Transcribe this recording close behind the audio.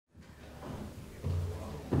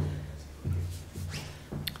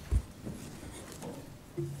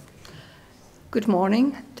Good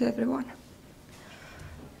morning to everyone.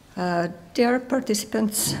 Dear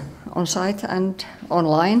participants on site and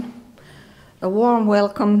online, a warm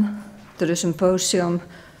welcome to the symposium,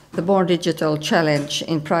 The Born Digital Challenge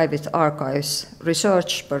in Private Archives,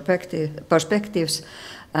 Research Perspectives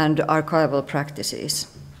and Archival Practices.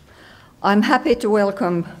 I'm happy to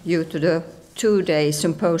welcome you to the two-day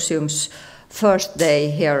symposium's first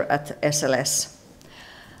day here at SLS.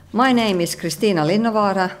 My name is Kristina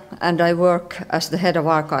Linnovaara, and I work as the head of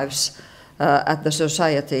archives at the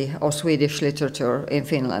Society of Swedish Literature in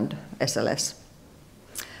Finland, SLS.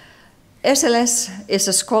 SLS is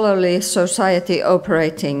a scholarly society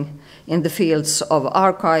operating in the fields of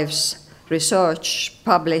archives, research,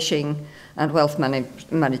 publishing, and wealth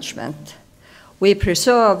management. We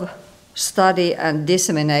preserve, study, and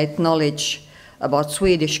disseminate knowledge about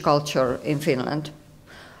Swedish culture in Finland.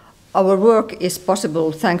 Our work is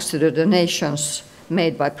possible thanks to the donations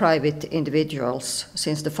made by private individuals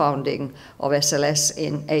since the founding of SLS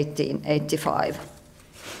in 1885.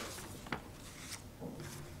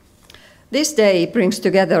 This day brings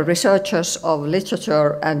together researchers of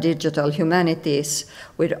literature and digital humanities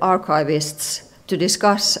with archivists to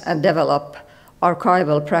discuss and develop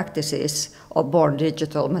archival practices of born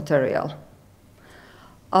digital material.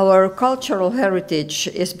 Our cultural heritage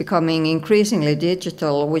is becoming increasingly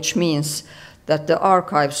digital, which means that the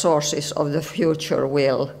archive sources of the future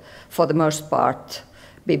will, for the most part,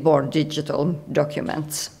 be born digital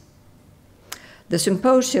documents. The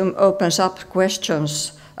symposium opens up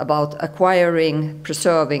questions about acquiring,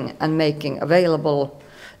 preserving, and making available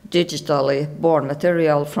digitally born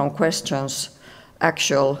material from questions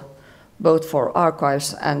actual both for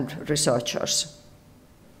archives and researchers.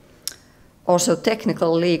 Also,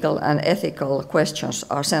 technical, legal, and ethical questions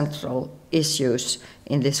are central issues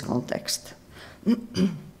in this context.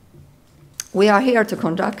 We are here to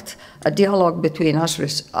conduct a dialogue between us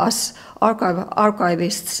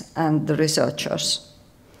archivists and the researchers.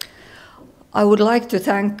 I would like to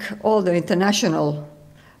thank all the international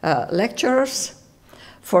lecturers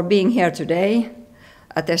for being here today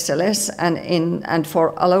at SLS and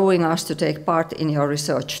for allowing us to take part in your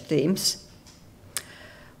research themes.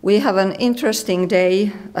 We have an interesting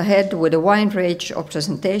day ahead with a wide range of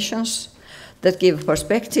presentations that give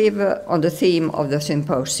perspective on the theme of the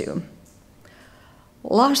symposium.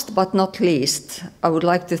 Last but not least, I would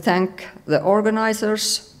like to thank the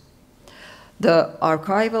organizers, the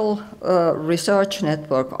Archival Research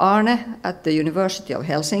Network ARNE at the University of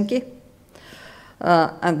Helsinki,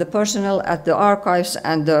 and the personnel at the archives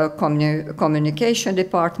and the communication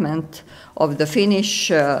department of the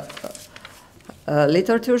Finnish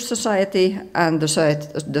Literature Society and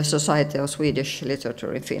the Society of Swedish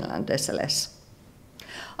Literature in Finland, SLS.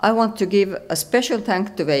 I want to give a special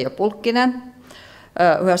thanks to Veijo Pulkkinen,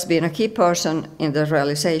 who has been a key person in the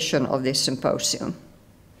realization of this symposium.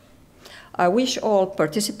 I wish all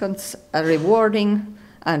participants a rewarding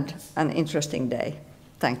and an interesting day.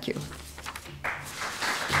 Thank you.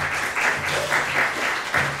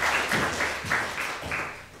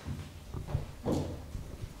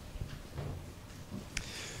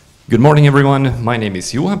 Good morning, everyone. My name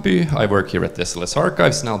is Johan Py. I work here at the SLS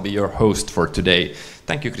Archives, and I'll be your host for today.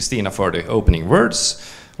 Thank you, Kristina, for the opening words.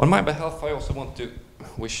 On my behalf, I also want to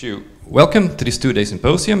wish you welcome to this two-day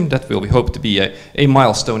symposium that we hope to be a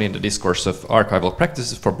milestone in the discourse of archival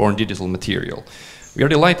practices for born digital material. We are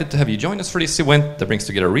delighted to have you join us for this event that brings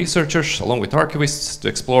together researchers along with archivists to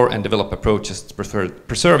explore and develop approaches to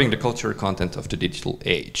preserving the cultural content of the digital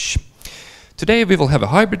age. Today we will have a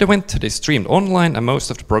hybrid event that is streamed online, and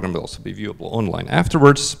most of the program will also be viewable online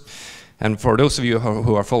afterwards. And for those of you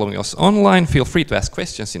who are following us online, feel free to ask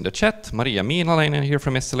questions in the chat. Maria Miinalainen here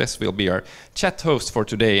from SLS will be our chat host for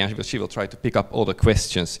today, and she will try to pick up all the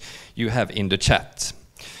questions you have in the chat.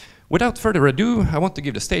 Without further ado, I want to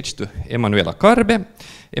give the stage to Emmanuela Carbé.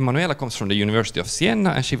 Emmanuela comes from the University of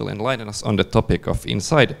Siena, and she will enlighten us on the topic of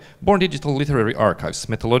Inside Born Digital Literary Archives,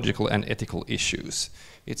 Methodological and Ethical Issues.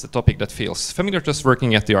 It's a topic that feels familiar to us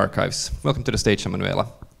working at the archives. Welcome to the stage, Emmanuela.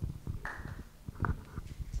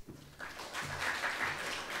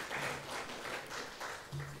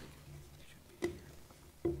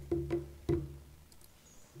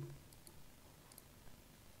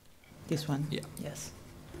 This one? Yeah. Yes.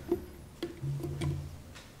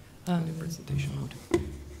 The presentation mode.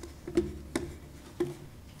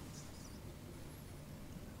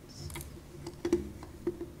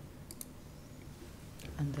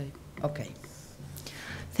 Okay.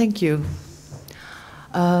 Thank you.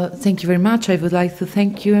 Thank you very much. I would like to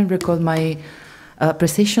thank you and record my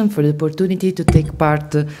appreciation for the opportunity to take part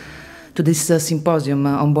to this symposium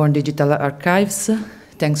on born digital archives.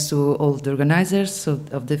 thanks to all the organizers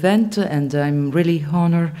of the event, and I'm really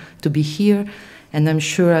honored to be here, and I'm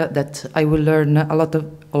sure that I will learn a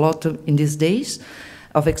lot in these days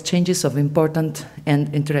of exchanges of important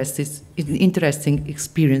and interesting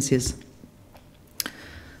experiences.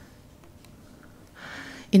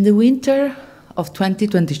 In the winter of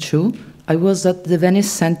 2022, I was at the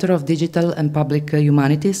Venice Center of Digital and Public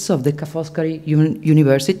Humanities of the Ca' Foscari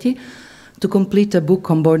University to complete a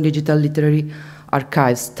book on born digital literary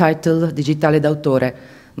archives titled Digitale d'autore,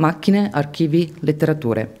 Macchine, Archivi,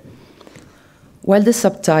 Letterature. While the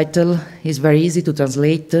subtitle is very easy to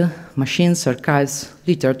translate, machines, archives,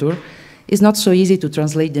 literature, it's not so easy to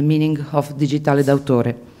translate the meaning of Digitale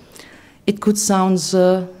d'autore. It could sound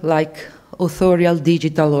like authorial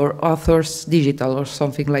digital or authors digital or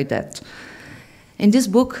something like that. In this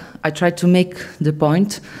book, I tried to make the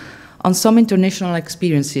point on some international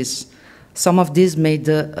experiences, some of these made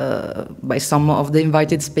by some of the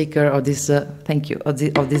invited speakers of this, thank you,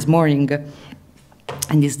 of this morning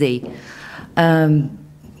and this day. And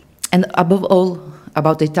above all,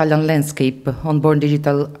 about the Italian landscape on born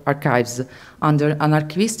digital archives under an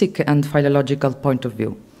archivistic and philological point of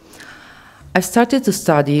view. I started to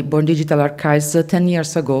study born digital archives 10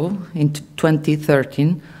 years ago, in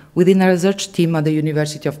 2013, within a research team at the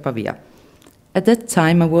University of Pavia. At that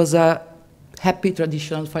time, I was a happy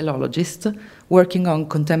traditional philologist working on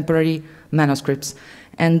contemporary manuscripts.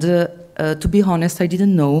 And to be honest, I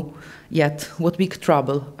didn't know yet what big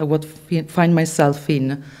trouble I would find myself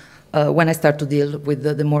in when I start to deal with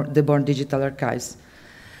the born digital archives.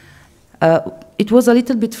 It was a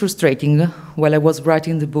little bit frustrating while I was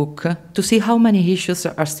writing the book to see how many issues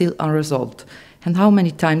are still unresolved and how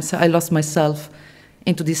many times I lost myself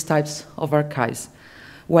into these types of archives,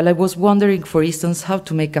 while I was wondering, for instance, how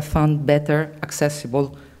to make a fund better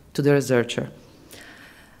accessible to the researcher.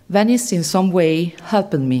 Venice, in some way,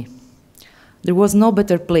 helped me. There was no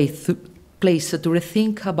better place to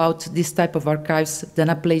rethink about this type of archives than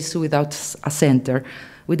a place without a center,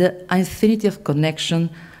 with an infinity of connection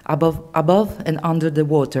above and under the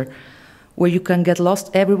water, where you can get lost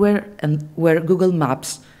everywhere and where Google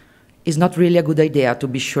Maps is not really a good idea to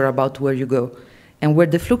be sure about where you go, and where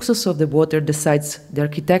the fluxus of the water decides the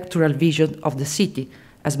architectural vision of the city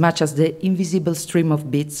as much as the invisible stream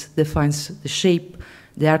of bits defines the shape,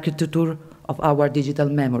 the architecture of our digital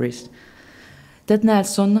memories. Ted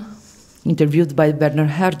Nelson, interviewed by Werner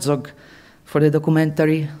Herzog for the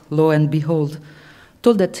documentary Lo and Behold,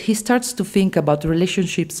 told that he starts to think about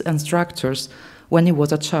relationships and structures when he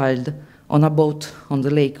was a child on a boat on the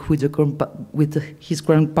lake with his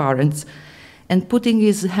grandparents, and putting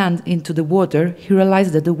his hand into the water, he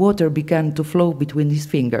realized that the water began to flow between his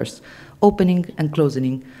fingers, opening and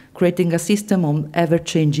closing, creating a system of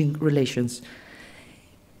ever-changing relations.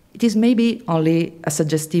 It is maybe only a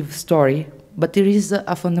suggestive story, but there is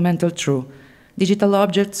a fundamental truth. Digital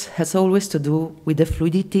objects has always to do with the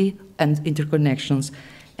fluidity and interconnections,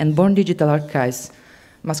 and born digital archives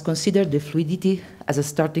must consider the fluidity as a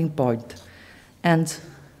starting point, and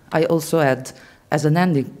I also add as an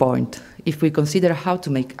ending point if we consider how to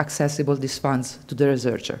make accessible these funds to the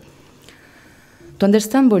researcher. To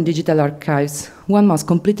understand born digital archives, one must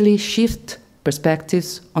completely shift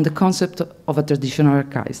perspectives on the concept of a traditional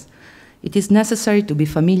archives. It is necessary to be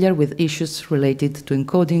familiar with issues related to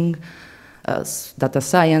encoding, data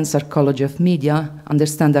science, archaeology of media,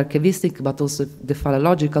 understand archivistic but also the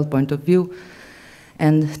philological point of view,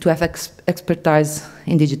 and to have expertise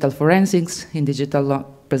in digital forensics, in digital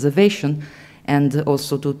preservation, and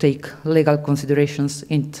also to take legal considerations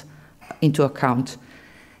into account.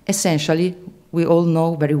 Essentially, we all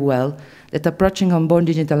know very well that approaching on born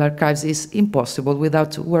digital archives is impossible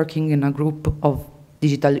without working in a group of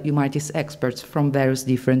digital humanities experts from various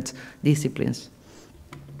different disciplines.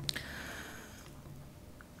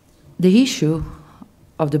 The issue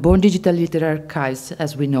of the born digital literary archives,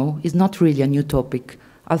 as we know, is not really a new topic,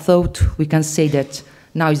 although we can say that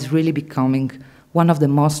now it's really becoming one of the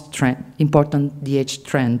most important DH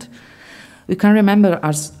trends. We can remember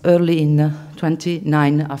as early in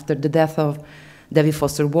 1929, after the death of David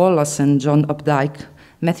Foster Wallace and John Updike,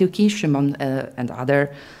 Matthew Kirschman and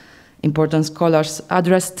other important scholars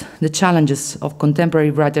addressed the challenges of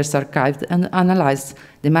contemporary writers' archives and analyzed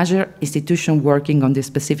the major institutions working on this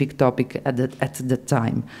specific topic at that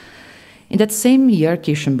time. In that same year,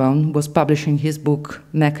 Kirschenbaum was publishing his book,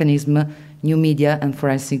 Mechanism, New Media and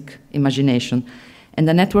Forensic Imagination, and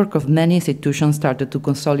a network of many institutions started to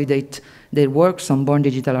consolidate their works on born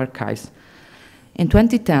digital archives. In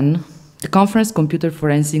 2010, the conference Computer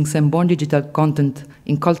Forensics and Born Digital Content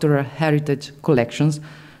in Cultural Heritage Collections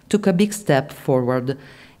took a big step forward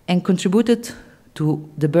and contributed to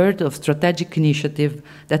the birth of strategic initiatives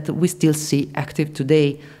that we still see active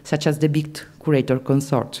today, such as the Big Curator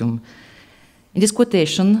Consortium. In this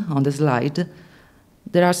quotation on the slide,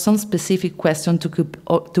 there are some specific questions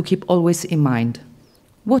to keep always in mind.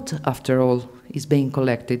 What, after all, is being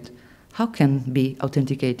collected? How can be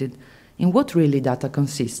authenticated? In what really data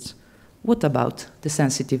consists? What about the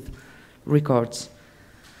sensitive records?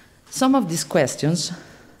 Some of these questions,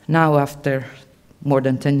 now after more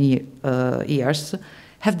than 10 years,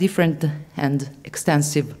 have different and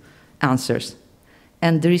extensive answers,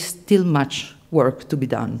 and there is still much work to be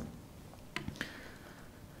done.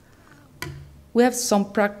 We have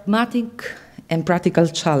some pragmatic and practical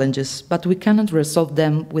challenges, but we cannot resolve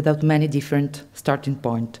them without many different starting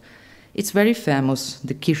points. It's very famous,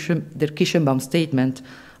 the Kirschenbaum statement,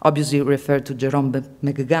 obviously referred to Jerome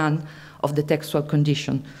McKean, of the textual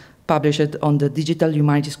condition, published on the Digital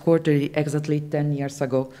Humanities Quarterly exactly 10 years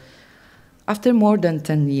ago. After more than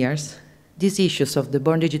 10 years, these issues of the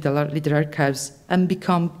born digital literary archives have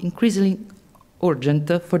become increasingly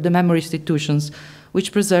urgent for the memory institutions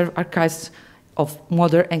which preserve archives of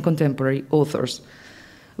modern and contemporary authors.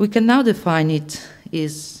 We can now define it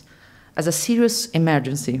as a serious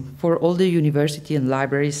emergency for all the universities and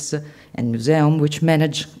libraries and museums which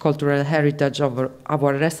manage cultural heritage of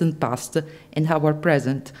our recent past and our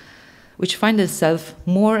present, which find themselves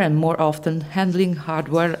more and more often handling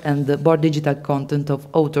hardware and the born digital content of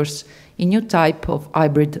authors in new type of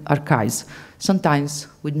hybrid archives, sometimes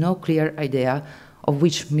with no clear idea of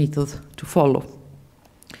which method to follow.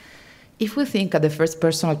 If we think at the first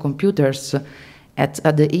personal computers,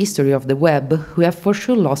 at the history of the web, we have for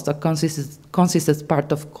sure lost a consistent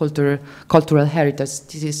part of cultural heritage.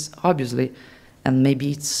 This is obviously, and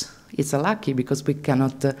maybe it's a lucky because we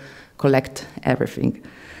cannot collect everything.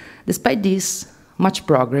 Despite this, much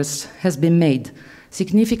progress has been made.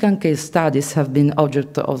 Significant case studies have been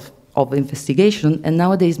object of investigation, and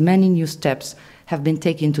nowadays many new steps have been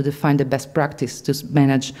taken to define the best practice to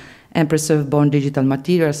manage and preserve born digital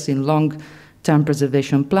materials in long-term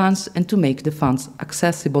preservation plans and to make the funds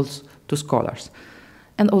accessible to scholars.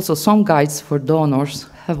 And also some guides for donors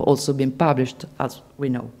have also been published, as we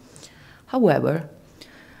know. However,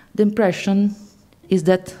 the impression is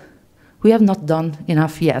that we have not done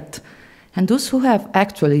enough yet, and those who have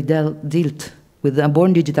actually dealt with the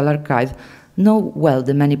born digital archive know well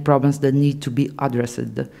the many problems that need to be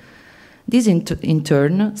addressed. This in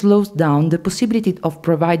turn slows down the possibility of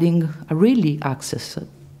providing a really access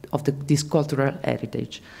of this cultural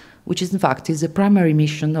heritage, which in fact is the primary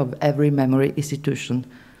mission of every memory institution.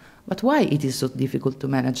 But why it is so difficult to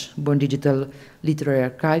manage born digital literary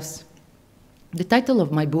archives? The title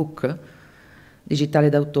of my book,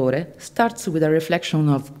 Digitale d'autore, starts with a reflection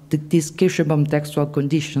of this Kirschenbaum textual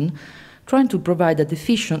condition, trying to provide a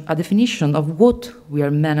definition of what we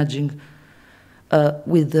are managing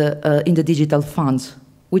in the digital funds,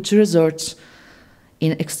 which results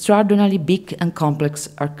in extraordinarily big and complex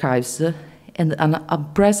archives and an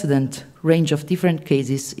unprecedented range of different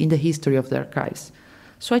cases in the history of the archives.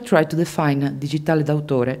 So I try to define Digitale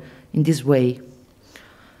d'autore in this way: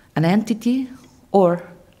 an entity or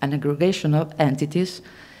an aggregation of entities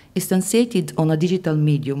instantiated on a digital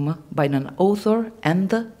medium by an author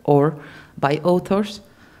and/or by authors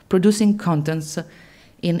producing contents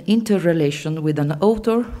in interrelation with an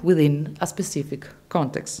author within a specific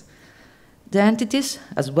context. The entities,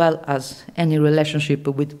 as well as any relationship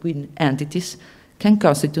between entities, can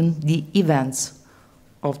constitute the events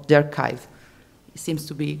of the archive. It seems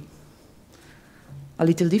to be a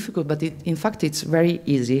little difficult, but in fact it's very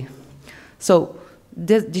easy. So,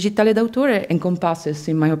 the Digitale d'autore encompasses,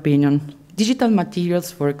 in my opinion, digital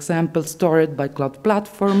materials, for example, stored by cloud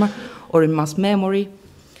platform or in mass memory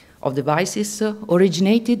of devices,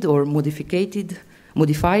 originated or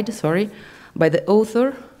modified by the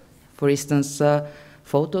author, for instance,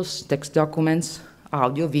 photos, text documents,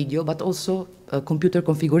 audio, video, but also computer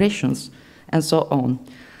configurations, and so on.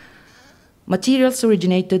 Materials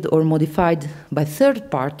originated or modified by third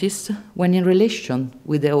parties when in relation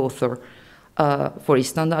with the author. For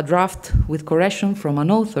instance, a draft with correction from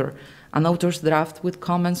an author's draft with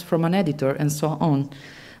comments from an editor, and so on.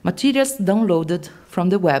 Materials downloaded from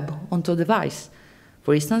the web onto a device.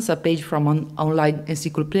 For instance, a page from an online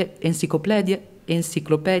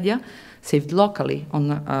encyclopedia saved locally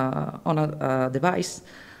on a device,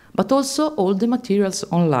 but also all the materials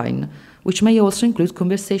online, which may also include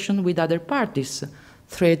conversation with other parties,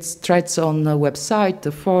 threads on a website,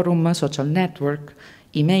 a forum, a social network,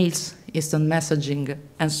 emails, instant messaging,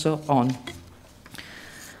 and so on.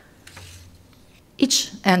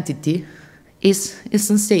 Each entity is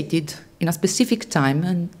instantiated in a specific time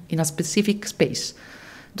and in a specific space,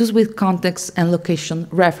 thus with context and location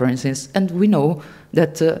references, and we know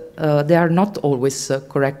that they are not always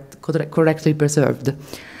correctly preserved.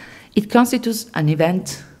 It constitutes an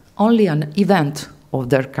event, only an event of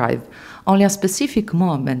the archive, only a specific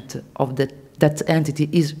moment of that entity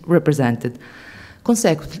is represented.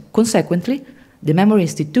 Consequently, the memory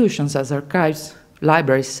institutions as archives,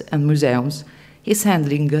 libraries, and museums is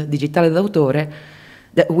handling digitale d'autore,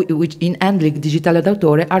 which in handling digitale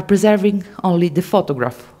d'autore are preserving only the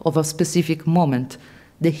photograph of a specific moment,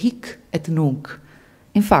 the hic et nunc.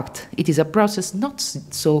 In fact, it is a process not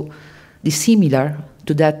so dissimilar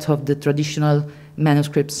to that of the traditional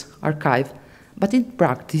manuscripts archive, but in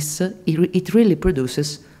practice, it really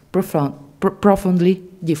produces profoundly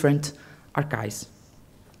different archives.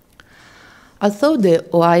 Although the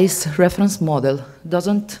OI's reference model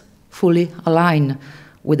doesn't fully align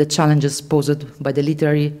with the challenges posed by the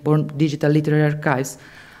digital literary archives,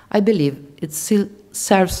 I believe it still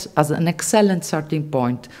serves as an excellent starting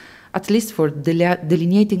point, at least for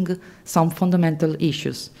delineating some fundamental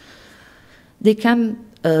issues. They can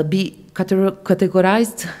be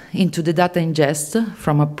categorized into the data ingest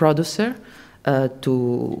from a producer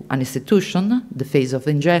to an institution, the phase of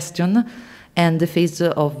ingestion, and the phase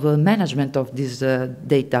of management of this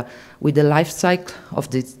data, with the life cycle of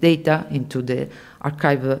this data into the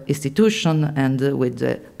archive institution, and with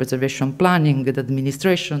the preservation planning, the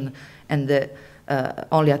administration, and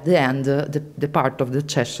only at the end, the part of the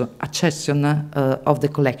accession of the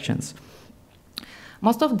collections.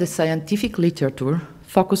 Most of the scientific literature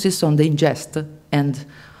focuses on the ingest and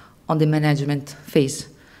on the management phase,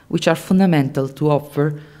 which are fundamental to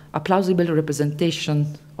offer a plausible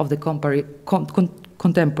representation of the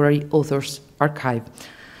contemporary author's archive.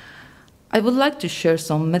 I would like to share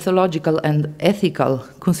some methodological and ethical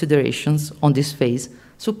considerations on this phase,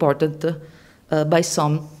 supported by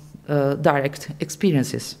some direct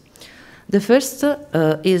experiences. The first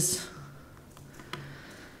is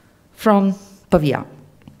from Pavia.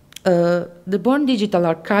 The born digital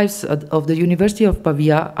archives of the University of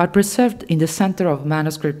Pavia are preserved in the Center of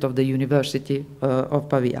Manuscript of the University of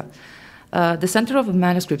Pavia. The Center of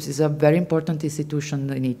Manuscripts is a very important institution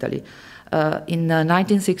in Italy. In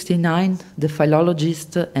 1969, the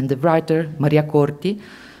philologist and the writer Maria Corti,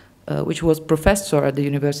 which was professor at the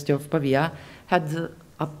University of Pavia, had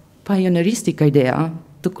a pioneeristic idea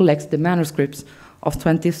to collect the manuscripts of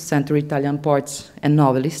 20th century Italian poets and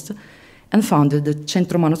novelists, and founded the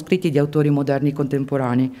Centro Manoscritti di Autori Moderni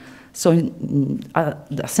Contemporanei, so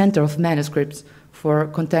the Center of Manuscripts for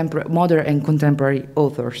modern and contemporary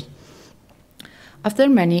authors. After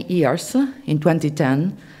many years, in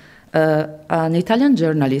 2010, an Italian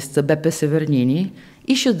journalist, Beppe Severnini,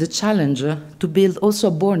 issued the challenge to build also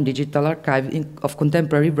a born digital archive of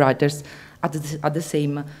contemporary writers at the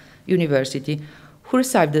same university, who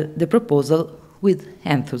received the proposal with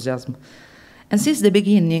enthusiasm. And since the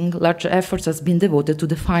beginning, large efforts have been devoted to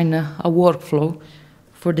define a workflow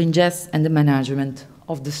for the ingest and the management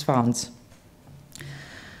of these funds.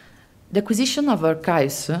 The acquisition of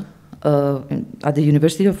archives at the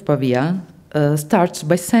University of Pavia starts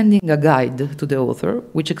by sending a guide to the author,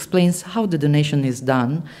 which explains how the donation is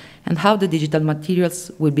done and how the digital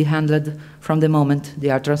materials will be handled from the moment they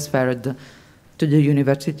are transferred to the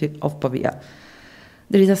University of Pavia.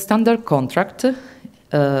 There is a standard contract,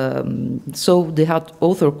 so the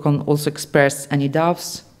author can also express any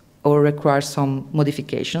doubts or require some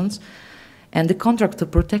modifications. And the contract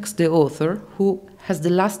protects the author, who has the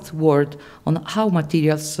last word on how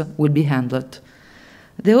materials will be handled.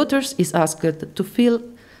 The author is asked to fill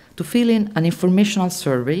in an informational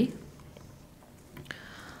survey,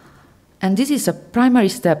 and this is a primary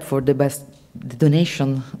step for the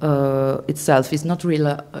donation itself. Is not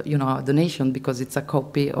really a donation, because it's a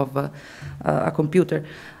copy of a computer,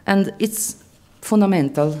 and it's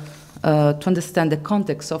fundamental to understand the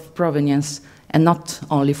context of provenience, and not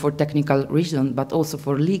only for technical reasons, but also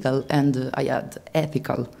for legal and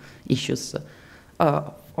ethical issues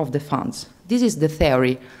of the funds. This is the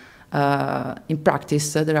theory. In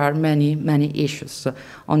practice, there are many issues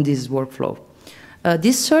on this workflow.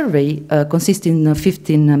 This survey consists in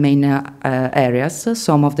 15 main areas.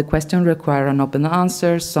 Some of the questions require an open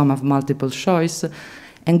answer, some have multiple choice,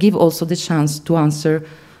 and give also the chance to answer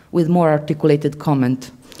with more articulated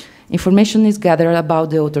comment. Information is gathered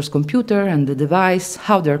about the author's computer and the device,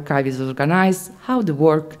 how the archive is organized, how the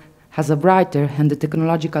work as a writer and the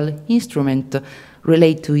technological instrument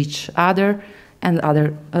relate to each other, and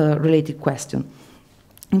other related questions.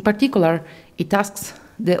 In particular, it asks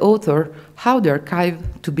the author how the archive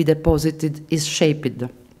to be deposited is shaped,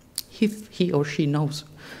 if he or she knows.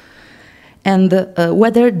 and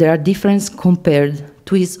whether there are differences compared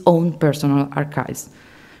to his own personal archives.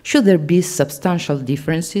 Should there be substantial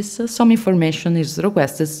differences, some information is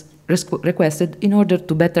requested in order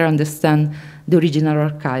to better understand the original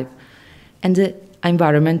archive and the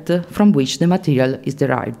environment from which the material is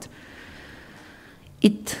derived.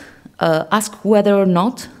 It asks whether or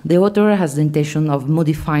not the author has the intention of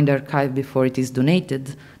modifying the archive before it is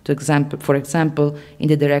donated, for example, in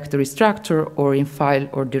the directory structure or in file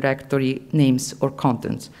or directory names or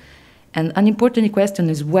contents. And an important question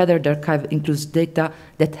is whether the archive includes data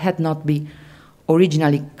that had not been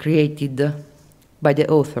originally created by the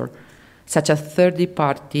author, such as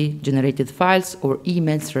third-party generated files or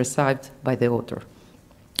emails received by the author.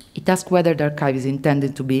 It asks whether the archive is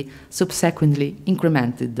intended to be subsequently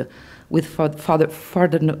incremented with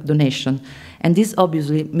further donation, and this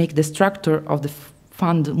obviously makes the structure of the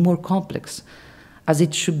fund more complex, as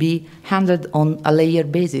it should be handled on a layer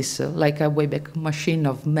basis, like a Wayback Machine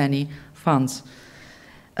of many funds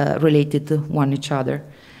related to one each other.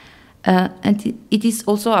 And it is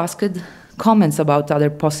also asked comments about other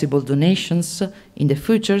possible donations in the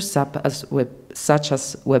future, such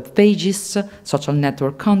as web pages, social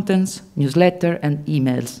network contents, newsletter, and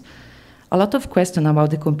emails. A lot of questions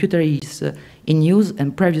about the computer is in use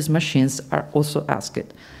and previous machines are also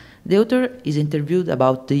asked. The author is interviewed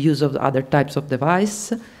about the use of other types of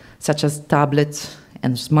device, such as tablets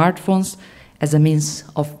and smartphones, as a means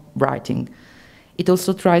of writing. It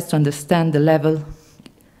also tries to understand the level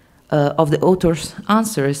of the author's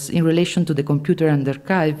answers in relation to the computer and the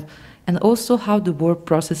archive, and also how the word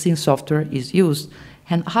processing software is used,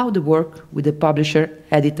 and how the work with the publisher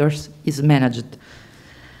editors is managed.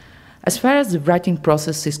 As far as the writing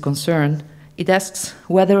process is concerned, it asks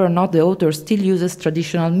whether or not the author still uses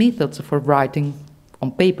traditional methods for writing,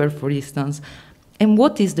 on paper, for instance, and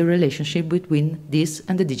what is the relationship between this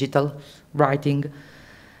and the digital writing.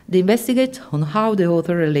 They investigate on how the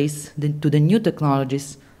author relates to the new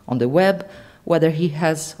technologies on the web, whether he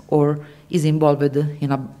has or is involved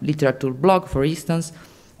in a literature blog, for instance,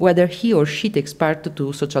 whether he or she takes part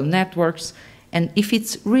to social networks, and if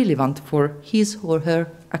it's relevant for his or her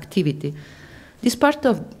activity. This part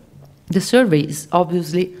of the survey is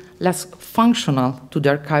obviously less functional to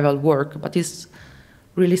the archival work, but is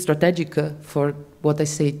really strategic for what I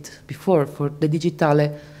said before, for the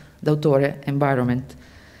digitale d'autore environment.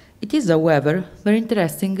 It is, however, very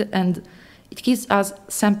interesting, and it gives us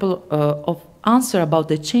sample of answer about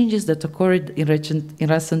the changes that occurred in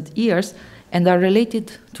recent years and are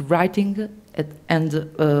related to writing and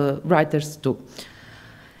writers too.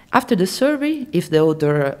 After the survey, if the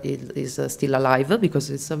author is still alive, because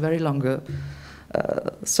it's a very long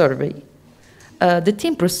survey, the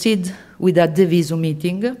team proceeds with a Deviso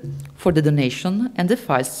meeting for the donation, and the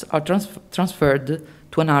files are transferred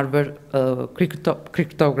to an hardware,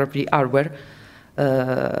 cryptography hardware,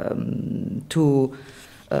 to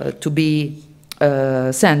be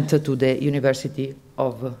sent to the University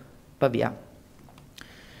of Pavia.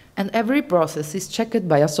 And every process is checked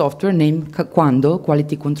by a software named Quando,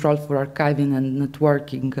 Quality Control for Archiving and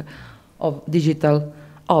Networking of Digital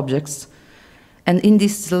Objects. And in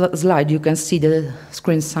this slide, you can see the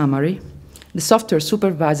screen summary. The software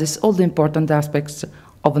supervises all the important aspects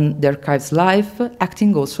of the archive's life,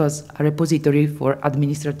 acting also as a repository for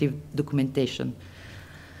administrative documentation.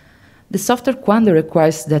 The software Quando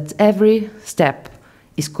requires that every step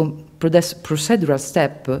procedural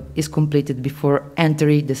step is completed before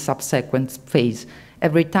entering the subsequent phase.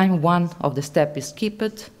 Every time one of the steps is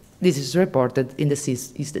skipped, this is reported in the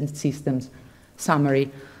system's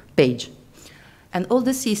summary page. And all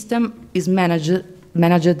the system is managed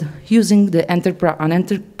using an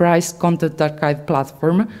enterprise content archive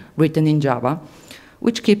platform written in Java,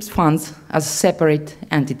 which keeps funds as separate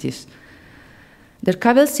entities. The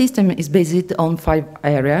archival system is based on 5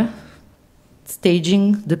 areas: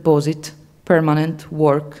 staging, deposit, permanent,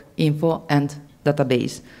 work, info, and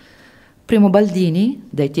database. Primo Baldini,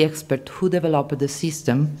 the IT expert who developed the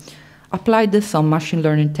system, applied some machine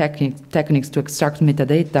learning techniques to extract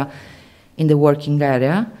metadata in the working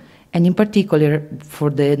area, and in particular for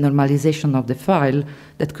the normalization of the file,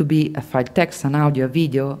 that could be a file text, an audio, a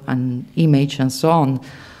video, an image, and so on,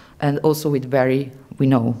 and also with very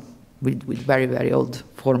old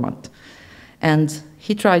format. And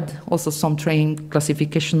he tried also some trained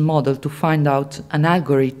classification model to find out an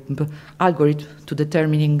algorithm to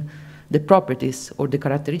determining the properties or the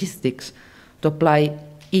characteristics to apply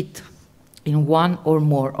it in one or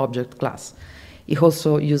more object class. He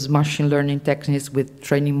also used machine learning techniques with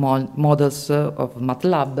training models of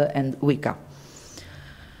MATLAB and Weka.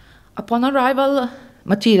 Upon arrival,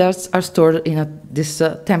 Materials are stored in this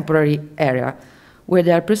temporary area where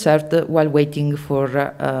they are preserved while waiting for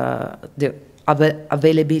the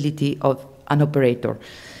availability of an operator.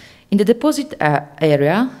 In the deposit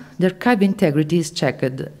area, the archive integrity is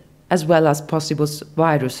checked, as well as possible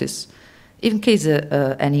viruses. In case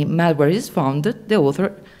any malware is found, the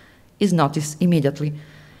author is noticed immediately,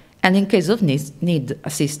 and in case of need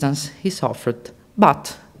assistance is offered.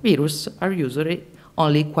 But viruses are usually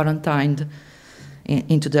only quarantined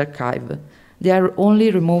into the archive. They are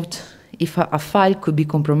only removed if a file could be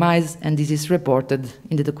compromised, and this is reported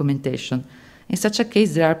in the documentation. In such a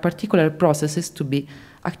case, there are particular processes to be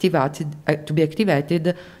activated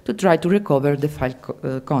to try to recover the file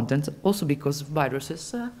contents, also because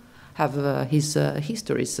viruses have his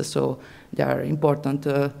histories, so they are important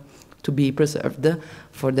to be preserved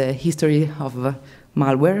for the history of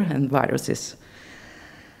malware and viruses.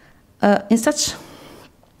 In such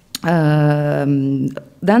then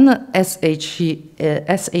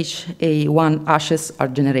SHA1 hashes are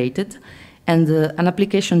generated, and an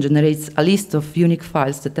application generates a list of unique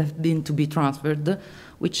files that have been to be transferred,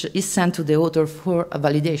 which is sent to the author for a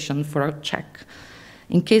validation, for a check.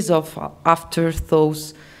 In case of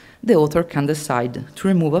afterthoughts, the author can decide to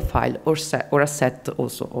remove a file or a set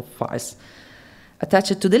also of files.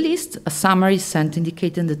 Attached to the list, a summary is sent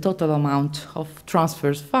indicating the total amount of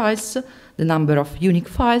transferred files, the number of unique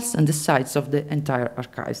files, and the size of the entire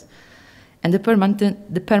archives. And the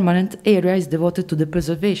permanent area is devoted to the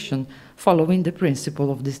preservation, following the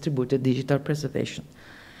principle of distributed digital preservation.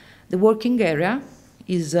 The working area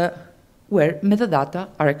is where metadata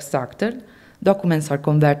are extracted, documents are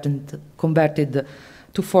converted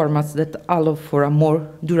to formats that allow for a more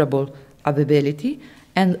durable availability,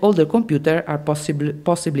 and older computers are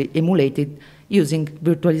possibly emulated using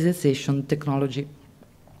virtualization technology.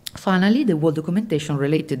 Finally, the whole documentation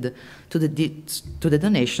related to the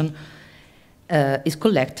donation is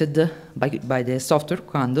collected by the software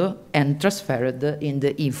Quando and transferred in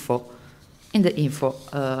the info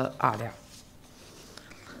area.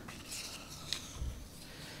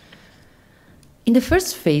 In the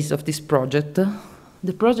first phase of this project,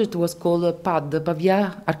 the project was called PAD,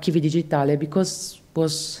 Pavia Archivi Digitale, because it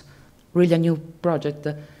was really a new project,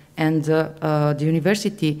 and the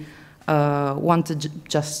university wanted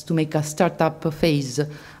just to make a startup phase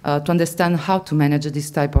to understand how to manage this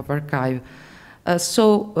type of archive. In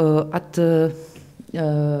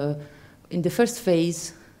the first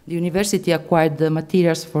phase, the university acquired the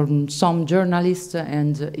materials from some journalists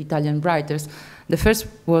and Italian writers. The first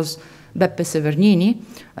was Beppe Severnini,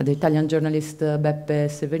 the Italian journalist Beppe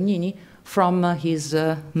Severnini, from his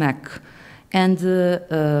Mac. And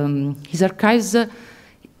his archives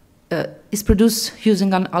is produced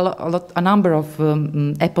using a number of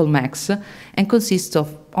Apple Macs and consists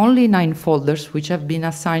of only 9 folders, which have been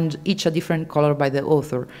assigned each a different color by the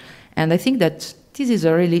author. And I think that this is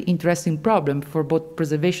a really interesting problem for both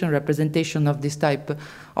preservation and representation of this type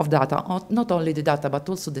of data, not only the data, but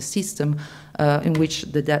also the system in which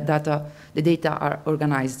the data are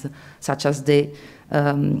organized, such as the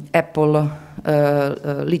Apple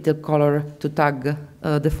little color to tag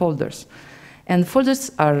the folders. And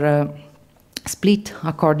folders are split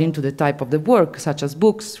according to the type of the work, such as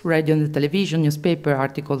books, radio and television, newspaper,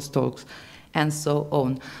 articles, talks, and so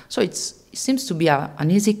on. So it seems to be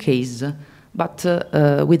an easy case, but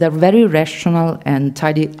with a very rational and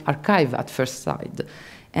tidy archive at first sight.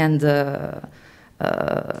 And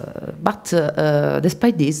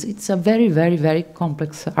despite this, it's a very, very, very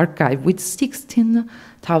complex archive with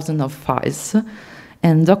 16,000 of files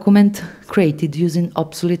and documents created using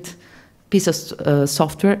obsolete pieces of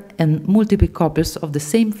software and multiple copies of the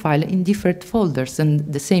same file in different folders, and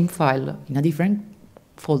the same file in a different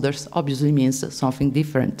folders obviously means something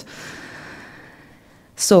different.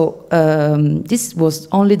 So this was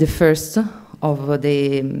only the first of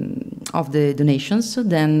the donations.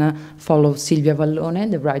 Then followed Silvia Vallone,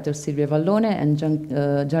 the writer Silvia Vallone, and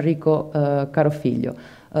Gianrico Carofiglio.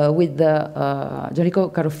 With Gianrico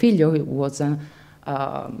Carofiglio, who was an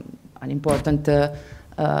important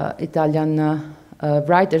Italian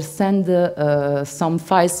writer, sent some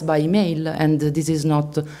files by email, and this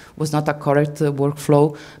was not a correct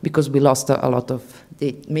workflow because we lost a lot of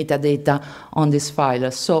the metadata on this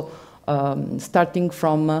file. So starting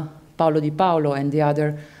from Paolo Di Paolo and the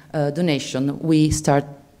other donation, we start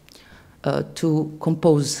to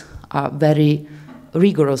compose a very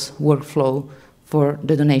rigorous workflow for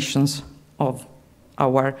the donations of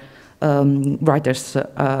our writers'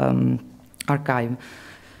 archive.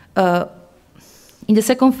 In the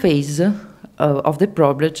second phase of the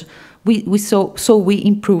project, So we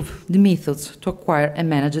improve the methods to acquire and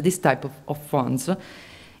manage this type of funds.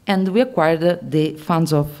 And we acquired the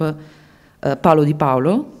funds of Paolo Di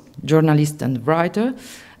Paolo, journalist and writer,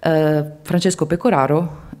 Francesco Pecoraro,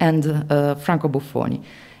 and Franco Buffoni.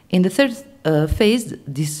 In the third phase,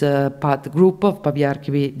 this group of Pavia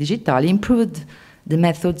Archivi Digitali improved the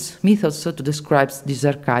methods to describe this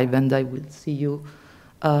archive, and I will see you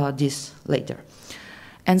this later.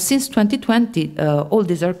 And since 2020, all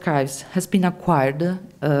these archives has been acquired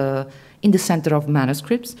in the Center of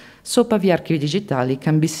Manuscripts, so Pavia Archivi Digitali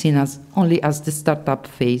can be seen as only as the startup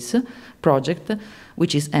phase project,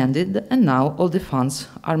 which is ended, and now all the funds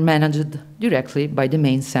are managed directly by the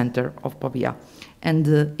main center of Pavia. And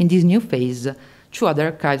in this new phase, 2 other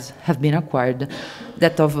archives have been acquired,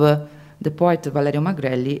 that of the poet Valerio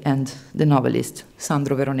Magrelli and the novelist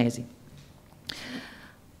Sandro Veronesi.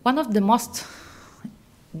 One of the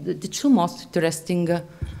two most interesting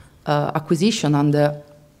acquisition under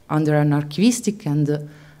an archivistic and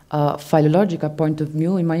philological point of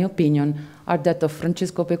view, in my opinion, are that of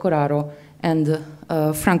Francesco Pecoraro and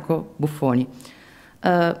Franco Buffoni.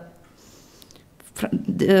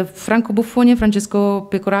 Franco Buffoni and Francesco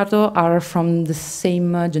Pecoraro are from the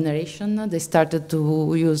same generation. They started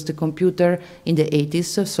to use the computer in the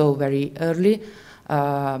 80s, so very early.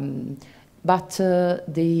 But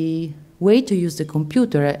the way to use the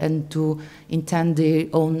computer and to intend their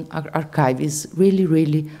own archive is really,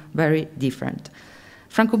 really very different.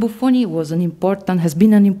 Franco Buffoni has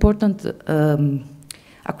been an important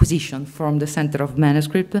acquisition from the Center of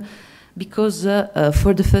Manuscript, because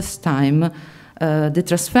for the first time the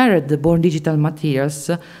transferred born digital materials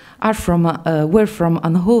were from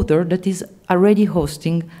an author that is already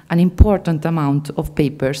hosting an important amount of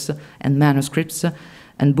papers and manuscripts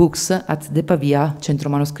and books at the Pavia Centro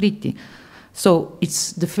Manoscritti. So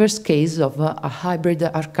it's the first case of a hybrid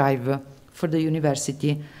archive for the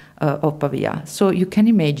University of Pavia. So you can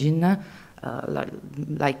imagine,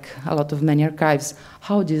 like a lot of many archives,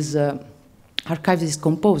 how this archive is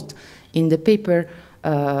composed. In the paper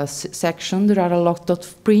section, there are a lot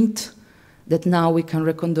of print that now we can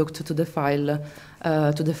reconduct to the file,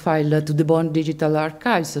 to the born digital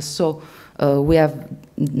archives. So we have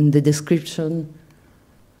the description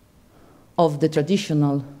of the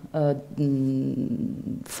traditional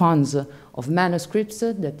funds of manuscripts,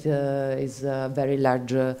 that is very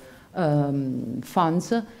large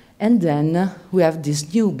funds, and then we have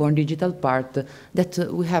this new born digital part that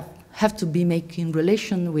we have to be making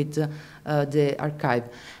relation with the archive.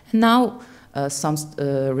 And now some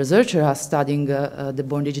researchers are studying the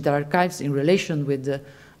born digital archives in relation with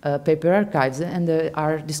paper archives, and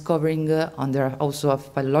are discovering, under also a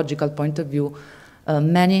philological point of view,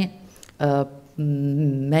 many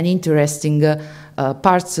interesting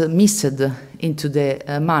parts missed into the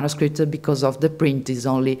manuscript, because of the print is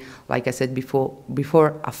only, like I said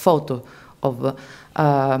before, a photo of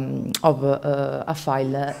a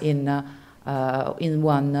file in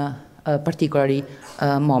one particular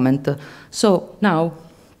moment. So now,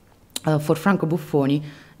 for Franco Buffoni,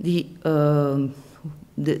 the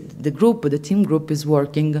team group is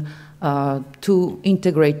working to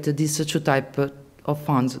integrate these 2 types of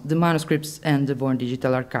funds, the manuscripts and the born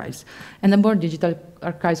digital archives. And the born digital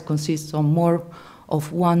archives consists of more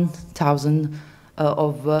of 1,000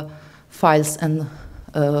 of files and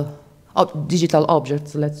digital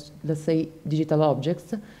objects, let's say digital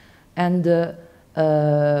objects. And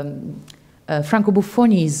Franco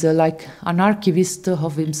Buffoni is like an archivist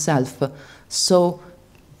of himself, so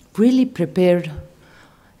really prepared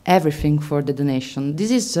everything for the donation.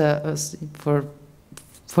 This is for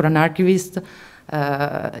an archivist,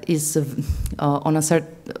 is on a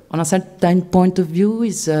certain point of view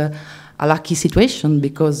is a lucky situation,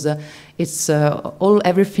 because it's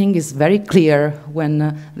everything is very clear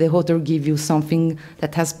when the author gives you something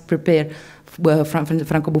that has prepared. Well,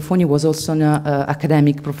 Franco Buffoni was also an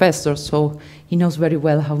academic professor, so he knows very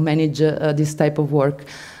well how to manage this type of work.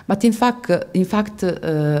 But in fact,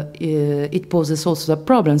 it poses also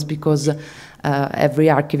problems, because every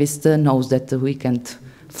archivist knows that we can't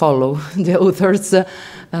follow the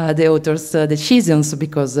author's decisions,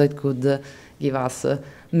 because it could give us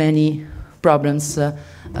many problems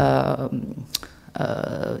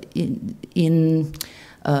in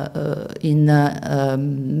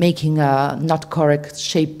making a not correct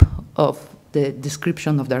shape of the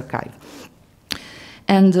description of the archive.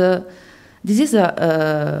 And this is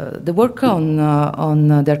the work on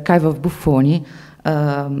the archive of Buffoni,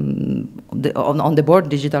 on the board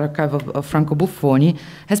digital archive of Franco Buffoni,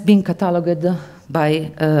 has been catalogued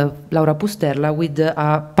by Laura Pusterla with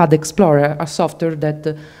a Pad Explorer, a software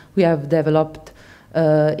that we have developed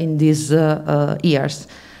in these years.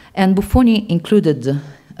 And Buffoni included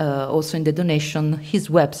also in the donation his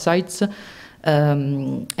websites,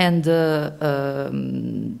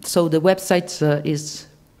 so the website is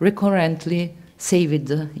recurrently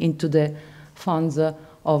saved into the funds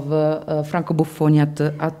of Franco Buffoni at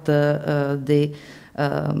the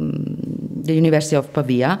University of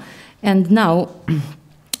Pavia. And now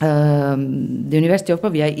the University of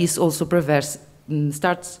Pavia is also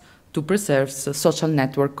starts to preserve the social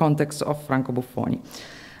network context of Franco Buffoni.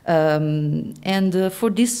 For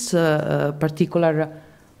this particular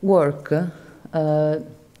work, the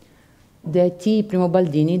IT Primo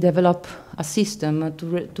Baldini developed a system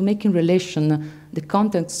to make in relation the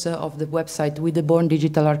contents of the website with the Born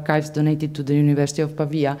Digital Archives donated to the University of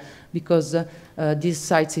Pavia, because this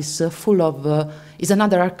site is full of, is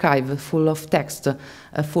another archive full of text,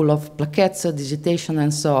 full of plaquettes, dissertation,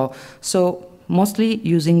 and so on. So mostly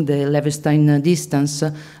using the Leverstein distance,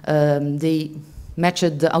 they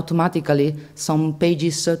matched automatically some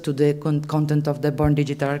pages to the content of the Born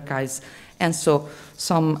Digital Archives, and so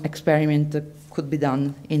some experiment could be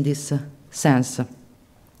done in this sense.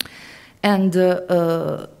 And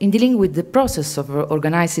in dealing with the process of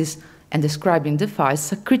organizing and describing the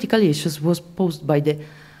files, critical issues was posed by the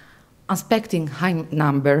unexpected high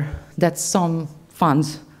number that some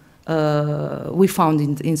funds we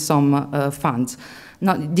found in some funds.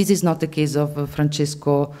 This is not the case of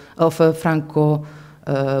Franco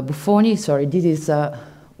Buffoni. Sorry, this is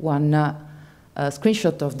one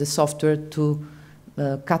screenshot of the software to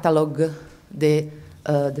catalog the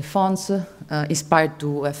fonts inspired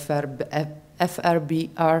to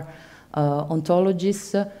FRBR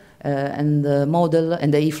ontologies and the model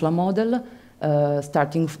and the IFLA model,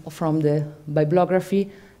 starting from the bibliography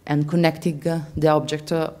and connecting the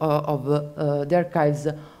object of the archives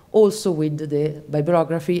also with the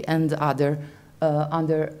bibliography and other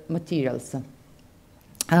materials.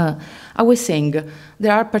 I was saying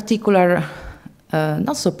there are particular,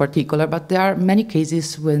 not so particular, but there are many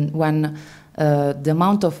cases when the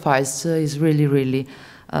amount of files is really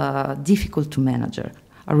difficult to manage,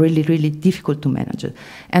 are really difficult to manage.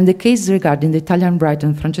 And the case regarding the Italian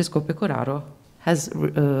writer Francesco Pecoraro has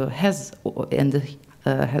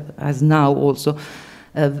now also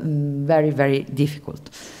very difficult.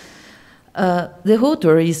 The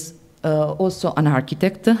author is also an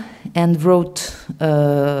architect and wrote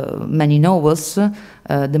many novels.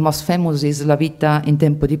 The most famous is La vita in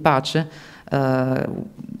tempo di pace,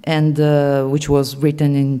 which was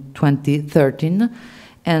written in 2013,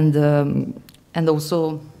 and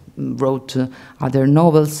also wrote other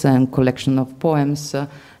novels and collection of poems.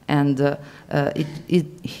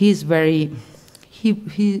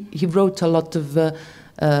 He wrote a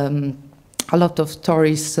lot of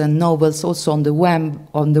stories and novels also on the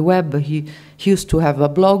web. He used to have a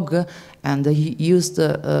blog, and he used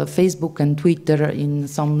Facebook and Twitter in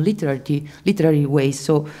some literary ways.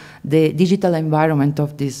 So the digital environment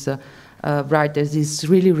of these writers is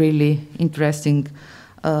really interesting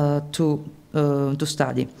to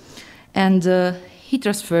study. And he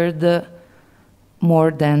transferred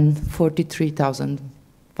more than 43,000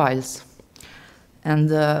 files.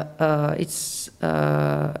 And it's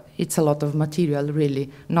a lot of material,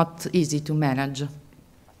 really, not easy to manage.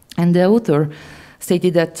 And the author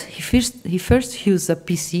stated that he first used a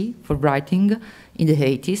PC for writing in the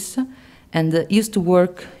 80s, and used to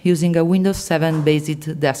work using a Windows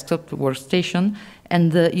 7-based desktop workstation,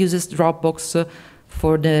 and uses Dropbox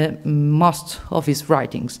for the most of his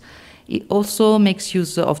writings. He also makes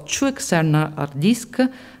use of 2 external hard disks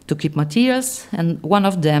to keep materials, and one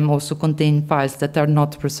of them also contains files that are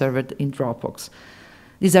not preserved in Dropbox.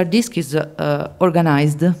 This hard disk is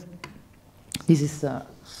organized. This is a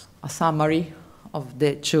summary of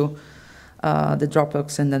the 2, the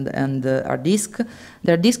Dropbox and the hard disk.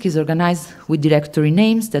 The hard disk is organized with directory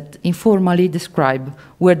names that informally describe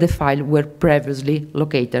where the file were previously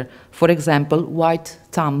located. For example, White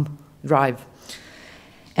Thumb Drive.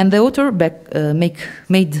 And the author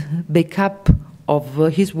made backup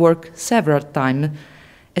of his work several times,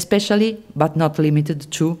 especially, but not limited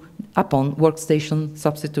to, upon workstation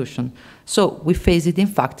substitution. So we face it, in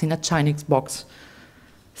fact, in a Chinese box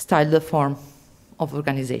styled form of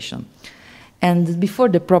organization. And before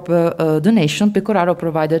the proper donation, Pecoraro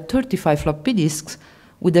provided 35 floppy disks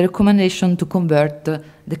with the recommendation to convert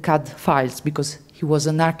the CAD files, because he was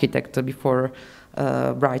an architect before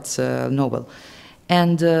writes a novel.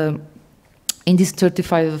 And in these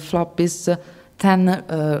 35 floppies, 10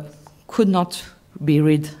 could not be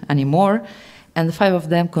read anymore, and 5 of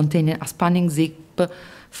them contained a spanning zip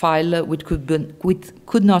file which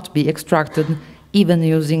could not be extracted even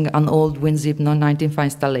using an old WinZip 1995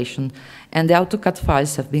 installation. And the AutoCAD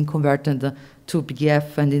files have been converted to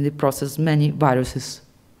PDF, and in the process many viruses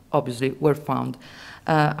obviously were found.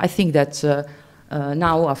 I think that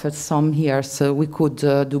now, after some years, we could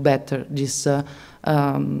do better this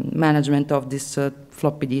management of this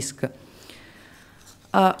floppy disk.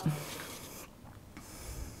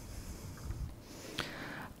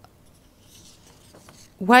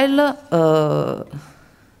 While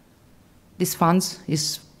this funds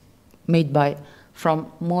is made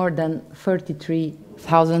from more than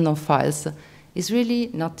 33,000 of files, it's really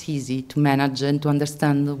not easy to manage and to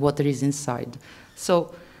understand what there is inside.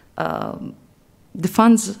 So the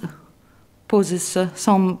funds poses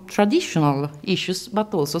some traditional issues,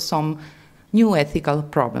 but also some new ethical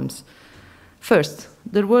problems. First,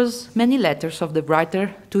 there was many letters of the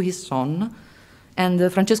writer to his son,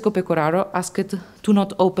 and Francesco Pecoraro asked to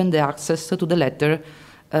not open the access to the letter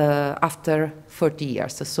after 40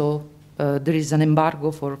 years. So there is an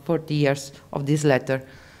embargo for 40 years of this letter.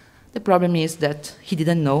 The problem is that he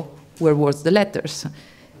didn't know where was the letters,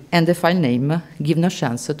 and the file name give no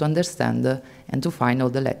chance to understand and to find all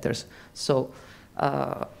the letters. So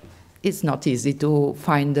it's not easy to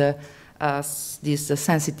find these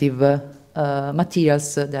sensitive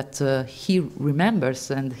materials that he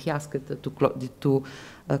remembers and he asked to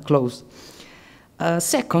close.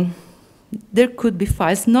 Second, there could be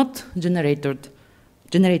files not generated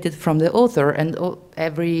from the author, and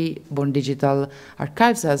every Born Digital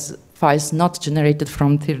archives has files not generated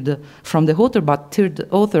from the author, but third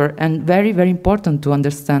author, and very, very important to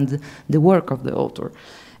understand the work of the author.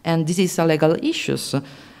 And this is a legal issue.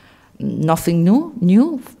 Nothing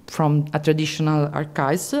new from a traditional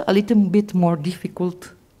archives, a little bit more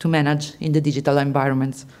difficult to manage in the digital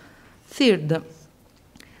environments. Third,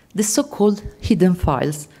 the so-called hidden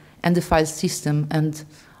files and the file system and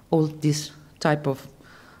all this type of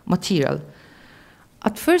material.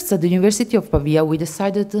 At first, at the University of Pavia, we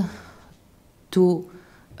decided to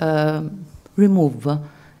remove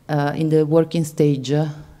in the working stage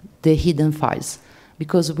the hidden files,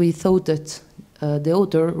 because we thought that the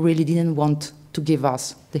author really didn't want to give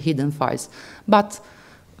us the hidden files. But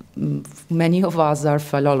many of us are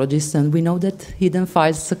philologists, and we know that hidden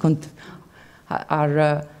files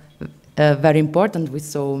are very important. We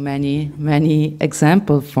saw many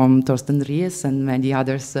examples from Thorsten Ries and many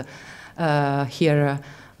others here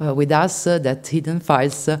with us that hidden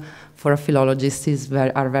files for a philologist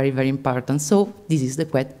are very, very important. So this is the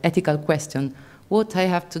ethical question. What I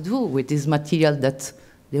have to do with this material that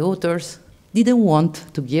the authors didn't want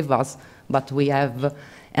to give us, but we have,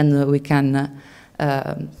 and we can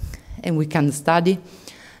study.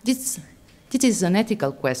 This is an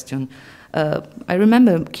ethical question. I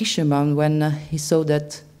remember Kisheman when he saw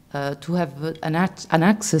that to have an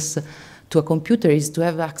access to a computer is to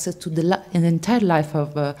have access to an entire life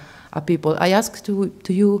of a people. I asked to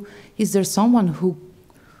you, is there someone who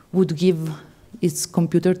would give its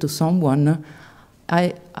computer to someone?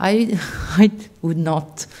 I would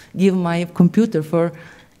not give my computer for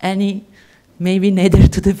any, maybe neither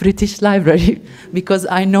to the British Library, because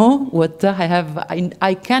I know what I have.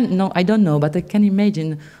 I don't know, but I can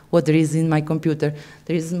imagine what there is in my computer.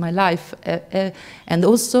 There is my life, and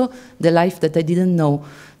also the life that I didn't know.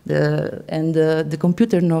 The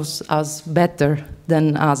computer knows us better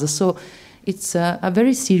than us. So it's a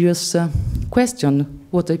very serious question,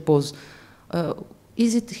 what I pose.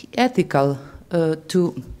 Is it ethical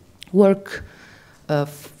to work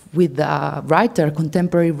with a writer,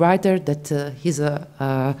 contemporary writer that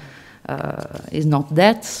is not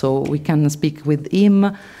dead, so we can speak with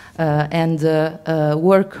him and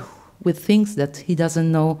work with things that he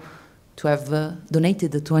doesn't know to have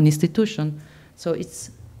donated to an institution. So it's,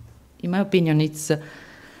 in my opinion, it's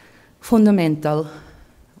fundamental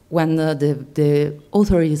when the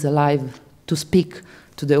author is alive to speak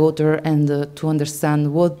to the author and to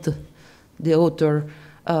understand what the author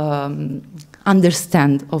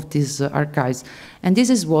understand of these archives. And this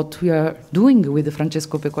is what we are doing with the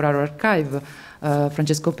Francesco Pecoraro archive.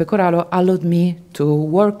 Francesco Pecoraro allowed me to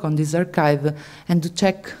work on this archive and to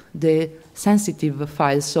check the sensitive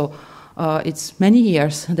files. So it's many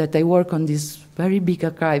years that I work on this very big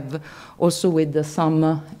archive, also with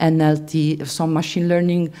some NLT, some machine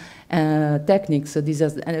learning techniques. This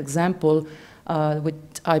is an example which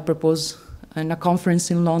I propose in a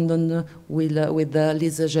conference in London with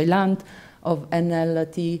Lisa Jailand of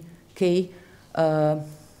NLTK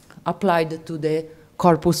applied to the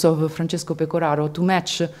corpus of Francesco Pecoraro to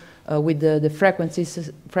match with the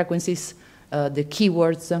frequencies, the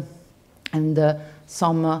keywords, and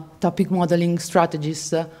some topic modeling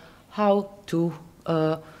strategies, how to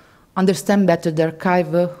understand better the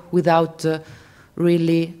archive without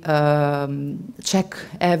really check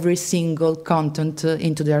every single content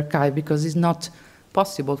into the archive, because it's not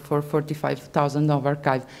possible for 45,000 of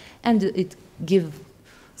archive, and it gives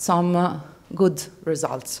some good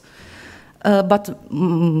results. But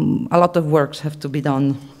a lot of work have to be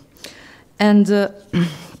done. And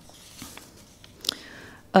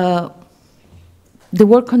the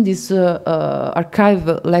work on this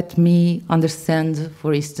archive let me understand,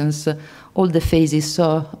 for instance, all the phases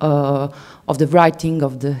of the writing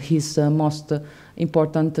of his most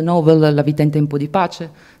important novel, La vita in tempo di pace,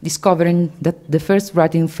 discovering that the first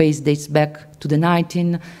writing phase dates back to the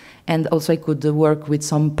 19th, and also I could work with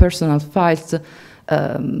some personal files,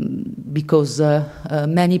 because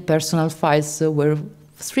many personal files were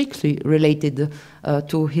strictly related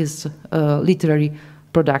to his literary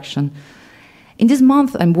production. In this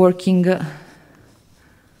month, I'm working.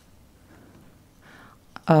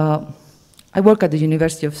 I work at the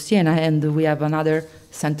University of Siena, and we have another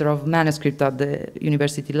center of manuscript at the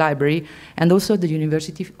University Library, and also at the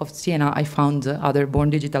University of Siena I found other born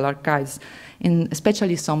digital archives,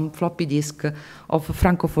 especially some floppy disk of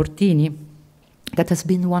Franco Fortini, that has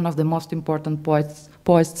been one of the most important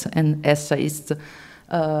poets and essayists,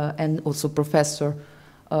 and also professor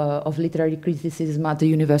of literary criticism at the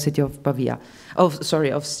University of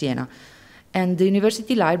of Siena. And the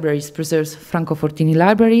university libraries preserves Franco Fortini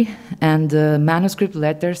library and manuscript,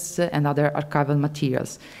 letters, and other archival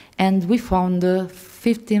materials. And we found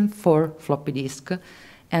 15 floppy disks,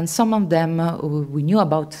 and some of them we knew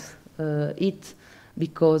about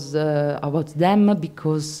because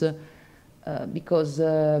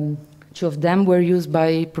two of them were used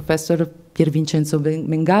by Professor Pier Vincenzo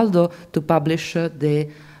Mengaldo to publish the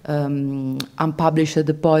unpublished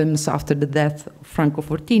the poems after the death of Franco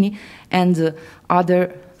Fortini, and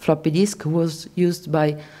other floppy disk was used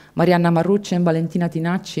by Marianna Marrucci and Valentina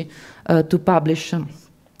Tinacci to publish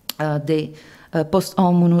the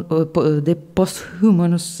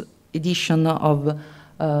posthumous edition of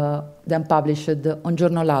the unpublished Un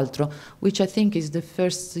giorno l'altro, which I think is the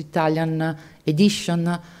first Italian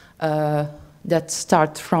edition that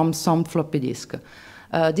starts from some floppy disk.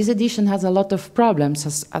 This edition has a lot of problems,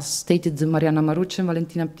 as stated Marianna Marrucci and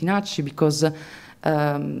Valentina Tinacci, because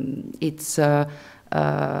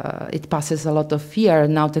it passes a lot of years.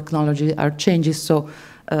 Now technology are changing, so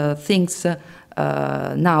things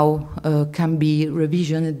now can be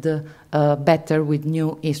revisioned better with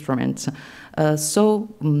new instruments.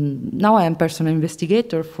 Now I am personal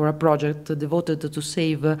investigator for a project devoted to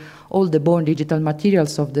save all the born digital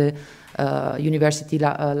materials of the university,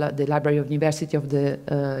 the Library of University of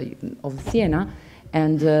Siena,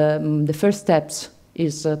 and the first steps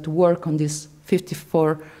is to work on this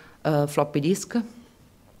 54 floppy disk.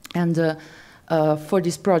 And for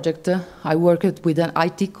this project, I worked with an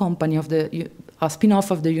IT company of a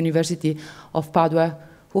spin-off of the University of Padua,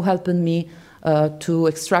 who helped me to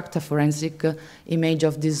extract a forensic image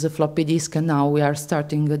of this floppy disk, and now we are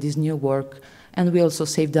starting this new work. And we also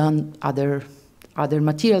saved on other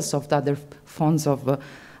materials of the other fonts of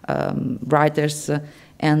writers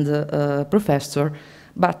and professor.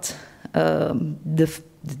 But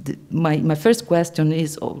my first question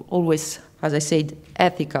is always, as I said,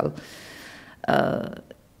 ethical.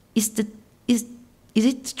 Is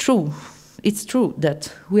it true? It's true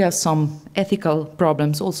that we have some ethical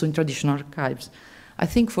problems also in traditional archives. I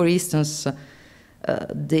think, for instance,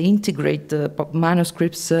 they integrate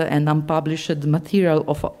manuscripts and unpublished material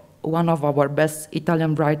of one of our best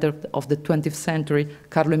Italian writers of the 20th century,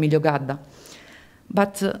 Carlo Emilio Gadda.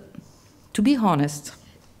 But to be honest,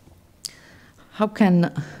 how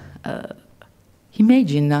can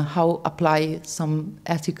imagine how apply some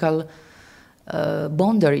ethical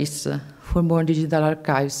boundaries for more digital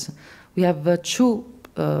archives? We have two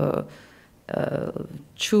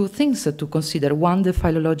things to consider. One, the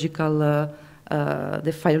philological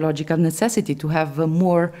necessity to have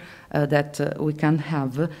more that we can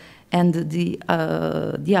have, and the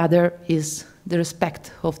other is the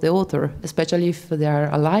respect of the author, especially if they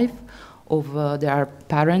are alive, or they are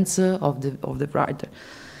parents of the writer.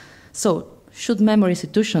 So, should memory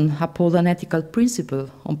institutions uphold an ethical principle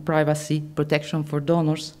on privacy protection for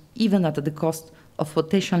donors, even at the cost of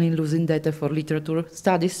potentially losing data for literature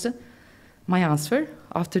studies? My answer,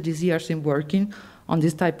 after these years in working on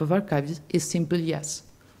this type of archives, is simply yes.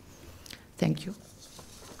 Thank you.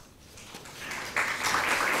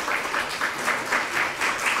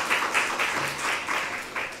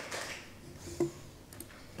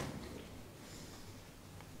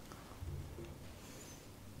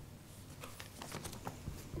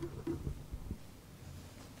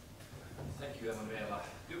 Thank you, Emmanuela.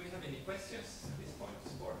 Do we have questions at this point,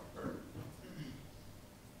 or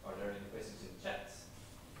are there any questions in chat?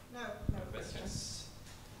 No Questions.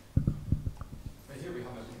 Right here we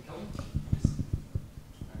have Callum.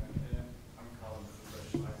 I'm Callum from the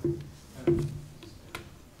British Library.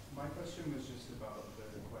 My question was just about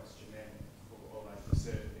the questionnaire, or like the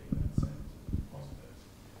survey that's sent to the depositors,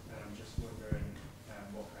 and I'm just wondering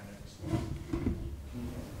what kind of response.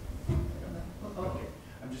 Okay,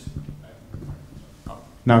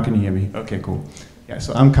 now can you hear me? Okay, cool. Yeah,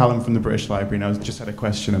 so I'm Callum from the British Library, and I just had a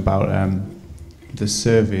question about the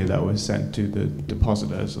survey that was sent to the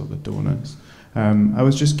depositors or the donors. I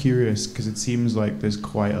was just curious because it seems like there's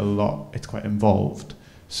quite a lot, it's quite involved.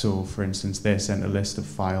 So for instance, they're sent a list of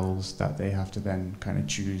files that they have to then kind of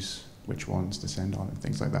choose which ones to send on and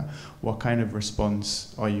things like that. What kind of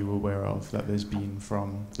response are you aware of that there's been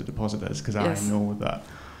from the depositors? Because Yes. I know that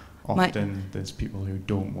often there's people who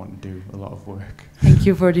don't want to do a lot of work. Thank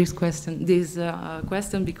you for this question.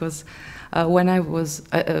 Because when I was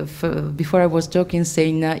before I was joking,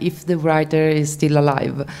 saying if the writer is still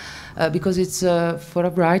alive, because it's for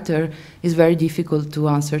a writer it's very difficult to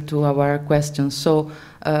answer to our questions. So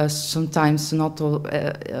sometimes not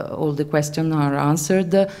all the questions are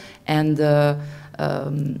answered, and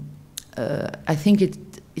I think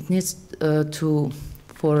it needs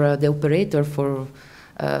for the operator, for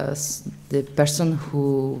the person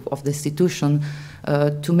of the institution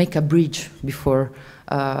to make a bridge before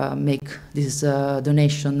make this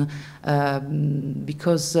donation,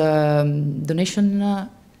 because donation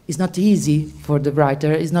is not easy for the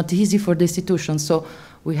writer, is not easy for the institution. So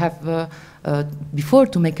we have before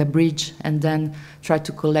to make a bridge and then try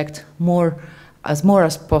to collect more as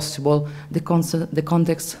possible the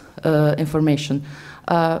context information.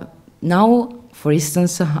 Now, for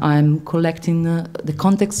instance, I'm collecting the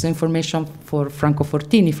context information for Franco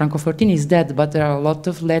Fortini. Franco Fortini is dead, but there are a lot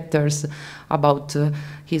of letters about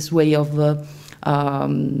his way of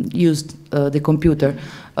used the computer.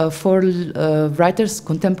 For writers,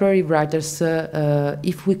 contemporary writers,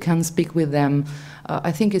 if we can speak with them,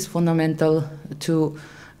 I think it's fundamental to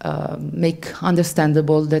make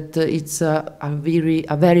understandable that it's a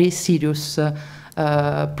very serious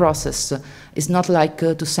process. It's not like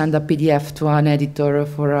to send a PDF to an editor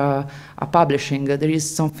for a publishing. There is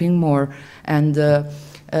something more, and the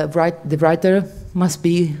writer must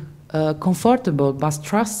be comfortable, must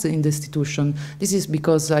trust in the institution. This is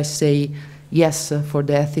because I say yes for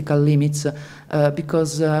the ethical limits,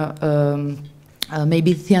 because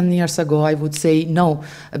maybe 10 years ago I would say no,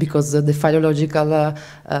 because the philological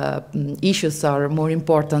issues are more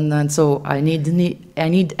important, and so I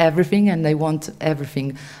need everything and I want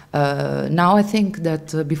everything. Now I think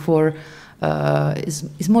that before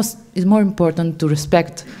it's more important to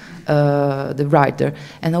respect the writer,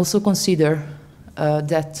 and also consider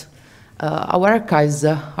that our archives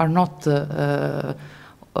are not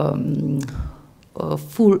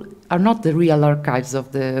are not the real archives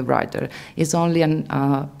of the writer. It's only an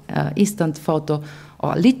instant photo,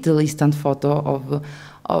 or a little instant photo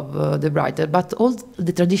of the writer. But all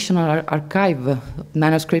the traditional archive,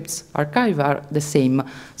 manuscripts archive, are the same.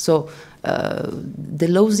 So the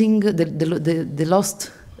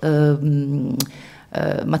lost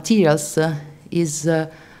materials is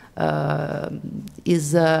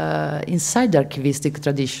inside the archivistic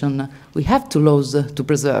tradition. We have to lose to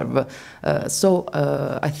preserve. So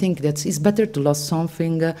I think that it's better to lose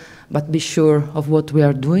something, but be sure of what we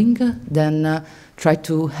are doing, than try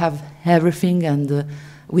to have everything and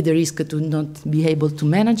with the risk to not be able to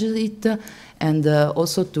manage it, and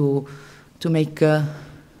also to make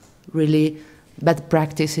really bad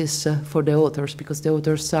practices for the authors, because the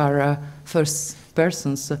authors are first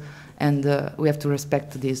persons, and we have to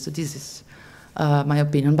respect this. This is my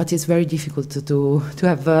opinion, but it's very difficult to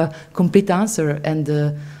have a complete answer and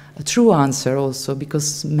a true answer also,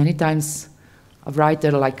 because many times a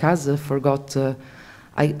writer like us forgot.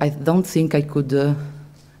 I don't think I could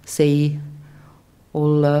say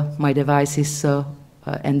all my devices,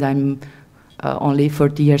 and I'm only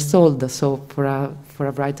 40 years old. So for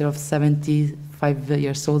a writer of 75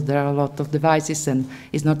 years old, there are a lot of devices, and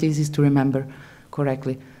it's not easy to remember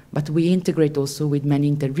correctly. But we integrate also with many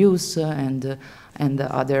interviews and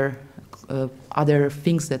other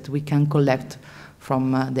things that we can collect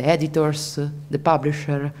from the editors, the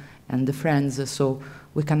publisher, and the friends. So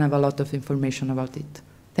we can have a lot of information about it.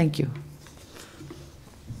 Thank you.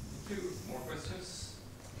 More questions?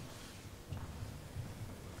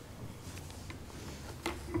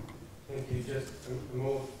 Thank you. Just a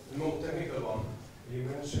more technical one. You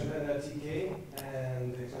mentioned NLTK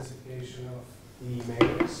and the classification of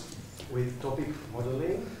emails with topic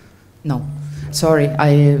modeling. No, sorry,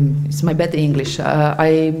 it's my bad English.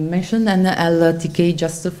 I mentioned an LTK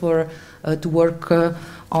just for to work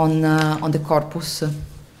on the corpus,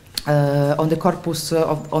 on the corpus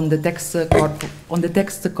on the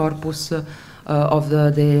text corpus of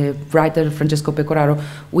the writer Francesco Pecoraro.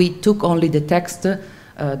 We took only the text,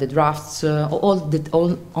 the drafts,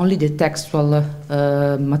 only the textual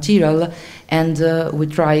material, and we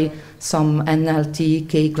try some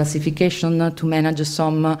NLTK classification to manage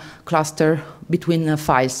some cluster between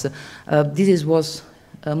files. This was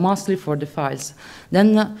mostly for the files.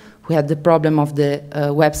 Then we had the problem of the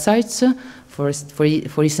websites. For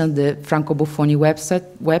instance, the Franco Buffoni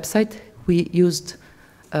website. We used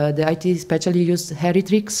the IT especially used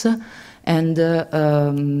Heritrix, and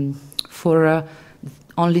for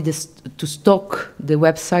only to stock the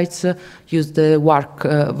websites, use the work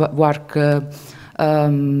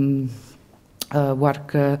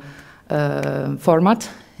format,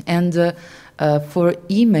 and for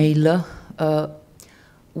email,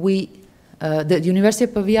 the University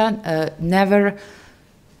of Pavia never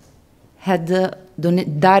had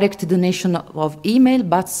direct donation of email,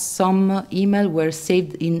 but some email were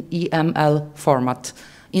saved in EML format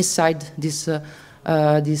inside this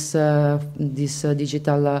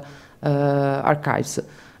digital archives.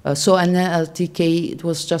 So an LTK, it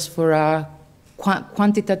was just for a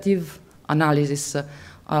quantitative analysis,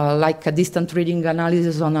 like a distant reading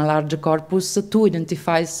analysis on a large corpus, to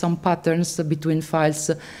identify some patterns between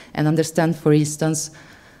files and understand, for instance,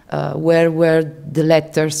 where were the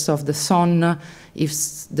letters of the son, if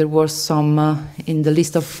there was some in the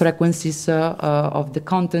list of frequencies of the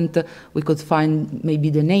content, we could find maybe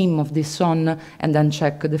the name of the son and then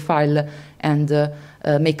check the file and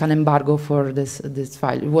make an embargo for this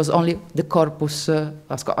file. It was only the corpus, a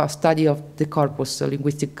study of the corpus, a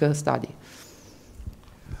linguistic study.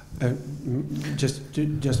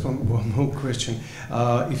 Just one more question.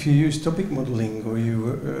 If you use topic modeling, or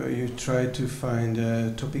you try to find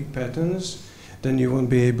topic patterns, then you won't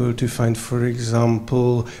be able to find, for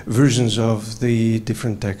example, versions of the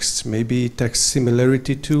different texts. Maybe text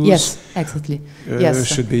similarity tools. Yes, exactly. Yes,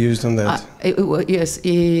 should be used on that. Yes,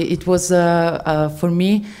 it was for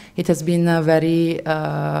me. It has been very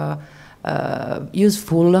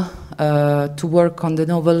useful to work on the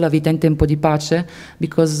novel La vita in tempo di pace,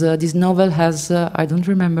 because this novel has I don't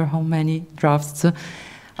remember how many drafts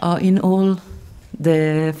in all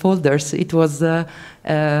the folders. It was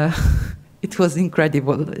it was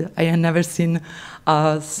incredible. I had never seen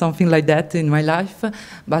something like that in my life,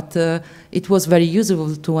 but it was very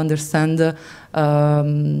useful to understand the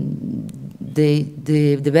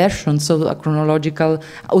version, so a chronological,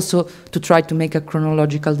 also to try to make a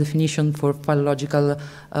chronological definition for philological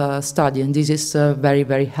study, and this is very,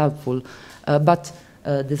 very helpful. But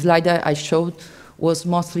the slide I showed was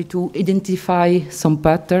mostly to identify some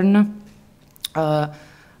pattern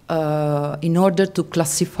in order to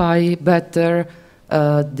classify better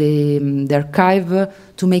the archive,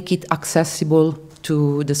 to make it accessible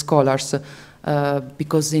to the scholars.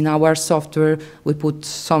 Because in our software we put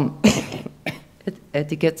some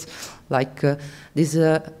etiquettes like this,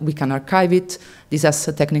 we can archive it, this has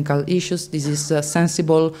technical issues, this is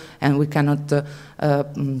sensible, and we cannot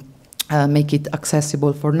make it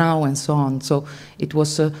accessible for now, and so on. So it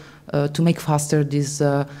was to make faster this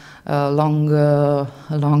long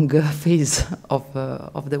phase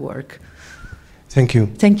of the work. Thank you.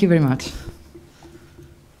 Thank you very much.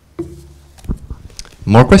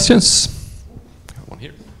 More questions? One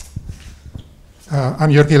here.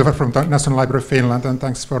 I'm Jyrki Ilver from the National Library of Finland, and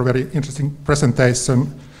thanks for a very interesting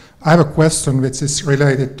presentation. I have a question which is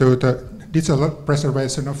related to the digital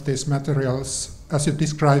preservation of these materials. As you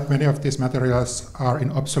described, many of these materials are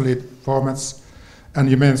in obsolete formats, and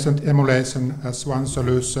you mentioned emulation as one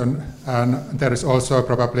solution, and there is also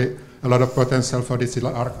probably a lot of potential for digital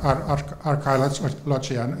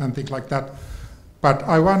archaeology and things like that. But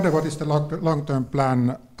I wonder, what is the long-term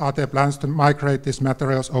plan? Are there plans to migrate these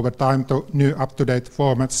materials over time to new up-to-date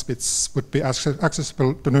formats which would be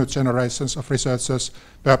accessible to new generations of researchers,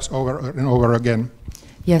 perhaps over and over again?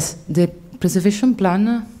 Yes, the preservation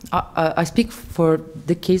plan, I speak for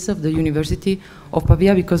the case of the University of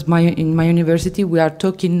Pavia, because in my university we are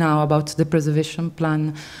talking now about the preservation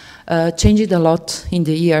plan. Changed a lot in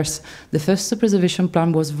the years. The first preservation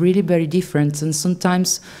plan was really very different, and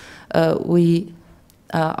sometimes in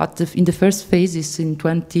the first phases in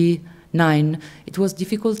 20 2009, it was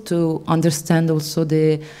difficult to understand also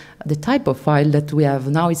the type of file that we have.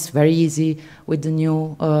 Now it's very easy with the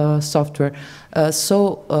new software.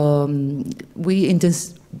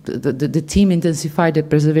 The team intensified the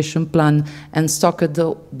preservation plan and stocked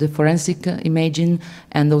the forensic imaging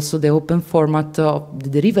and also the open format of the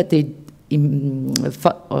derivative,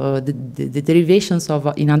 the derivations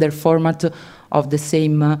of in other format of the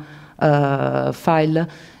same file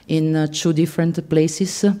in 2 different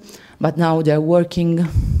places. But now they are working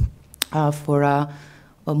for a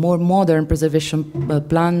more modern preservation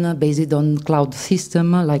plan based on cloud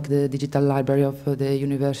system, like the digital library of the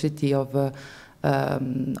University of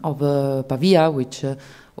Pavia, which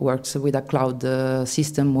works with a cloud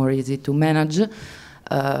system, more easy to manage.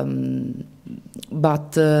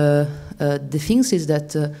 But the thing is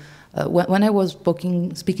that when I was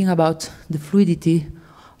speaking about the fluidity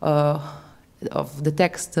of the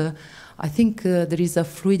text, I think there is a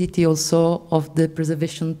fluidity also of the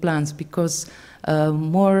preservation plans, because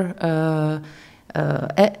the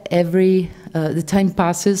time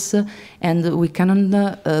passes and we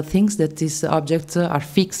cannot think that these objects are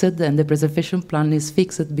fixed and the preservation plan is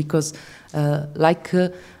fixed, because like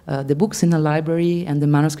the books in a library and the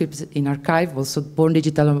manuscripts in archive, also Born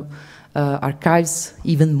Digital archives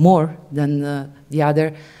even more than the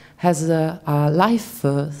other, has a life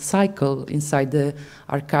cycle inside the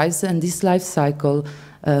archives, and this life cycle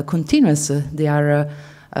continues.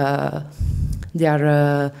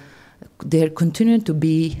 They're continuing to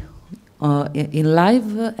be in life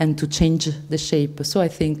and to change the shape. So I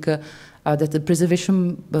think that the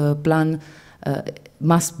preservation plan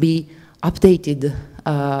must be updated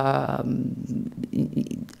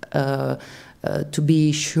to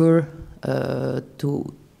be sure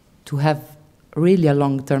to have really a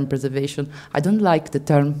long-term preservation. I don't like the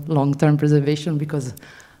term long-term preservation because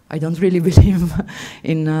I don't really believe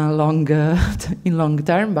in long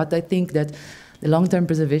term, but I think that the long-term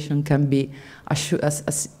preservation can be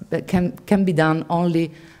can be done only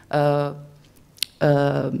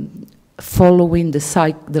following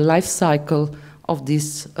the life cycle of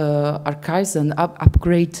these archives and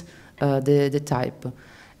upgrade the type.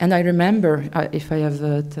 And I remember, if I have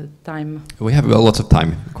time. We have lots of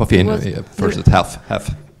time. Coffee in first at half.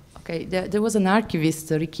 Okay, there was an archivist,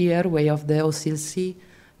 Ricky Erway of the OCLC.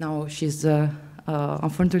 Now she's,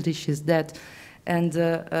 unfortunately, she's dead. And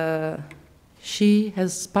she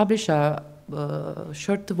has published a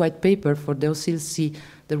short white paper for the OCLC.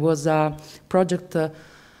 There was a project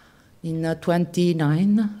in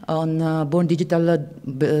 29 on born digital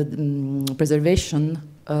preservation,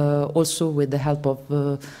 also with the help of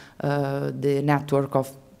the network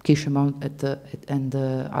of Kishimon and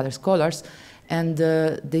other scholars. And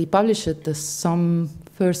they published some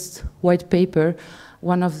first white paper.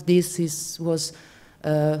 One of these was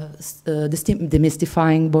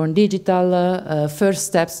demystifying Born Digital, first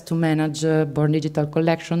steps to manage Born Digital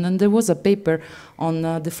collection. And there was a paper on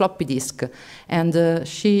the floppy disk. And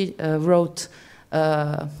she wrote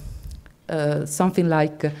something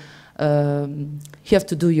like, you have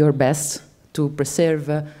to do your best to preserve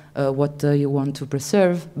what you want to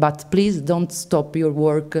preserve, but please don't stop your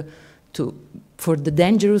work for the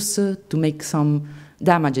dangerous to make some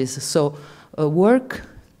damages. So work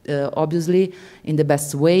obviously in the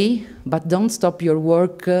best way, but don't stop your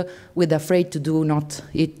work with afraid to do not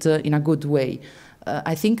it in a good way.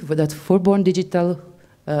 I think that for Born Digital,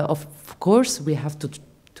 of course, we have to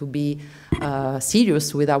be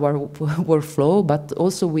serious with our workflow, but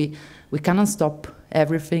also we cannot stop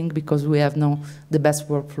everything because we have the best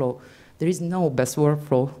workflow. There is no best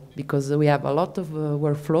workflow because we have a lot of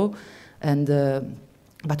workflow, and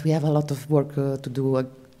but we have a lot of work to do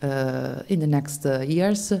in the next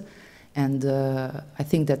years. And I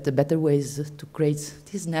think that the better way is to create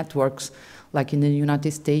these networks, like in the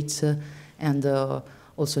United States and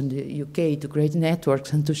also in the UK, to create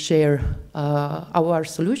networks and to share our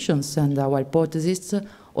solutions and our hypotheses,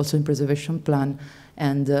 also in preservation plan,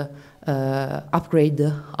 and upgrade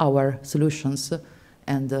our solutions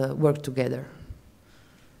and work together.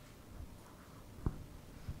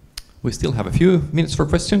 We still have a few minutes for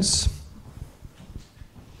questions.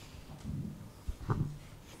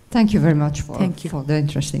 Thank you very much for the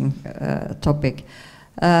interesting topic.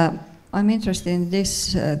 I'm interested in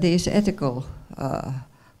these ethical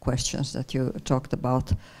questions that you talked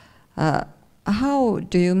about. How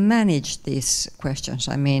do you manage these questions?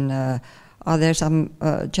 I mean, are there some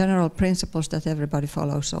general principles that everybody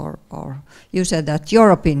follows, or you said that your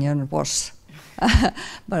opinion was,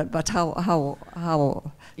 but how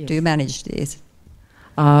yes. do you manage these?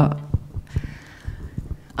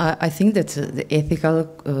 I think that the ethical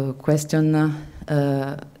question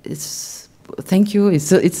Thank you.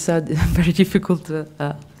 It's a very difficult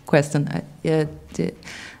question. The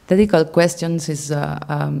ethical questions is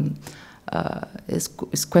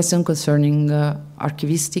question concerning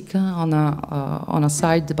archivistic on a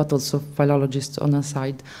side, but also philologist on a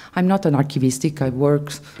side. I'm not an archivistic. I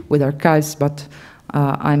work with archives, but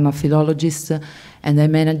I'm a philologist, and I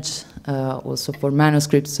manage also for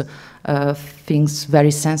manuscripts things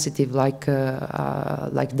very sensitive, like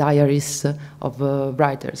diaries of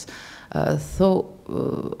writers. So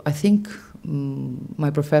I think my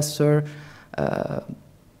professor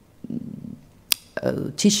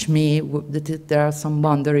teach me that there are some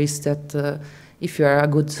boundaries that if you are a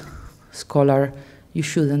good scholar, you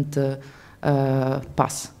shouldn't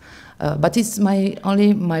pass. But it's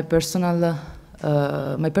only my personal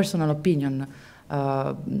opinion.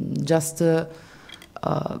 Just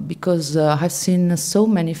because I've seen so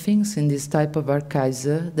many things in this type of archives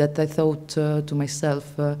that I thought to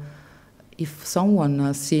myself, if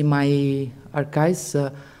someone see my archives,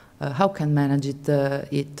 how can manage it?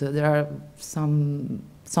 There are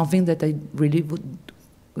something that I really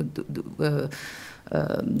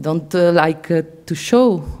don't like to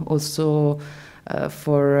show. Also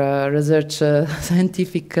for research,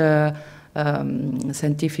 scientific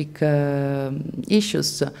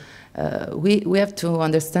issues. We have to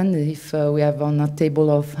understand if we have on a table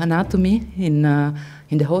of anatomy in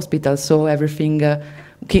the hospital, so everything.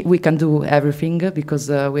 We can do everything because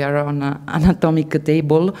we are on an anatomic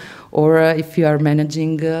table, or if you are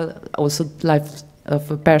managing also life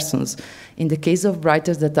of persons. In the case of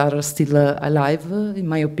writers that are still alive, in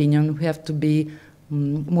my opinion, we have to be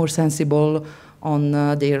more sensible on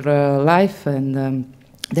their life, and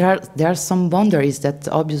there are some boundaries that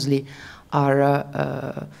obviously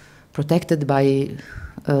are protected by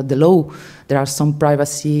the law. There are some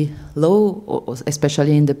privacy law,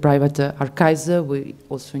 especially in the private archives. We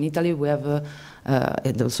also in Italy we have,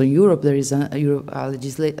 and also in Europe there is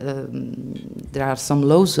there are some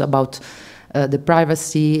laws about the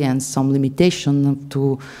privacy and some limitation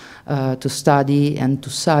to study and to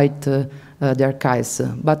cite the archives.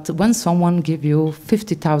 But when someone gives you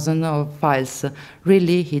 50,000 of files,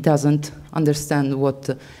 really he doesn't understand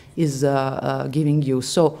what is giving you.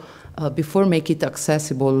 So. Before make it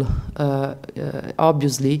accessible,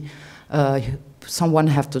 obviously, someone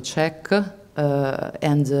have to check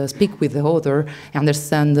and speak with the author,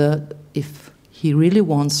 understand if he really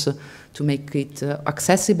wants to make it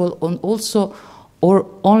accessible, and also, or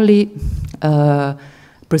only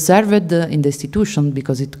preserved in the institution,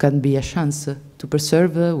 because it can be a chance to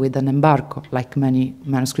preserve with an embargo, like many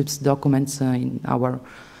manuscripts documents in our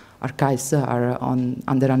archives are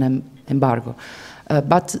under an embargo.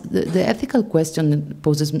 But the ethical question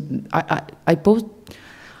poses. I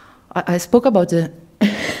spoke about the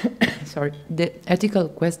sorry, the ethical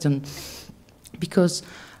question because,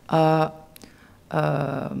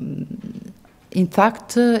 in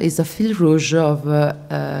fact, is a fil rouge of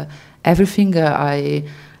everything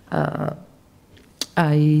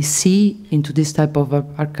I see into this type of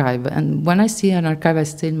archive. And when I see an archive, I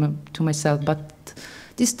say to myself, but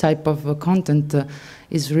this type of content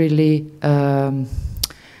is really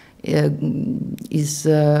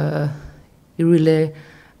really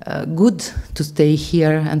good to stay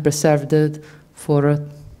here and preserved it for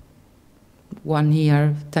 1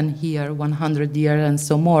 year, 10 years, 100 years, and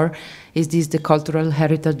so more. Is this the cultural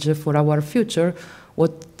heritage for our future?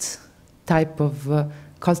 What type of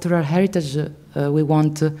cultural heritage we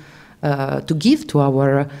want to give to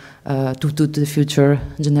our to the future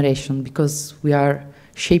generation? Because we are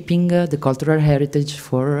shaping the cultural heritage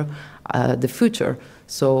for the future.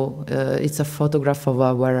 So it's a photograph of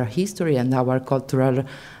our history and our cultural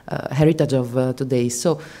heritage of today.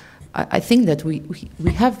 So I think that we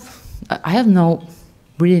have. I have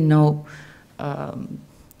really no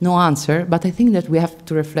answer, but I think that we have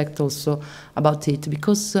to reflect also about it,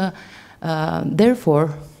 because therefore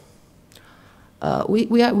we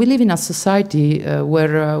live in a society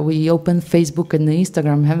where we open Facebook and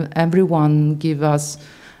Instagram, everyone give us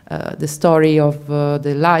the story of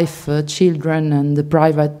the life, children, and the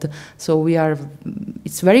private. So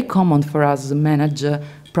it's very common for us to manage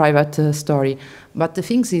private story. But the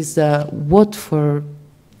thing is, what for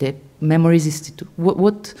the memories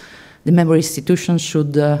what the memory institution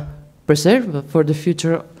should preserve for the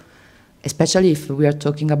future, especially if we are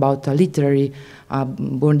talking about a literary,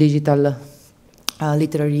 born digital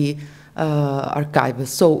literary archive.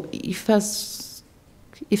 So if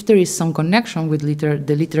there is some connection with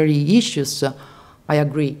the literary issues, I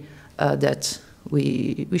agree that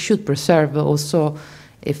we should preserve. Also,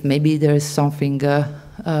 if maybe there is something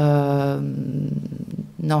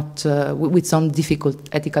not with some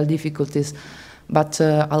ethical difficulties, but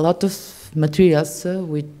a lot of materials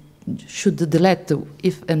we should delete.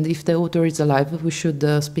 If the author is alive, we should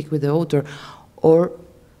speak with the author, or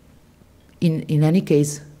in any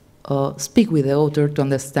case, speak with the author to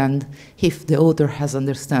understand if the author has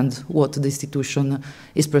understand what the institution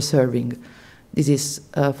is preserving. This is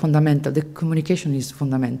fundamental. The communication is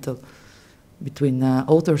fundamental between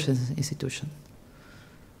authors and institution.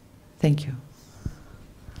 Thank you.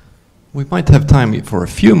 We might have time for a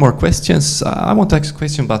few more questions. I want to ask a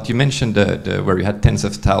question about, you mentioned where you had tens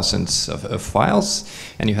of thousands of files,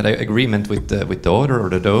 and you had an agreement with the author or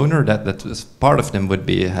the donor that was part of them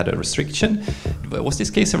had a restriction. Was this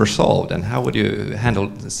case ever solved, and how would you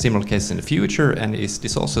handle similar cases in the future? And is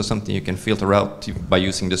this also something you can filter out by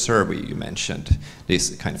using the survey you mentioned,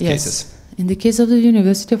 these kind of cases? In the case of the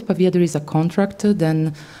University of Pavia, there is a contract.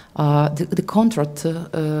 Then the contract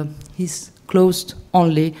is closed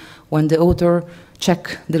only when the author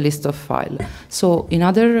check the list of file. So in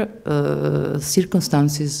other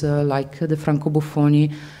circumstances, like the Franco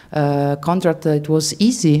Buffoni contract, it was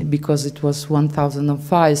easy because it was 1,000 of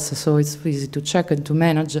files, so it's easy to check and to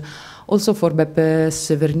manage. Also for Beppe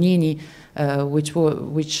Severnini, which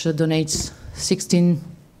donates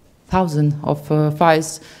 16,000 of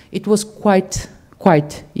files, it was quite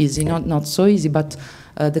easy, not so easy, but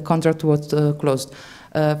the contract was closed.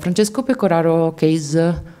 Francesco Pecoraro case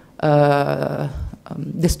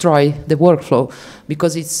destroy the workflow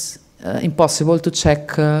because it's impossible to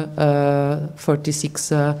check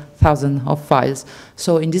 46,000 of files.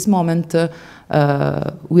 So in this moment,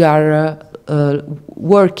 we are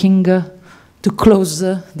working to close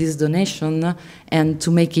this donation and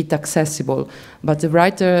to make it accessible. But the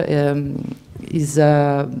writer is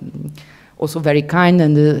also very kind,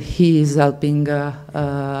 and he is helping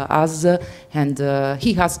us, and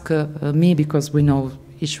he asked me, because we know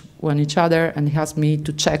each other, and he asked me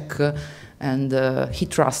to check, and he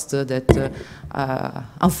trusts that,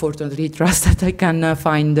 unfortunately, he trusts that I can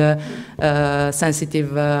find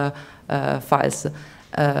sensitive files.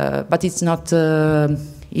 But it's not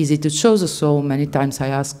easy to choose, so many times I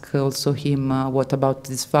ask also him, what about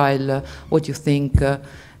this file, what you think,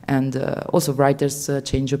 and also writers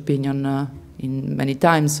change opinion in many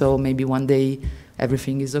times, so maybe one day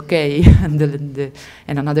everything is okay, and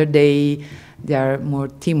another day they are more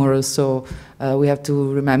timorous, so we have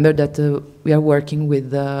to remember that we are working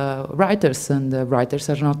with writers, and writers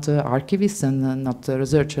are not archivists and not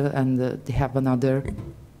researchers, and they have another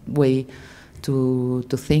way to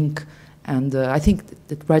think. And I think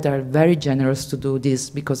that writers are very generous to do this,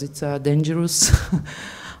 because it's dangerous.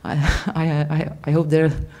 I hope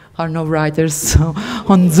there are no writers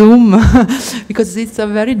on Zoom, because it's a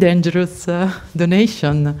very dangerous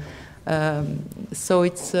donation. So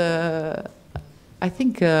it's, I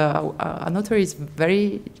think an author is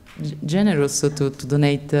very generous to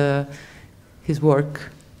donate his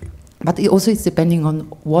work. But it also it's depending on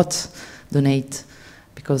what donate,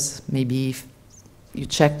 because maybe if you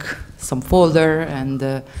check some folder,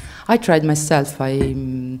 and I tried myself.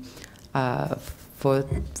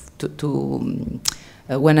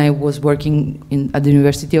 When I was working at the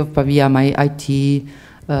University of Pavia, my IT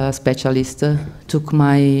specialist took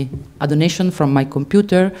a donation from my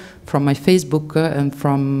computer, from my Facebook, and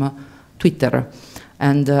from Twitter.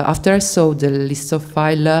 And after I saw the list of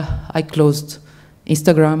files, I closed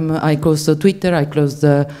Instagram, I closed Twitter, I closed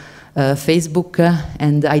Facebook,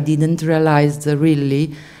 and I didn't realize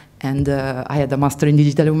really. And I had a master in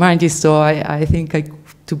digital humanities, so I think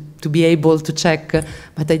to be able to check,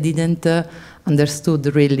 but I didn't understood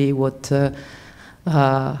really what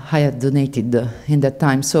I had donated in that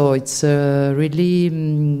time. So it's really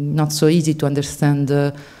not so easy to understand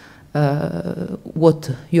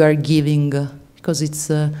what you are giving, because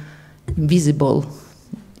it's invisible.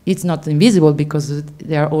 It's not invisible because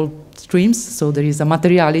they are all streams, so there is a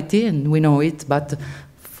materiality and we know it, but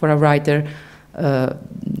for a writer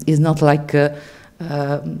it's not like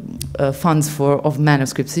funds of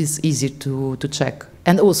manuscripts. It's easy to check.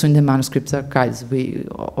 And also in the manuscripts archives,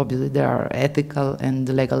 obviously there are ethical and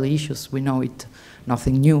legal issues. We know it,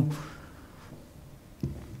 nothing new.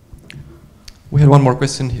 We had one more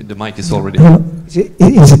question. The mic is already.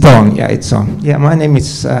 Is it on? Yeah, it's on. Yeah, my name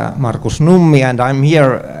is Markus Nummi, and I'm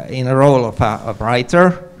here in a role of a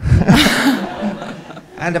writer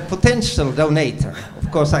and a potential donator.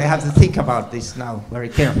 Of course, I have to think about this now very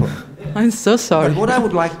carefully. I'm so sorry. But what I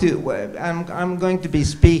would like to, I'm going to be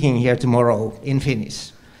speaking here tomorrow in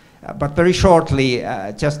Finnish. But very shortly,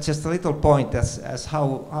 just a little point as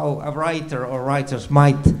how a writer or writers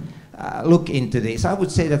might look into this. I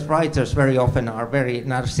would say that writers very often are very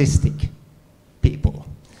narcissistic people.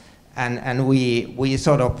 and we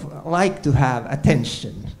sort of like to have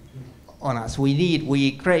attention on us.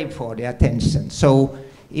 We crave for the attention. So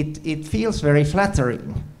it feels very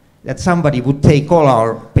flattering that somebody would take all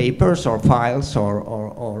our papers or files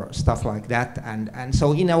or stuff like that. And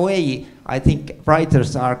so in a way, I think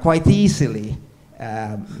writers are quite easily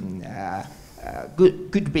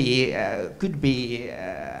could be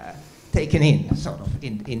taken in sort of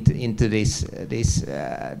into this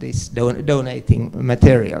donating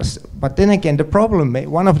materials. But then again, the problem,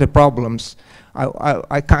 one of the problems,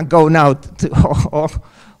 I can't go now to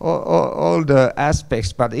all the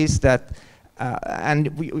aspects, but is that,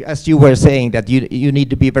 as you were saying, that you need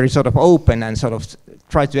to be very sort of open and sort of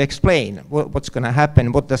try to explain what's going to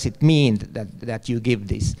happen, what does it mean that you give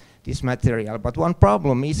this material. But one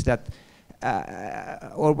problem is that,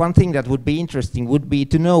 or one thing that would be interesting would be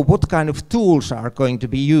to know what kind of tools are going to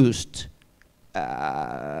be used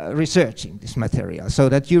researching this material, so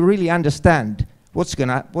that you really understand what's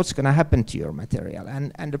gonna happen to your material.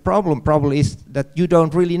 And the problem probably is that you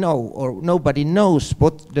don't really know, or nobody knows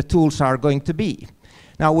what the tools are going to be.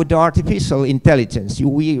 Now with the artificial intelligence,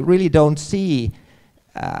 we really don't see,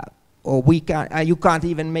 or you can't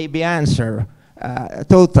even maybe answer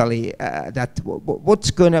totally that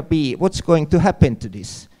what's going to happen to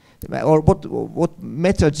this, or what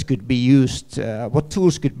methods could be used, what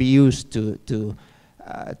tools could be used to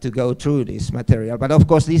go through this material. But of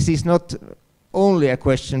course, this is not only a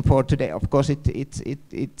question for today. Of course,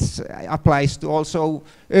 it applies to also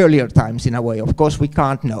earlier times in a way. Of course, we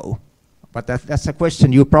can't know, but that's a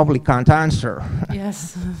question you probably can't answer.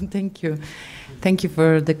 Yes, thank you. Thank you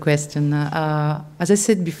for the question. As I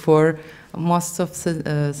said before, most of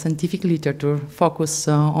the scientific literature focus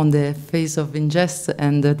on the phase of ingest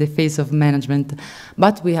and the phase of management,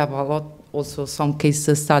 but we have a lot also some case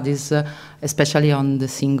studies, especially on the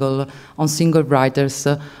single writers,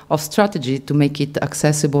 of strategy to make it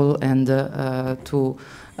accessible and to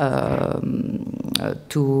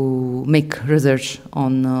make research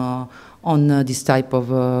on this type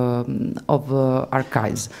of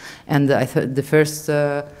archives. And I thought the first.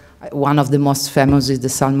 One of the most famous is the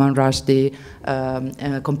Salman Rushdie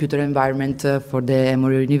computer environment for the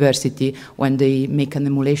Emory University, when they make an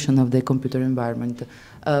emulation of the computer environment.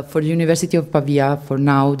 For the University of Pavia, for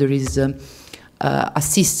now, there is a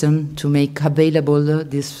system to make available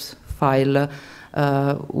this file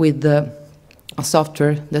with a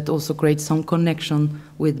software that also creates some connection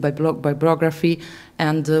with bibliography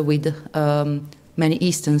and with many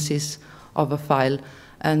instances of a file.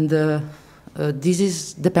 And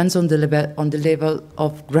this depends on the level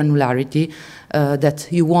of granularity that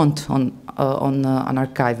you want on an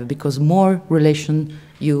archive, because more relations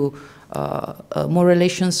you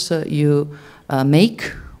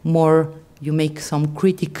make, more you make some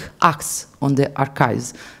critic acts on the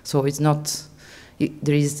archives. So it's not,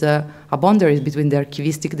 there is a boundary between the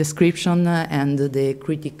archivistic description and the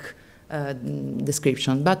critic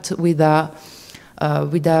description. But with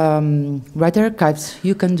writer archives,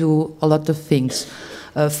 you can do a lot of things.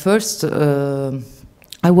 First,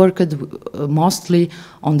 I worked mostly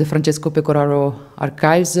on the Francesco Pecoraro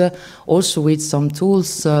archives, also with some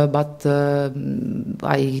tools, but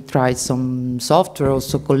I tried some software,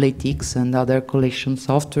 also Collectix and other collection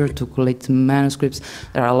software to collect manuscripts.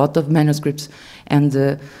 There are a lot of manuscripts,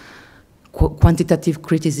 and quantitative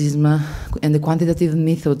criticism and the quantitative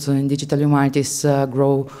methods in digital humanities are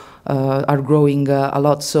growing a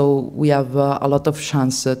lot, so we have a lot of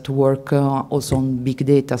chance to work also on big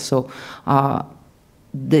data. So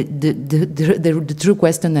the true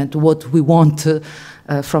question and what we want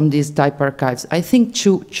from these type archives, I think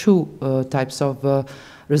two types of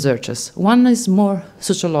researchers. One is more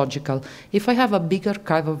sociological. If I have a big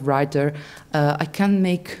archive of writer, I can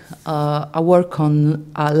make a work on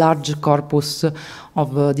a large corpus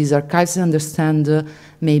of these archives and understand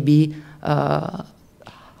maybe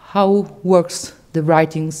how works the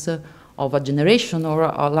writings of a generation or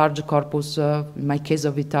a large corpus, in my case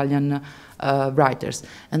of Italian writers.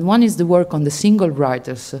 And one is the work on the single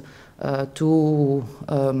writers to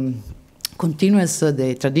continuous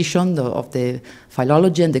the tradition of the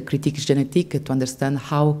philology and the critique génétique to understand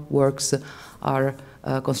how works are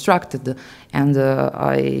constructed. And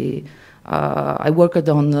I worked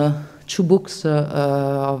on 2 books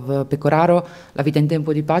of Pecoraro, La vita in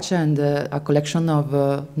tempo di pace, and a collection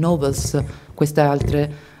of novels, queste altre,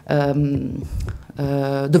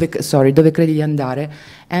 Dove credi di andare.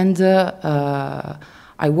 And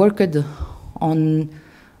I worked on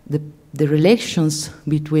the relations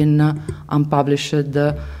between unpublished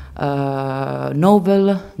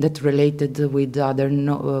novel that related with other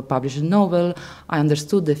published novel. I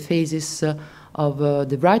understood the phases of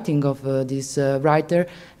the writing of this writer,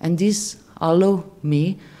 and this allowed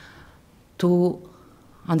me to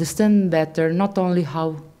understand better not only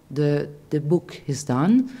how the book is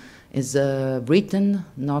done, is written,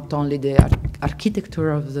 not only the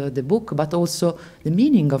architecture of the book, but also the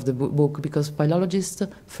meaning of the book, because philologist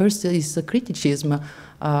first is criticism.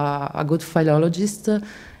 A good philologist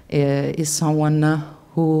is someone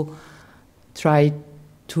who tries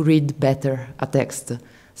to read better a text.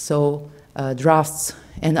 So drafts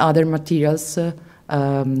and other materials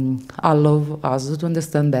allow us to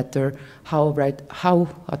understand better how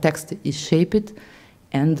a text is shaped,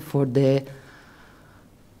 and for the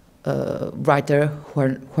writer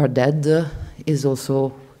who are dead is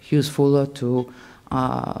also useful to,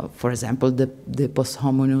 for example, the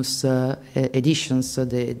posthumous editions,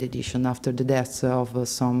 the edition after the deaths of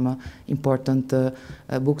some important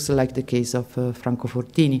books, like the case of Franco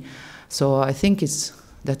Fortini. So I think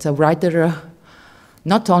that a writer,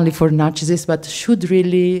 not only for narcissists, but should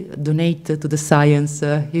really donate to the science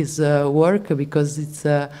his work, because it's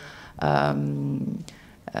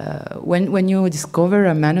when you discover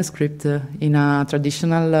a manuscript in a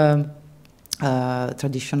traditional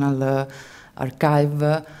archive,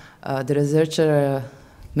 the researcher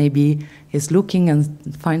maybe is looking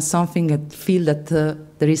and finds something and feel that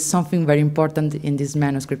there is something very important in this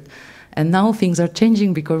manuscript. And now things are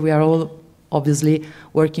changing because we are all obviously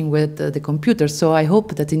working with the computer. So I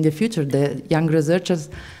hope that in the future the young researchers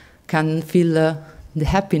can feel the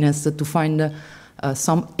happiness to find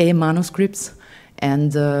some manuscripts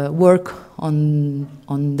and work on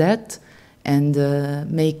that, and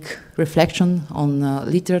make reflection on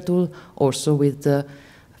literature also with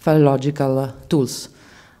philological tools.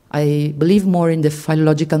 I believe more in the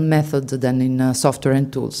philological method than in software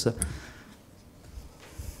and tools.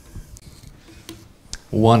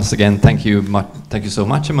 Once again, thank you so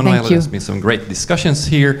much, Emmanuela. There's been some great discussions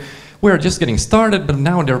here. We're just getting started, but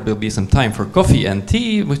now there will be some time for coffee and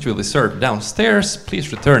tea, which will be served downstairs.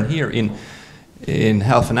 Please return here in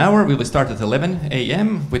half an hour. We will start at 11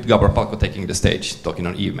 a.m. with Gabor Palko taking the stage, talking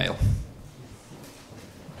on email.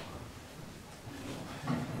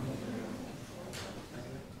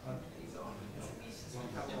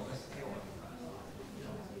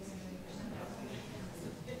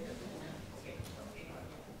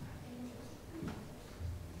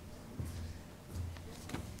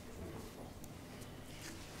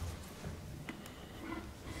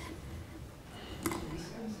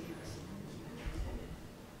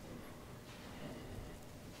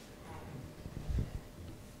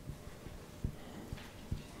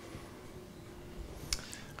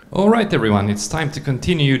 All right, everyone, it's time to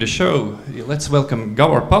continue the show. Let's welcome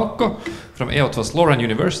Gabor Palko from Eötvös Loránd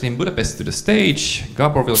University in Budapest to the stage.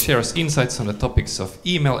 Gabor will share us insights on the topics of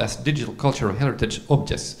email as digital cultural heritage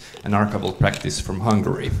objects and archival practice from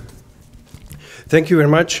Hungary. Thank you very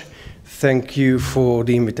much. Thank you for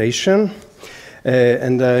the invitation.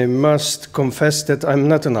 And I must confess that I'm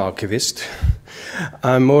not an archivist.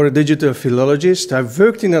 I'm more a digital philologist. I've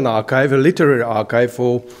worked in an archive, a literary archive,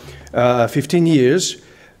 for 15 years.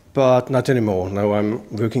 But not anymore. Now I'm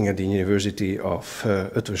working at the University of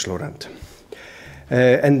Eötvös Loránd.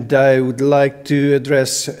 And I would like to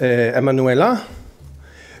address Emmanuela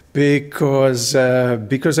because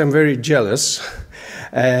I'm very jealous,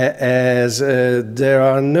 as there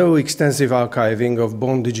are no extensive archiving of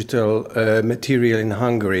born digital material in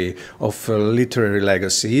Hungary of literary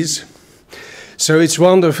legacies. So it's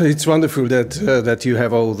wonderful that you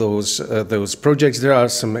have all those projects. There are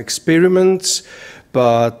some experiments,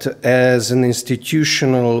 but as an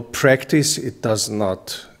institutional practice, it does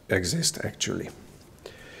not exist, actually.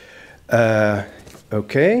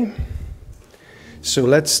 Okay. So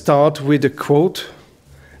let's start with a quote,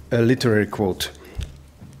 a literary quote.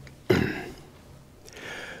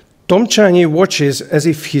 Tomcsányi watches as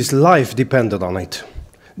if his life depended on it.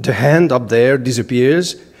 The hand up there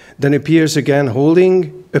disappears, then appears again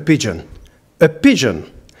holding a pigeon. A pigeon!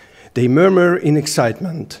 They murmur in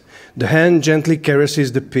excitement. The hand gently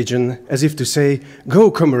caresses the pigeon, as if to say, "Go,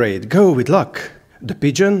 comrade, go with luck." The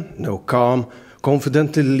pigeon, no calm,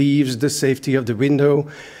 confidently leaves the safety of the window.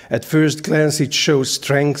 At first glance it shows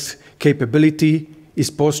strength, capability, its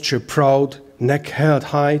posture proud, neck held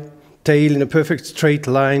high, tail in a perfect straight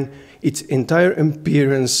line, its entire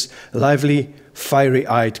appearance lively,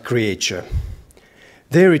 fiery-eyed creature.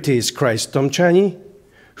 "There it is," cries Tomcsányi,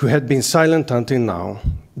 who had been silent until now.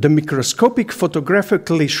 The microscopic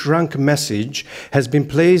photographically shrunk message has been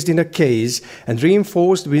placed in a case and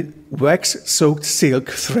reinforced with wax-soaked silk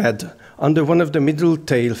thread under one of the middle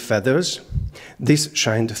tail feathers. This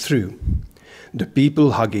shined through. The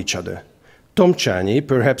people hug each other. Tom Czani,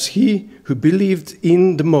 perhaps he who believed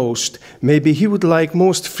in the most, maybe he would like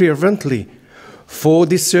most fervently for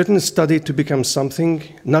this certain study to become something,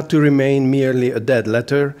 not to remain merely a dead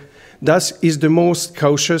letter, thus is the most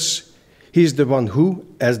cautious. He is the one who,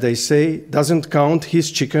 as they say, doesn't count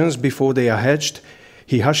his chickens before they are hatched.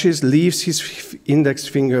 He hushes, leaves his index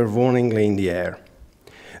finger warningly in the air.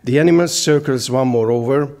 The animal circles one more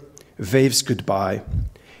over, waves goodbye.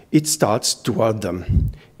 It starts toward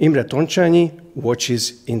them. Imre Toncsányi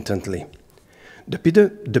watches intently. The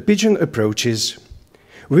pigeon approaches.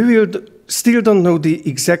 We still don't know the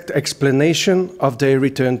exact explanation of their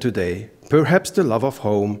return today. Perhaps the love of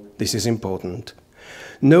home, this is important.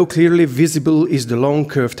 No clearly visible is the long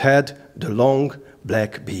curved head, the long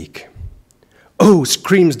black beak. Oh,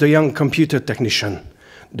 screams the young computer technician.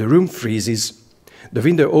 The room freezes. The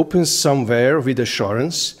window opens somewhere with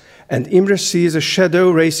assurance, and Imre sees a shadow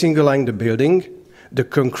racing along the building, the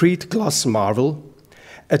concrete glass marvel,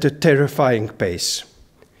 at a terrifying pace.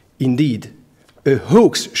 Indeed, a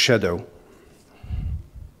hoax shadow.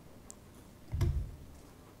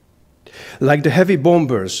 Like the heavy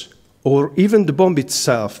bombers, or even the bomb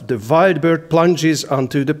itself, the wild bird plunges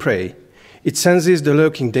onto the prey. It senses the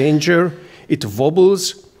lurking danger, it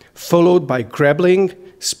wobbles, followed by crabbling,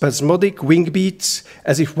 spasmodic wing beats,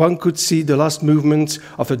 as if one could see the last movements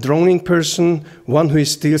of a droning person, one who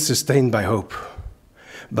is still sustained by hope.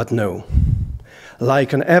 But no.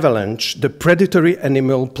 Like an avalanche, the predatory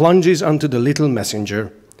animal plunges onto the little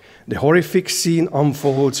messenger. The horrific scene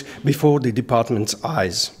unfolds before the department's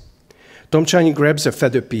eyes. Tom Czani grabs a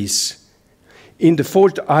feather piece. In the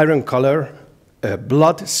forged iron color,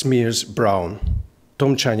 blood smears brown.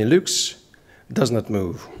 Tom Czani looks, does not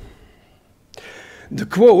move. The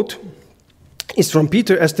quote is from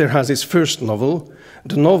Peter Esterházy's first novel,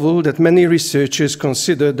 the novel that many researchers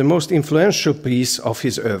consider the most influential piece of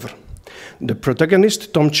his oeuvre. The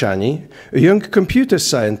protagonist, Tom Czani, a young computer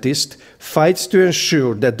scientist, fights to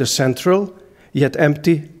ensure that the central, yet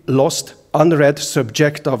empty, lost, unread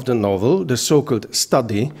subject of the novel, the so-called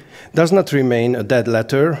study, does not remain a dead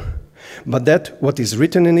letter, but that what is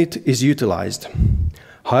written in it is utilized.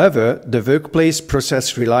 However, the workplace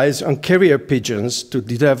process relies on carrier pigeons to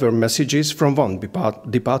deliver messages from one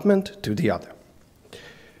department to the other.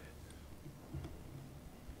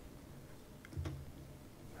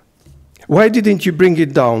 Why didn't you bring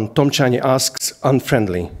it down? Tom Czani asks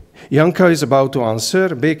unfriendly. Janka is about to answer.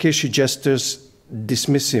 Békési gestures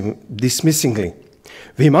dismissingly.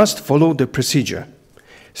 We must follow the procedure.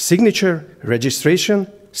 Signature, registration,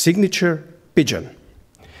 signature, pigeon.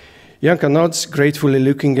 Janka nods, gratefully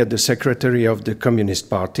looking at the secretary of the Communist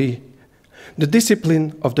Party. The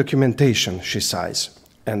discipline of documentation, she sighs.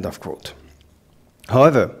 End of quote.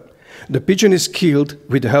 However, the pigeon is killed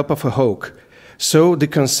with the help of a hawk, so the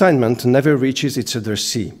consignment never reaches its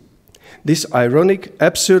addressee. This ironic,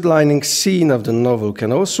 absurd-lining scene of the novel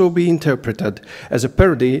can also be interpreted as a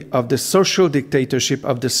parody of the social dictatorship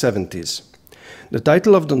of the 70s. The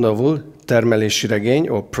title of the novel, Termelési regény,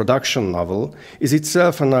 or production novel, is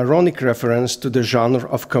itself an ironic reference to the genre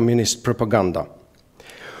of communist propaganda.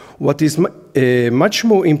 What is much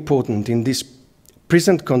more important in this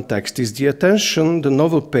present context is the attention the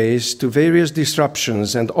novel pays to various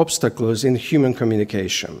disruptions and obstacles in human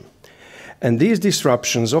communication. And these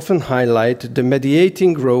disruptions often highlight the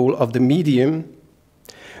mediating role of the medium,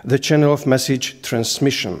 the channel of message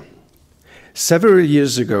transmission. Several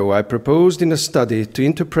years ago, I proposed in a study to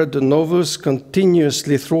interpret the novel's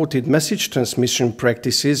continuously thwarted message transmission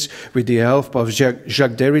practices with the help of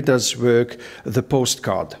Jacques Derrida's work, The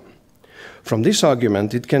Postcard. From this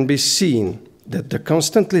argument, it can be seen that the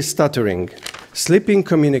constantly stuttering, slipping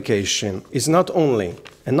communication is not only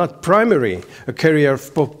and not primarily a carrier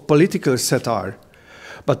of political satire,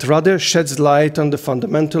 but rather sheds light on the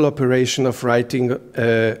fundamental operation of writing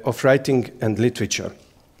and literature.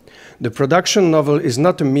 The production novel is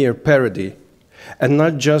not a mere parody, and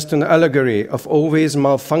not just an allegory of always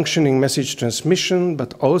malfunctioning message transmission,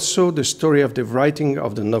 but also the story of the writing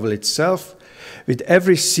of the novel itself, with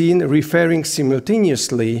every scene referring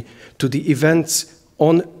simultaneously to the events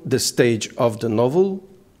on the stage of the novel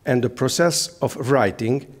and the process of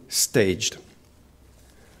writing staged.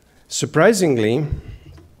 Surprisingly,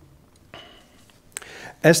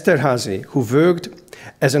 Esterházy, who worked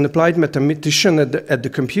as an applied mathematician at the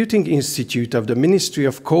Computing Institute of the Ministry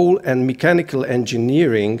of Coal and Mechanical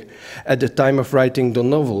Engineering at the time of writing the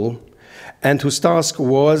novel, and whose task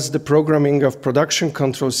was the programming of production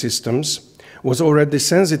control systems, was already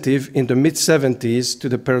sensitive in the mid-70s to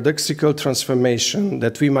the paradoxical transformation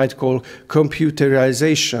that we might call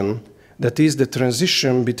computerization, that is, the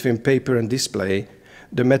transition between paper and display,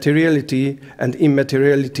 the materiality and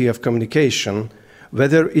immateriality of communication,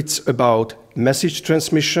 whether it's about message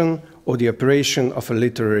transmission or the operation of a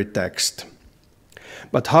literary text.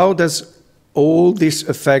 But how does all this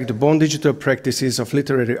affect the born digital practices of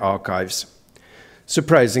literary archives?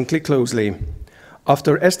 Surprisingly closely.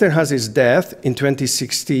 After Esterházy's death in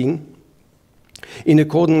 2016, in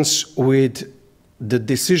accordance with the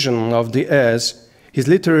decision of the heirs, his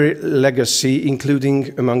literary legacy,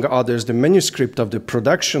 including, among others, the manuscript of the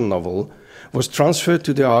production novel, was transferred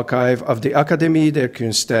to the archive of the Akademie der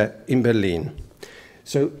Künste in Berlin.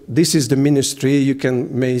 So this is the ministry. You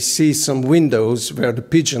may see some windows where the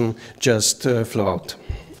pigeon just flew out.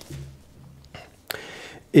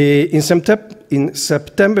 In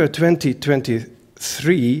September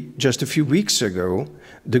 2023, just a few weeks ago,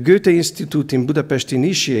 the Goethe Institute in Budapest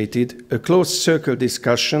initiated a closed circle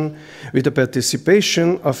discussion with the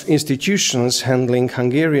participation of institutions handling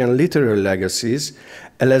Hungarian literary legacies,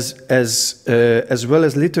 as well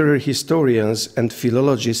as literary historians and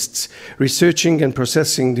philologists researching and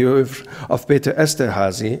processing the oeuvre of Péter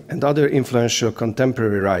Esterházy and other influential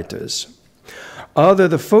contemporary writers. Although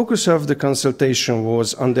the focus of the consultation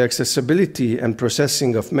was on the accessibility and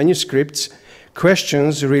processing of manuscripts,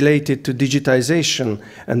 questions related to digitization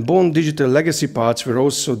and born digital legacy parts were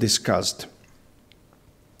also discussed.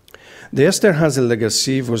 The Esterházy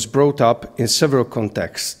legacy was brought up in several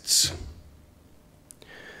contexts.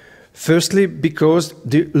 Firstly, because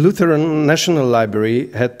the Lutheran National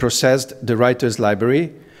Library had processed the Writers'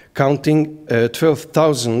 Library, counting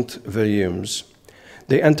 12,000 volumes.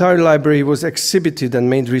 The entire library was exhibited and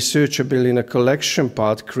made researchable in a collection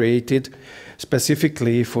part created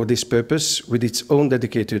specifically for this purpose with its own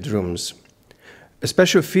dedicated rooms. A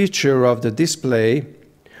special feature of the display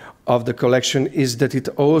of the collection is that it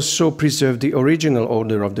also preserved the original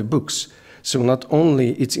order of the books, so not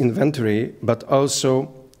only its inventory, but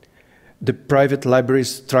also the private library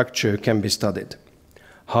structure can be studied.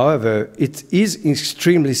 However, it is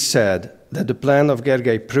extremely sad that the plan of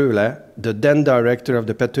Gergely Pröhle, the then director of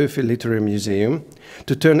the Petőfi Literary Museum,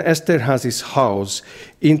 to turn Esterházy's house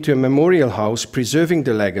into a memorial house preserving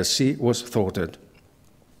the legacy was thwarted.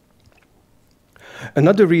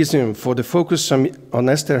 Another reason for the focus on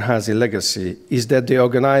Esterházy legacy is that the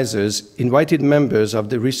organizers invited members of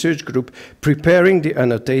the research group preparing the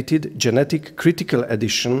annotated genetic critical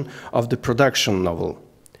edition of the production novel.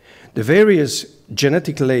 The various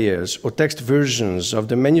genetic layers or text versions of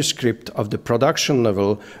the manuscript of the production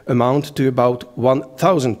novel amount to about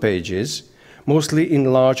 1,000 pages, mostly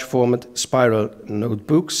in large format spiral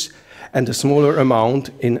notebooks, and a smaller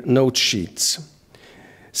amount in note sheets.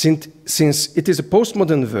 Since it is a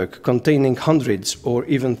postmodern work containing hundreds or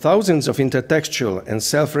even thousands of intertextual and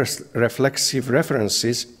self-reflexive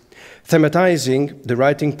references, thematizing the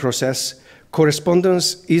writing process,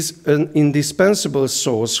 correspondence is an indispensable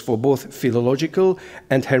source for both philological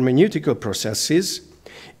and hermeneutical processes,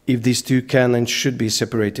 if these two can and should be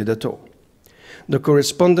separated at all. The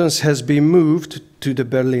correspondence has been moved to the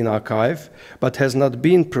Berlin archive, but has not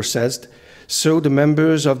been processed, so the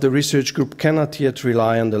members of the research group cannot yet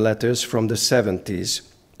rely on the letters from the 70s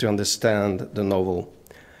to understand the novel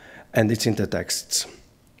and its intertexts.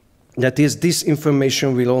 That is, this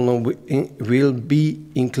information will be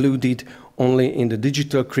included only in the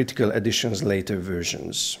digital critical edition's later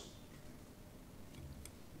versions.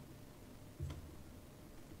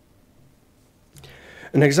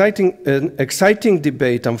 An exciting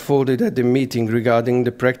debate unfolded at the meeting regarding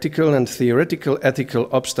the practical and theoretical ethical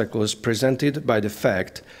obstacles presented by the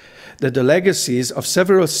fact that the legacies of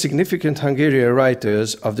several significant Hungarian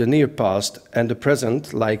writers of the near past and the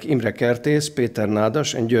present, like Imre Kertész, Péter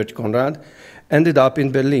Nádas, and György Konrád, ended up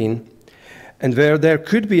in Berlin, and where there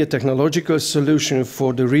could be a technological solution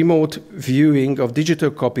for the remote viewing of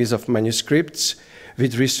digital copies of manuscripts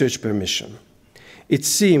with research permission. It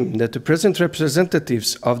seemed that the present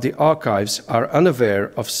representatives of the archives are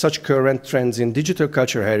unaware of such current trends in digital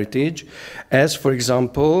cultural heritage as, for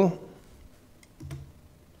example,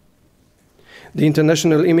 the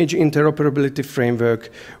International Image Interoperability Framework,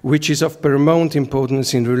 which is of paramount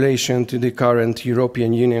importance in relation to the current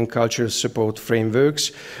European Union cultural support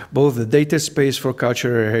frameworks, both the Data Space for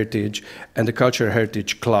Cultural Heritage and the Cultural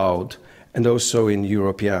Heritage Cloud, and also in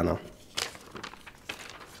Europeana.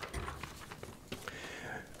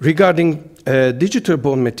 Regarding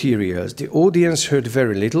digital-born materials, the audience heard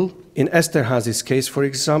very little. In Esterházy's case, for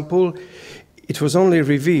example, it was only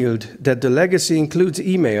revealed that the legacy includes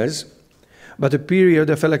emails, but a period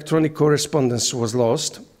of electronic correspondence was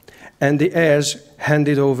lost, and the heirs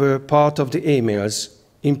handed over part of the emails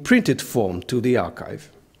in printed form to the archive.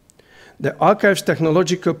 The archive's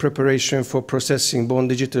technological preparation for processing born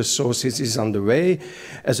digital sources is underway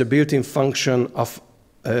as a built-in function of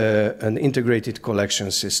an integrated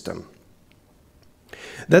collection system.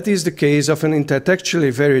 That is the case of an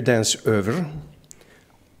intertextually very dense oeuvre,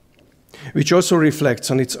 which also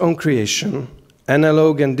reflects on its own creation.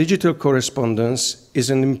 Analog and digital correspondence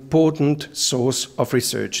is an important source of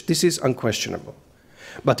research. This is unquestionable.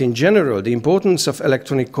 But in general, the importance of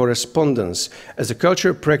electronic correspondence as a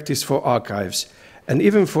cultural practice for archives, and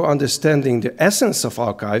even for understanding the essence of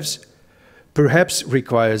archives, perhaps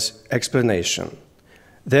requires explanation.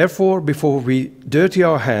 Therefore, before we dirty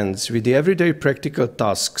our hands with the everyday practical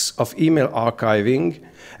tasks of email archiving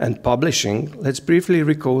and publishing, let's briefly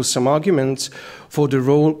recall some arguments for the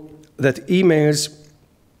role that emails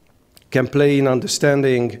can play in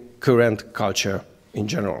understanding current culture in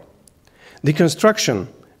general. Deconstruction,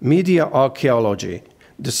 media archaeology,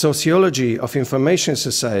 the sociology of information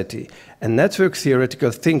society, and network theoretical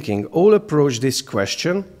thinking all approach this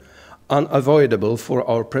question, unavoidable for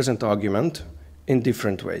our present argument, in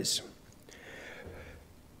different ways.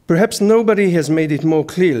 Perhaps nobody has made it more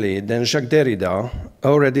clearly than Jacques Derrida,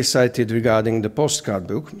 already cited regarding the postcard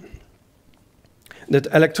book, that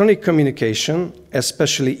electronic communication,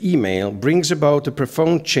 especially email, brings about a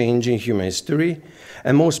profound change in human history,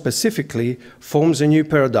 and more specifically, forms a new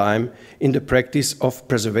paradigm in the practice of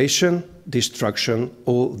preservation, destruction,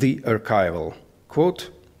 or the archival. Quote,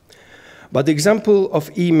 but the example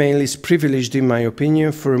of email is privileged, in my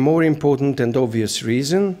opinion, for a more important and obvious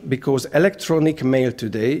reason, because electronic mail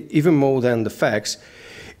today, even more than the fax,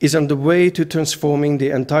 is on the way to transforming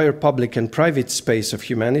the entire public and private space of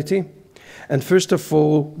humanity. And first of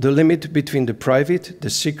all, the limit between the private, the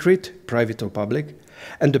secret, private or public,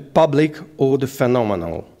 and the public or the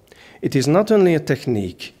phenomenal. It is not only a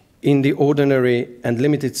technique in the ordinary and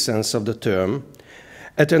limited sense of the term.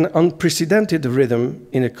 At an unprecedented rhythm,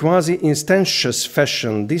 in a quasi-instantious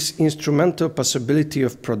fashion, this instrumental possibility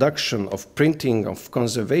of production, of printing, of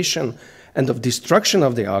conservation, and of destruction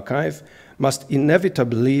of the archive must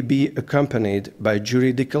inevitably be accompanied by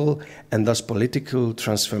juridical and thus political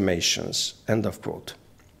transformations. End of quote.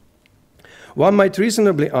 One might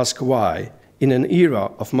reasonably ask why, in an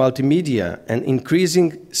era of multimedia and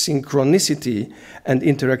increasing synchronicity and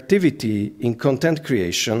interactivity in content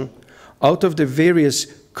creation, out of the various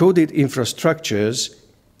coded infrastructures,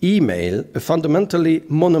 email, a fundamentally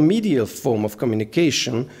monomedial form of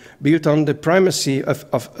communication built on the primacy of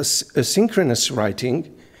asynchronous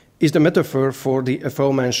writing, is the metaphor for the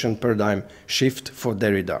aforementioned paradigm shift for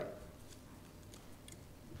Derrida.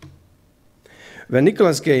 When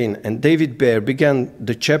Nicholas Gain and David Baer began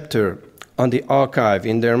the chapter on the archive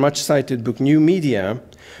in their much-cited book New Media,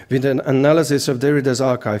 with an analysis of Derrida's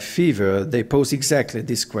archive fever, they pose exactly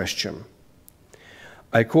this question.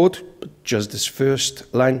 I quote just this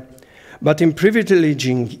first line, but in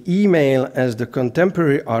privileging email as the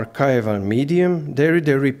contemporary archival medium,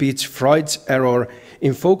 Derrida repeats Freud's error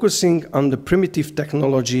in focusing on the primitive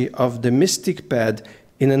technology of the mystic pad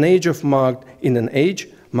in an age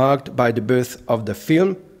marked by the birth of the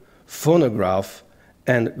film, phonograph,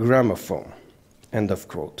 and gramophone. End of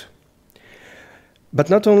quote. But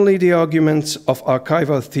not only the arguments of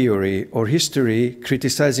archival theory or history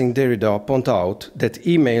criticizing Derrida point out that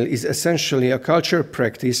email is essentially a cultural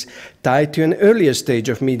practice tied to an earlier stage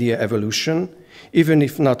of media evolution, even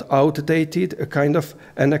if not outdated, a kind of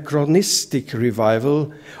anachronistic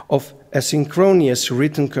revival of asynchronous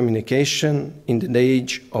written communication in the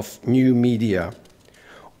age of new media.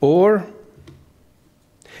 Or,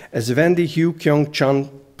 as Wendy Hugh Kyung-chan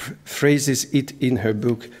phrases it in her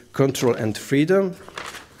book Control and Freedom,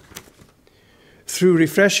 through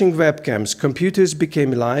refreshing webcams, computers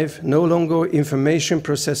became alive, no longer information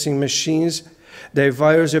processing machines, their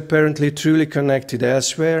wires apparently truly connected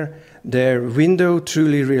elsewhere, their window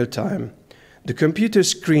truly real-time. The computer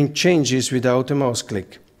screen changes without a mouse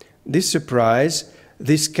click. This surprise,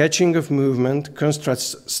 this catching of movement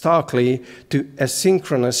contrasts starkly to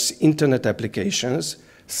asynchronous internet applications,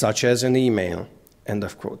 such as an email. End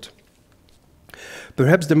of quote.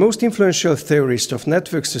 Perhaps the most influential theorist of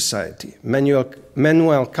network society, Manuel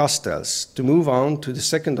Castells, to move on to the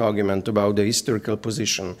second argument about the historical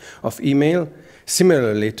position of email,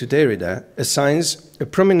 similarly to Derrida, assigns a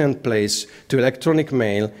prominent place to electronic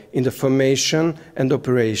mail in the formation and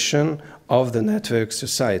operation of the network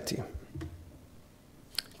society.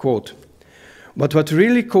 Quote, but what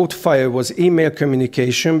really caught fire was email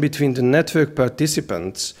communication between the network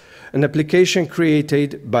participants, an application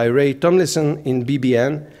created by Ray Tomlinson in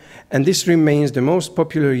BBN, and this remains the most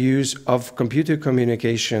popular use of computer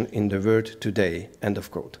communication in the world today, end of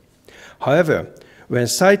quote. However, when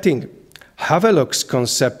citing Havelock's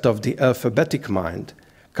concept of the alphabetic mind,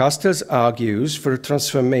 Castells argues for a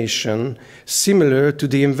transformation similar to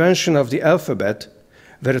the invention of the alphabet,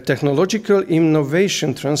 where technological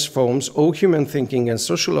innovation transforms all human thinking and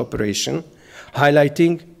social operation,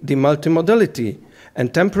 highlighting the multimodality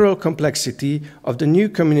and temporal complexity of the new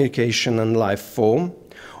communication and life form,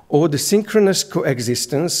 or the synchronous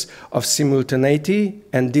coexistence of simultaneity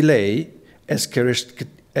and delay as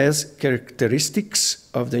characteristics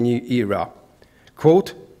of the new era.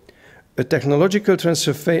 Quote, a technological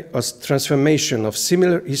transformation of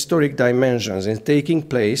similar historic dimensions is taking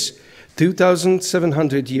place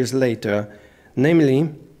 2,700 years later,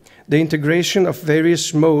 namely the integration of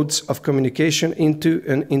various modes of communication into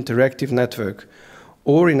an interactive network,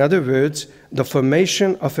 or in other words, the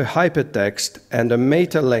formation of a hypertext and a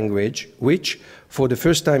meta-language which, for the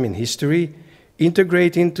first time in history,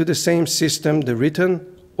 integrate into the same system the written,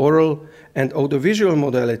 oral, and audiovisual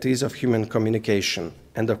modalities of human communication.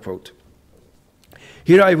 End of quote.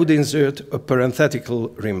 Here I would insert a parenthetical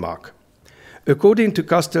remark. According to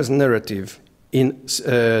Castell's narrative, in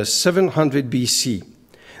 700 BC,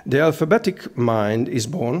 the alphabetic mind is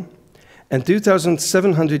born, and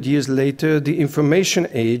 2,700 years later, the information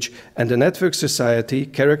age and the network society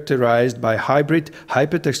characterized by hybrid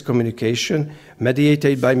hypertext communication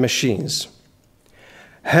mediated by machines.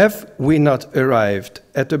 Have we not arrived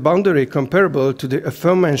at a boundary comparable to the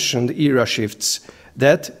aforementioned era shifts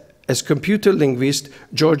that, as computer linguist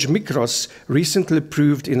George Mikros recently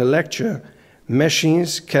proved in a lecture,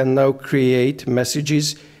 machines can now create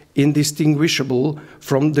messages indistinguishable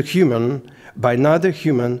from the human by neither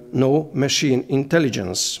human nor machine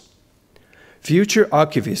intelligence? Future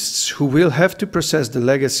archivists who will have to process the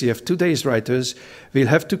legacy of today's writers will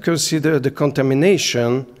have to consider the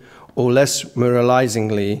contamination, or less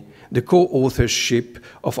moralizingly, the co-authorship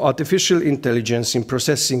of artificial intelligence in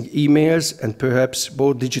processing emails and perhaps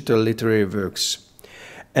more digital literary works.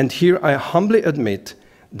 And here I humbly admit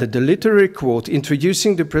that the literary quote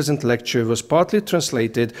introducing the present lecture was partly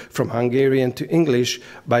translated from Hungarian to English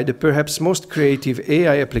by the perhaps most creative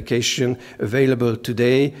AI application available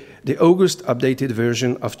today, the August updated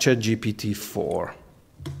version of ChatGPT-4.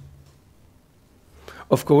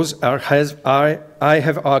 Of course, I have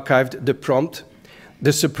archived the prompt,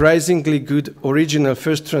 the surprisingly good original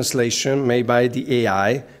first translation made by the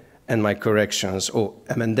AI, and my corrections or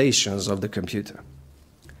emendations of the computer.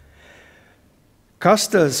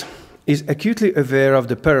 Castells is acutely aware of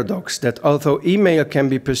the paradox that although email can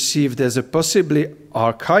be perceived as a possibly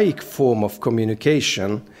archaic form of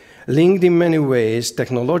communication, linked in many ways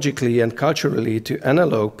technologically and culturally to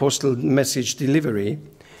analog postal message delivery,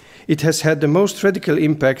 it has had the most radical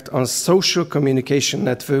impact on social communication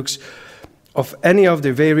networks of any of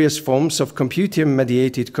the various forms of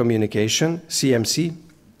computer-mediated communication, CMC.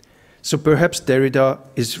 So perhaps Derrida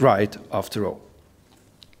is right after all.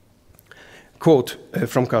 Quote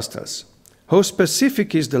from Castells, how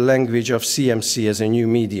specific is the language of CMC as a new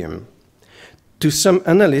medium? To some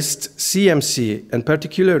analysts, CMC, and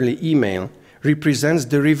particularly email, represents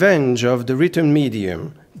the revenge of the written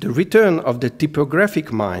medium, the return of the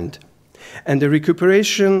typographic mind, and the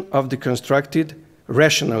recuperation of the constructed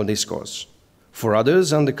rational discourse. For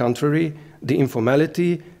others, on the contrary, the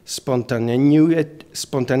informality,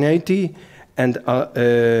 spontaneity, and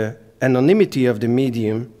anonymity of the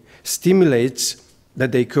medium stimulates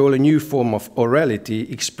that they call a new form of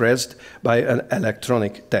orality expressed by an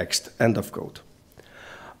electronic text, end of quote.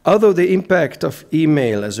 Although the impact of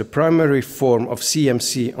email as a primary form of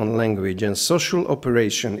CMC on language and social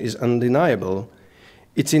operation is undeniable,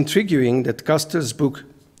 it's intriguing that Castell's book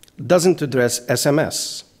doesn't address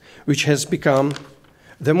SMS, which has become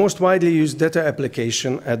the most widely used data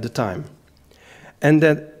application at the time. And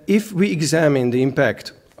that if we examine the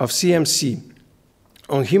impact of CMC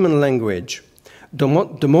on human language, the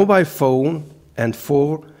mobile phone, and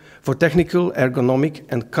for technical, ergonomic,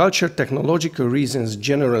 and culture technological reasons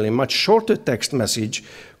generally much shorter text message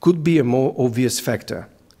could be a more obvious factor.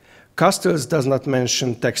 Castells does not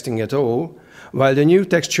mention texting at all, while the new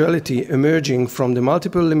textuality emerging from the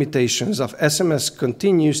multiple limitations of SMS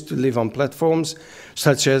continues to live on platforms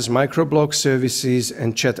such as microblog services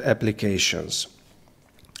and chat applications.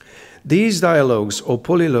 These dialogues or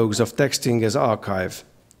polylogues of texting as archive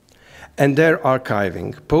and their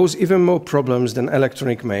archiving pose even more problems than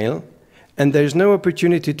electronic mail, and there is no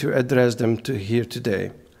opportunity to address them here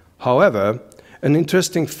today. However, an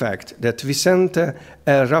interesting fact that Vicente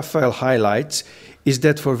L. Rafael highlights is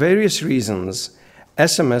that for various reasons,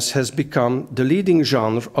 SMS has become the leading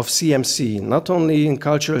genre of CMC, not only in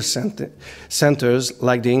cultural centers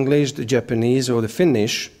like the English, the Japanese, or the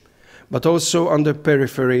Finnish, but also on the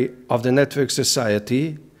periphery of the network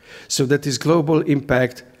society, so that its global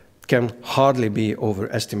impact can hardly be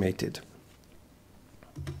overestimated.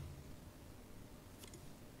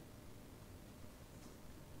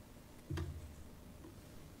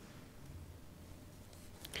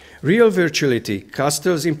 Real virtuality,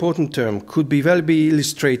 Castell's important term, could well be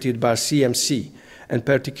illustrated by CMC, and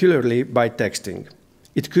particularly by texting.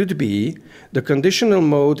 It could be the conditional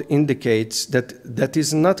mode indicates that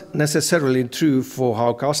is not necessarily true for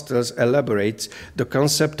how Castells elaborates the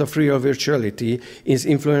concept of real virtuality is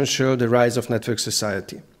influential the rise of network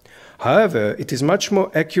society. However, it is much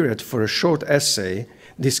more accurate for a short essay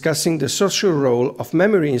discussing the social role of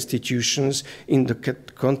memory institutions in the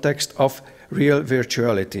context of real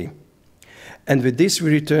virtuality. And with this,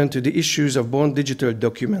 we return to the issues of born digital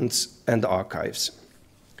documents and archives.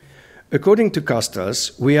 According to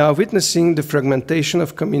Castells, we are witnessing the fragmentation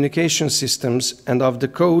of communication systems and of the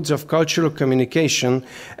codes of cultural communication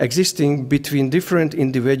existing between different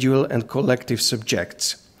individual and collective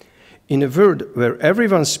subjects. In a world where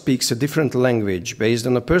everyone speaks a different language based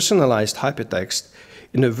on a personalized hypertext,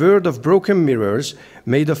 in a world of broken mirrors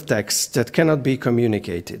made of texts that cannot be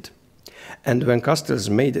communicated. And when Castells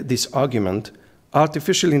made this argument,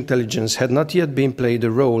 artificial intelligence had not yet been played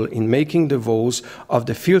a role in making the walls of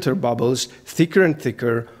the filter bubbles thicker and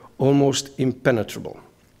thicker, almost impenetrable.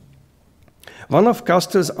 One of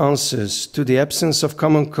Castells' answers to the absence of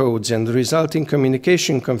common codes and the resulting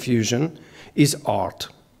communication confusion is art.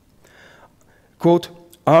 Quote,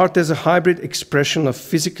 art as a hybrid expression of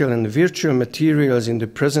physical and virtual materials in the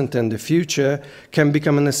present and the future can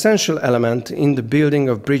become an essential element in the building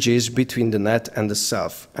of bridges between the net and the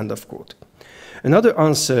self, end of quote. Another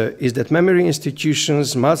answer is that memory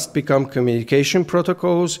institutions must become communication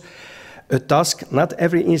protocols, a task not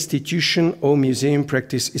every institution or museum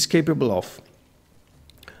practice is capable of.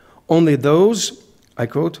 Only those, I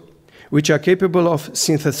quote, which are capable of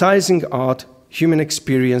synthesizing art, human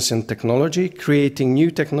experience and technology, creating new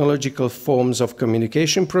technological forms of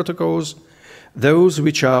communication protocols, those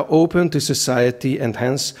which are open to society and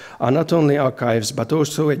hence are not only archives but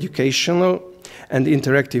also educational and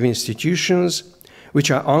interactive institutions, which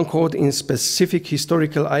are anchored in specific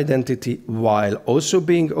historical identity while also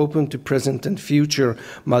being open to present and future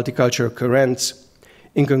multicultural currents.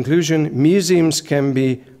 In conclusion, museums can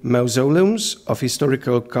be mausoleums of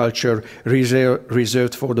historical culture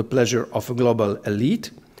reserved for the pleasure of a global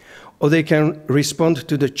elite, or they can respond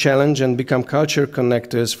to the challenge and become culture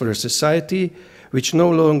connectors for a society which no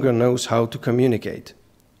longer knows how to communicate.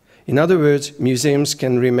 In other words, museums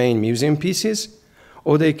can remain museum pieces,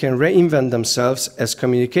 or they can reinvent themselves as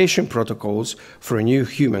communication protocols for a new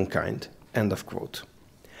humankind, end of quote.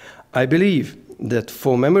 I believe that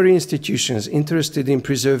for memory institutions interested in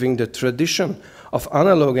preserving the tradition of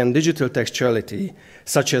analog and digital textuality,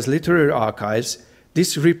 such as literary archives,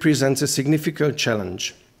 this represents a significant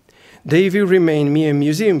challenge. They will remain mere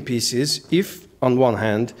museum pieces if, on one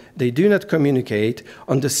hand, they do not communicate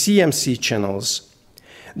on the CMC channels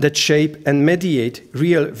that shape and mediate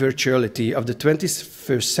real virtuality of the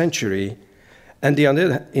 21st century, and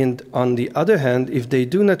on the other hand, if they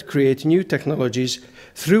do not create new technologies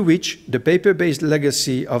through which the paper-based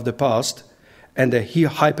legacy of the past and the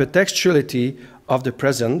hypertextuality of the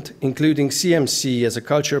present, including CMC as a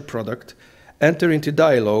culture product, enter into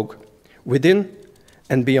dialogue within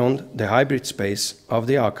and beyond the hybrid space of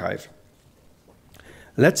the archive.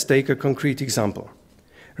 Let's take a concrete example.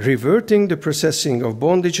 Reverting the processing of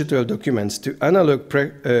born digital documents to analog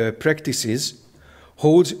practices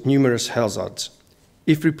holds numerous hazards.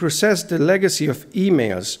 If we process the legacy of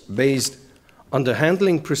emails based on the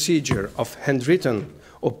handling procedure of handwritten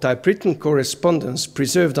or typewritten correspondence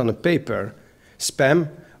preserved on a paper, spam,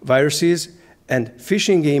 viruses, and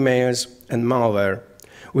phishing emails and malware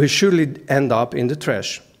will surely end up in the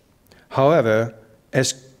trash. However,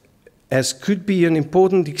 as could be an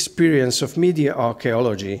important experience of media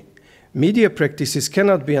archaeology, media practices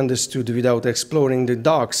cannot be understood without exploring the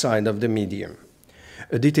dark side of the medium,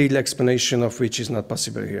 a detailed explanation of which is not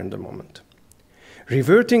possible here in the moment.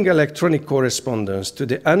 Reverting electronic correspondence to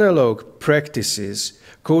the analog practices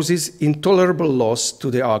causes intolerable loss to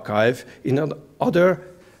the archive in another,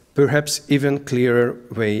 perhaps even clearer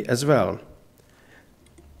way as well.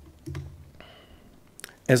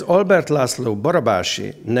 As Albert László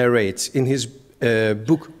Barabási narrates in his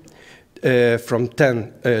book from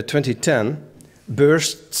 2010,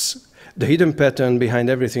 Bursts, The Hidden Pattern Behind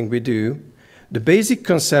Everything We Do, the basic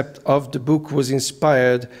concept of the book was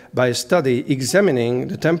inspired by a study examining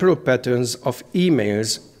the temporal patterns of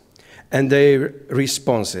emails and their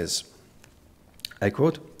responses. I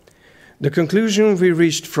quote, The conclusion we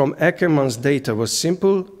reached from Ackermann's data was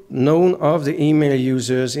simple. None of the email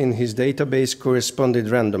users in his database corresponded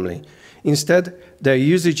randomly. Instead, their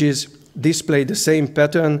usages displayed the same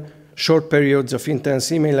pattern: short periods of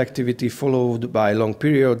intense email activity followed by long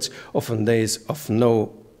periods, often days of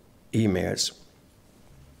no emails.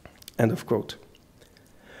 End of quote.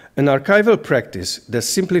 An archival practice that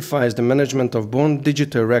simplifies the management of born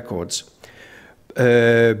digital records,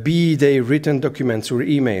 be they written documents or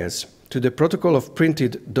emails, to the protocol of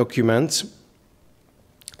printed documents,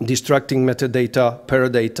 destructing metadata,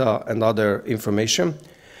 paradata, and other information,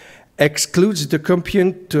 excludes the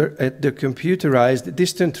computerized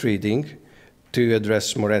distant reading, to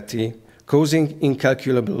address Moretti, causing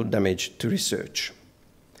incalculable damage to research.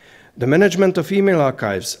 The management of email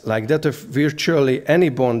archives, like that of virtually any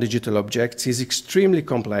born digital objects, is extremely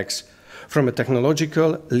complex from a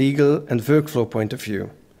technological, legal, and workflow point of view.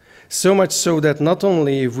 So much so that not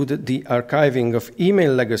only would the archiving of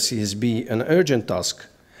email legacies be an urgent task,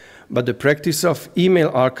 but the practice of email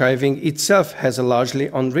archiving itself has a largely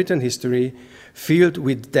unwritten history filled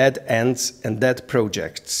with dead ends and dead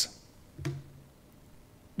projects.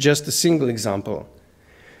 Just a single example.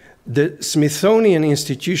 The Smithsonian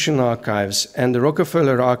Institution Archives and the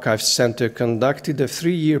Rockefeller Archives Center conducted a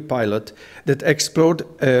 3-year pilot that explored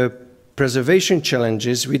preservation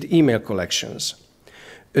challenges with email collections.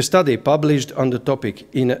 A study published on the topic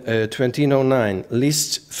in 2009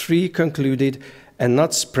 lists 3 concluded and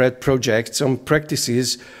not spread projects on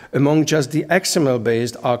practices among just the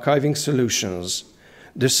XML-based archiving solutions.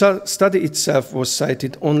 The study itself was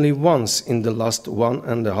cited only once in the last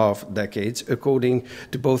 1.5 decades, according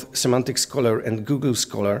to both Semantic Scholar and Google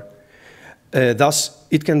Scholar. Thus,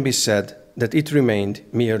 it can be said that it remained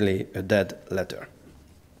merely a dead letter.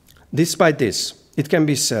 Despite this, it can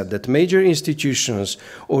be said that major institutions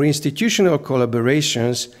or institutional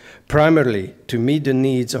collaborations, primarily to meet the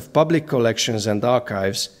needs of public collections and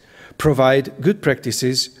archives, provide good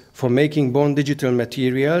practices for making born digital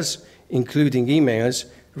materials, including emails,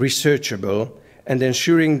 researchable, and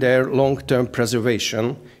ensuring their long-term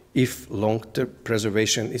preservation, if long-term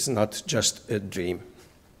preservation is not just a dream.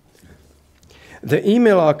 The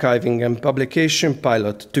email archiving and publication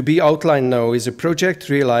pilot to be outlined now is a project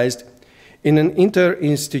realized in an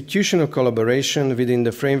inter-institutional collaboration within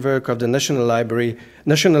the framework of the National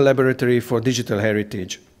Laboratory for Digital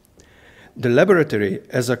Heritage. The laboratory,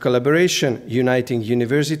 as a collaboration uniting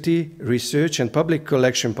university, research, and public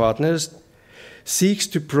collection partners, seeks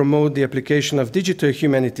to promote the application of digital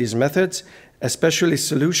humanities methods, especially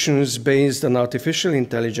solutions based on artificial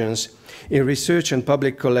intelligence, in research and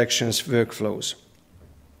public collections workflows.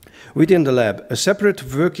 Within the lab, a separate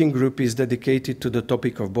working group is dedicated to the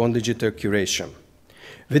topic of born digital curation.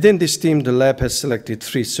 Within this team, the lab has selected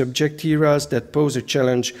 3 subject areas that pose a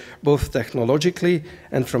challenge both technologically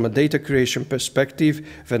and from a data creation perspective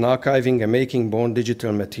when archiving and making born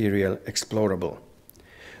digital material explorable.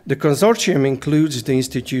 The consortium includes the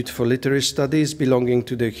Institute for Literary Studies belonging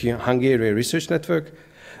to the Hungarian Research Network.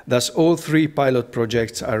 Thus, all 3 pilot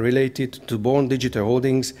projects are related to born digital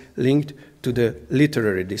holdings linked to the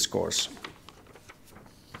literary discourse.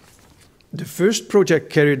 The first project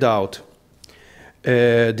carried out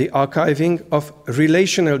the archiving of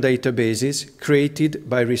relational databases created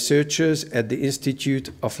by researchers at the Institute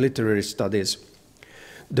of Literary Studies.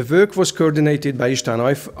 The work was coordinated by István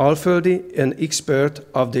Alföldi, an expert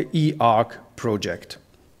of the eArc project.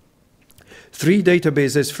 3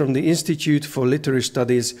 databases from the Institute for Literary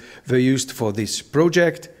Studies were used for this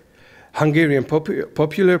project: Hungarian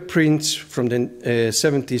popular prints from the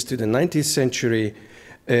 70s to the 19th century,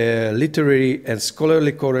 literary and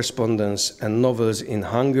scholarly correspondence, and novels in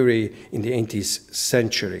Hungary in the 18th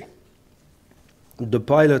century. The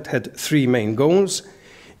pilot had 3 main goals: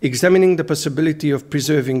 examining the possibility of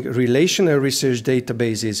preserving relational research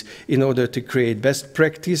databases in order to create best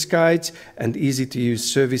practice guides and easy-to-use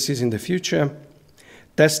services in the future,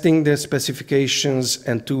 testing the specifications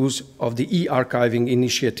and tools of the e-archiving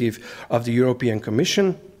initiative of the European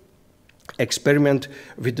Commission, experiment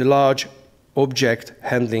with the large object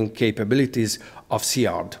handling capabilities of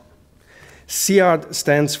SIARD. SIARD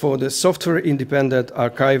stands for the Software Independent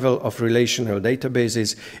Archival of Relational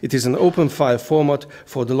Databases. It is an open file format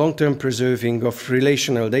for the long-term preserving of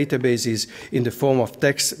relational databases in the form of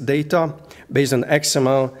text data based on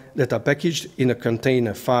XML that are packaged in a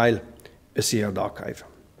container file, a SIARD archive.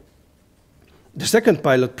 The second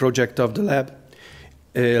pilot project of the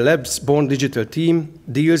lab's Born Digital team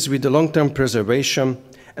deals with the long-term preservation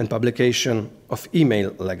and publication of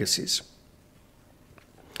email legacies.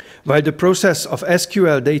 While the process of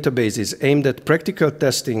SQL databases aimed at practical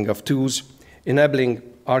testing of tools enabling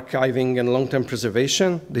archiving and long-term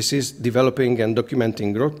preservation. This is developing and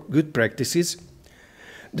documenting good practices.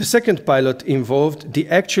 The second pilot involved the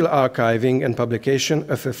actual archiving and publication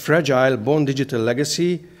of a fragile born digital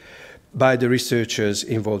legacy by the researchers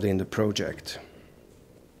involved in the project.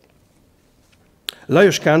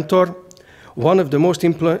 Lajos Kantor, one of the most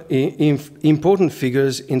important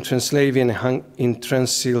figures in Transylvanian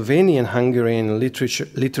Hungarian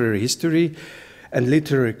literary history and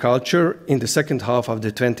literary culture in the second half of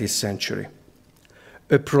the 20th century.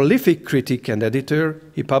 A prolific critic and editor,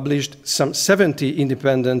 he published some 70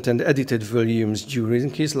 independent and edited volumes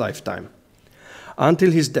during his lifetime.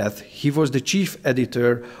 Until his death, he was the chief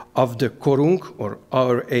editor of the Korunk, or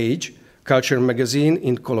Our Age, culture magazine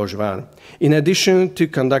in Kolozsvár. In addition to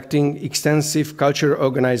conducting extensive culture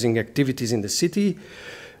organizing activities in the city,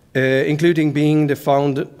 including being the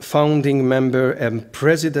founding member and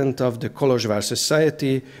president of the Kolozsvár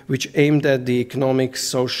Society, which aimed at the economic,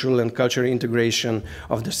 social, and cultural integration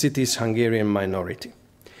of the city's Hungarian minority.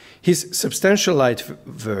 His substantial life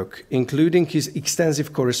work, including his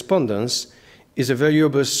extensive correspondence, is a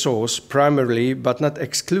valuable source primarily, but not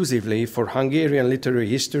exclusively, for Hungarian literary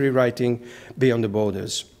history writing beyond the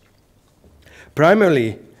borders.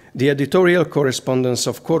 Primarily, the editorial correspondence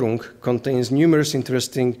of Korunk contains numerous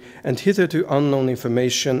interesting and hitherto unknown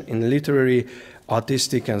information in literary,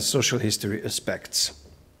 artistic, and social history aspects.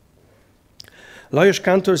 Lajos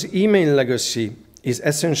Kantor's email legacy is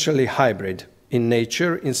essentially hybrid in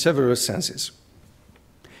nature in several senses.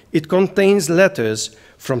 It contains letters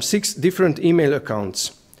from 6 different email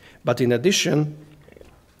accounts, but in addition,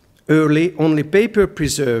 early only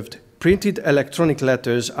paper-preserved printed electronic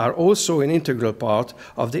letters are also an integral part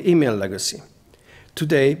of the email legacy.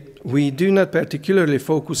 Today, we do not particularly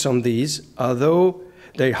focus on these, although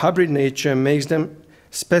their hybrid nature makes them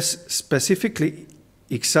specifically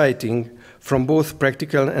exciting from both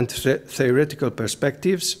practical and theoretical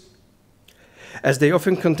perspectives, as they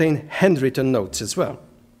often contain handwritten notes as well.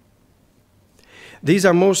 These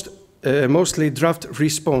are mostly draft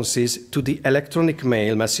responses to the electronic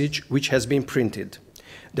mail message which has been printed.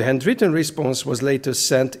 The handwritten response was later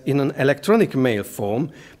sent in an electronic mail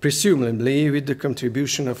form, presumably with the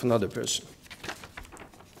contribution of another person.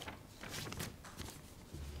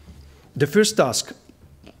 The first task,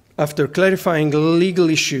 after clarifying legal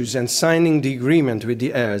issues and signing the agreement with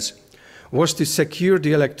the heirs, was to secure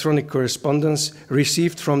the electronic correspondence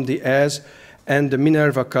received from the heirs and the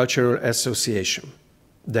Minerva Cultural Association.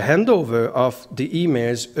 The handover of the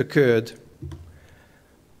emails occurred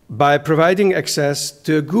by providing access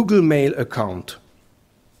to a Google Mail account.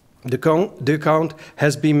 The account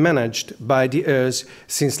has been managed by the heirs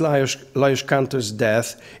since Lajos Kantor's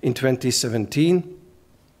death in 2017,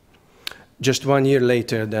 just 1 year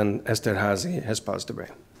later than Esterházy has passed away.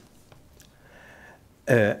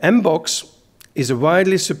 Mbox is a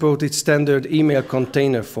widely supported standard email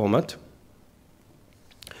container format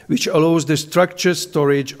which allows the structured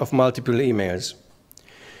storage of multiple emails.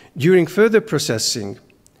 During further processing,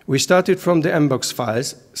 we started from the Mbox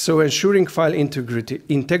files, so ensuring file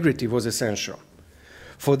integrity was essential.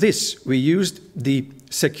 For this, we used the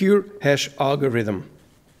secure hash algorithm.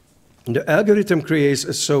 The algorithm creates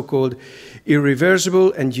a so-called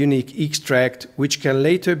irreversible and unique extract, which can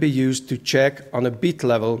later be used to check on a bit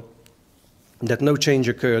level that no change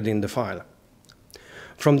occurred in the file.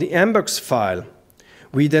 From the Mbox file,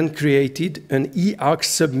 we then created an eArch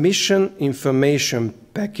submission information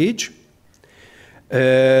package.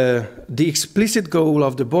 The explicit goal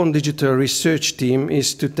of the Born Digital research team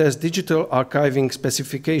is to test digital archiving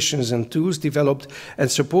specifications and tools developed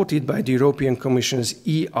and supported by the European Commission's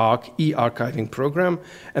eArch e-archiving program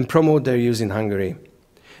and promote their use in Hungary.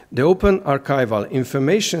 The Open Archival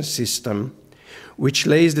Information System, which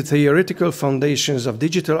lays the theoretical foundations of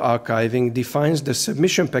digital archiving, defines the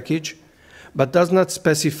submission package, but does not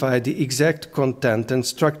specify the exact content and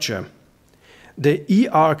structure. The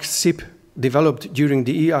eArch SIP developed during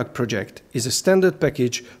the eArch project is a standard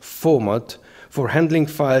package format for handling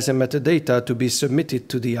files and metadata to be submitted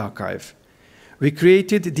to the archive. We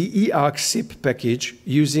created the eArch SIP package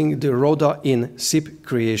using the RODA-in SIP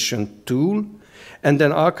creation tool, and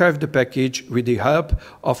then archived the package with the help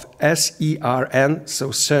of SERN, so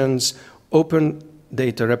CERN's Open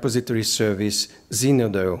Data Repository Service,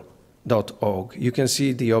 Zenodo.org. You can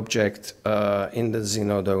see the object in the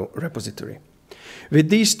Zenodo repository. With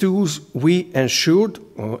these tools, we ensured,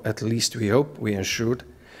 or at least we hope we ensured,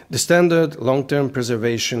 the standard long-term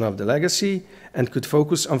preservation of the legacy and could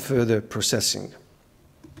focus on further processing.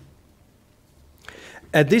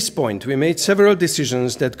 At this point, we made several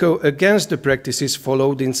decisions that go against the practices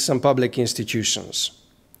followed in some public institutions.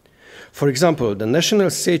 For example, the National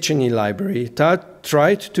Széchenyi Library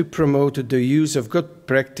tried to promote the use of good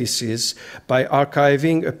practices by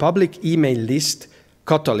archiving a public email list,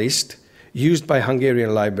 Kata list, used by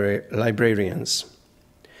Hungarian librarians.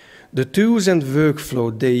 The tools and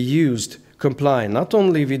workflow they used comply not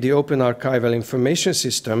only with the Open Archival Information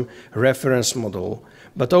System reference model,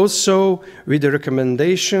 but also with the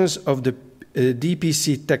recommendations of the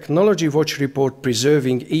DPC Technology Watch report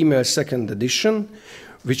Preserving Email 2nd edition,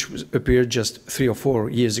 which appeared just 3 or 4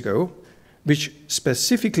 years ago, which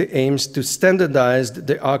specifically aims to standardize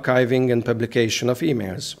the archiving and publication of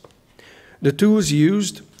emails. The tools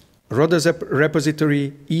used, RODA's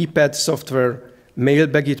repository, ePad software,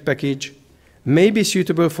 Mailbagit package, may be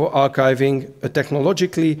suitable for archiving a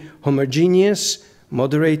technologically homogeneous,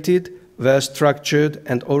 moderated, well-structured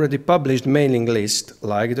and already published mailing list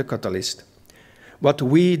like the Kata list. But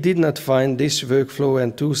we did not find this workflow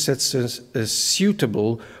and tool sets as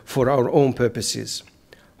suitable for our own purposes.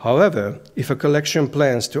 However, if a collection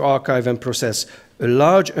plans to archive and process a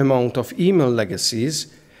large amount of email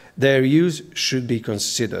legacies, their use should be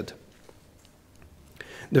considered.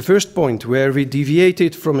 The first point where we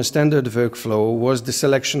deviated from a standard workflow was the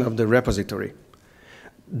selection of the repository.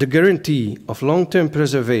 The guarantee of long-term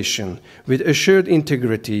preservation with assured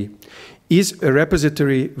integrity is a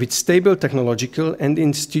repository with stable technological and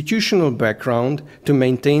institutional background to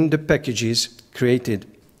maintain the packages created.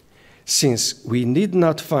 Since we did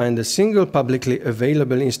not find a single publicly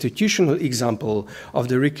available institutional example of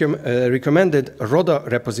the recommended RODA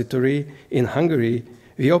repository in Hungary,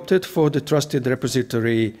 we opted for the trusted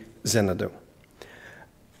repository Zenodo.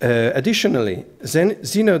 Additionally,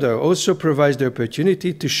 Zenodo also provides the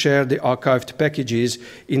opportunity to share the archived packages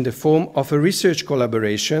in the form of a research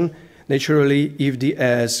collaboration, naturally if the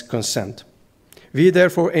heirs consent. We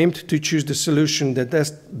therefore aimed to choose the solution that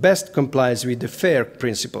best complies with the FAIR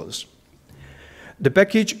principles. The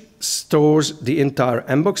package stores the entire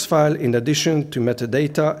mbox file in addition to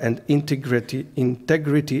metadata and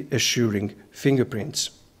integrity assuring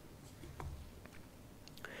fingerprints.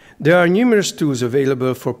 There are numerous tools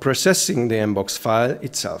available for processing the mbox file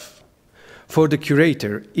itself. For the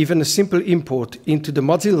curator, even a simple import into the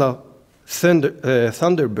Mozilla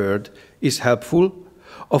Thunderbird is helpful.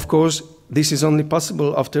 Of course, this is only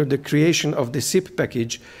possible after the creation of the zip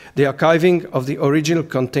package, the archiving of the original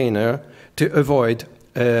container to avoid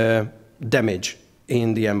damage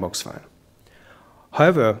in the mbox file.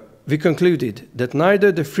 However, we concluded that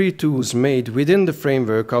neither the free tools made within the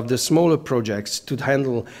framework of the smaller projects to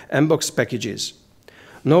handle mbox packages,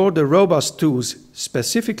 nor the robust tools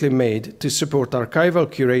specifically made to support archival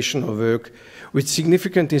curational work with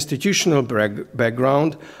significant institutional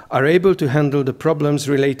background are able to handle the problems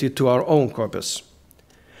related to our own corpus.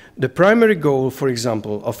 The primary goal, for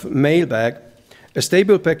example, of Mailbag, a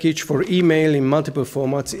stable package for email in multiple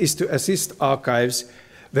formats, is to assist archives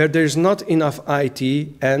where there is not enough IT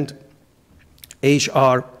and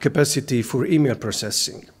HR capacity for email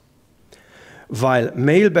processing. While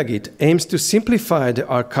Mailbagit aims to simplify the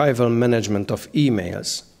archival management of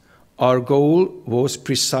emails, our goal was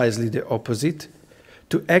precisely the opposite: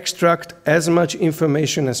 to extract as much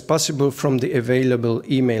information as possible from the available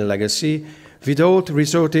email legacy without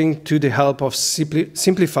resorting to the help of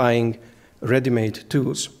simplifying ready-made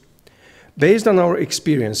tools. Based on our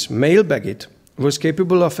experience, Mailbagit was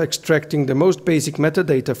capable of extracting the most basic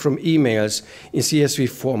metadata from emails in CSV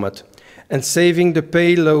format and saving the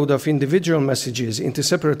payload of individual messages into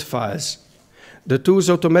separate files. The tool's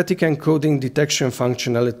automatic encoding detection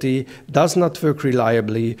functionality does not work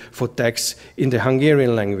reliably for text in the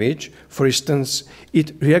Hungarian language. For instance,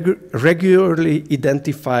 it regularly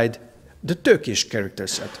identified the Turkish character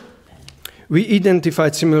set. We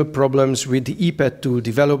identified similar problems with the ePad tool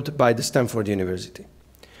developed by the Stanford University.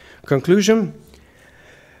 Conclusion: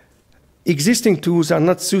 existing tools are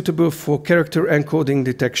not suitable for character encoding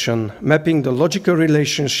detection, mapping the logical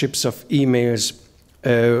relationships of emails,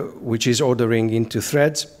 which is ordering into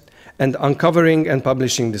threads, and uncovering and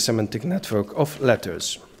publishing the semantic network of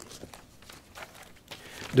letters.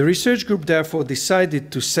 The research group therefore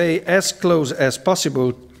decided to stay as close as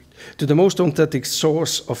possible to the most authentic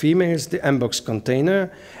source of emails, the mbox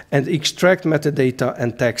container, and extract metadata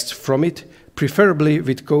and text from it, preferably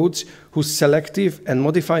with codes whose selective and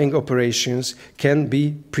modifying operations can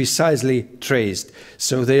be precisely traced,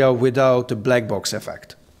 so they are without a black box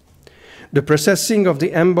effect. The processing of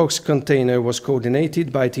the mbox container was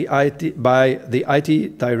coordinated by the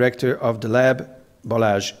IT director of the lab,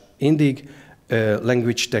 Balázs Indig, a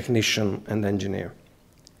language technician and engineer.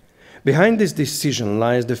 Behind this decision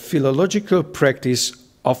lies the philological practice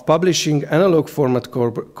of publishing analog format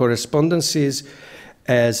correspondences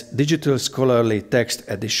as digital scholarly text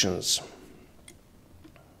editions.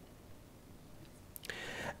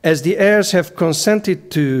 As the heirs have consented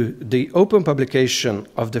to the open publication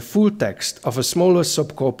of the full text of a smaller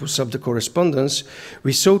subcorpus of the correspondence,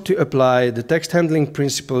 we sought to apply the text handling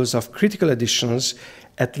principles of critical editions,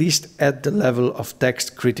 at least at the level of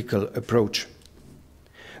text critical approach.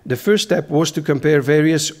 The first step was to compare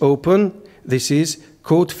various open, this is,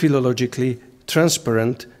 code philologically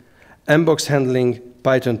transparent, mbox handling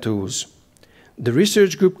Python tools. The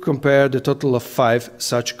research group compared a total of 5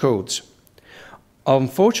 such codes.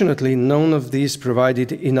 Unfortunately, none of these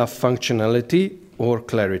provided enough functionality or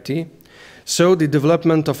clarity, so the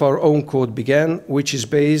development of our own code began, which is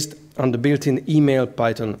based on the built-in email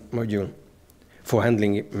Python module for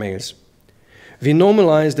handling mails. We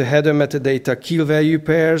normalized the header metadata key value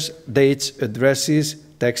pairs, dates, addresses,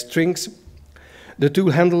 text strings. The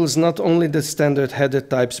tool handles not only the standard header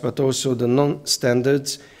types, but also the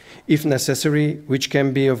non-standards, if necessary, which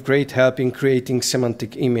can be of great help in creating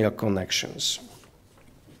semantic email connections.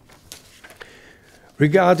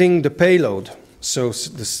 Regarding the payload, so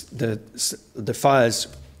the files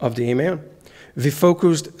of the email, we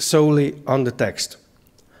focused solely on the text.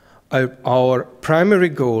 Our primary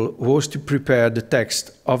goal was to prepare the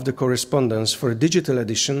text of the correspondence for a digital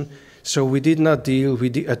edition, so we did not deal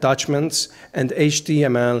with the attachments and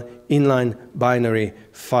HTML inline binary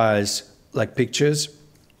files like pictures.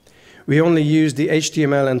 We only used the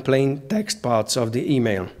HTML and plain text parts of the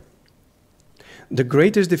email. The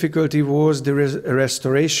greatest difficulty was the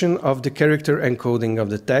restoration of the character encoding of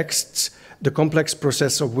the texts, the complex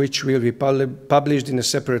process of which will be published in a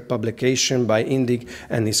separate publication by Indig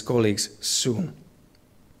and his colleagues soon.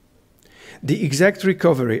 The exact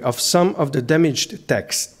recovery of some of the damaged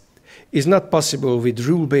text is not possible with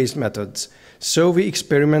rule-based methods, so we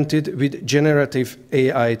experimented with generative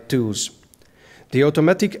AI tools. The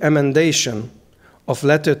automatic emendation of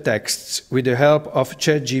letter texts with the help of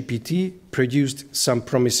ChatGPT produced some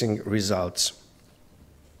promising results.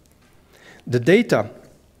 The data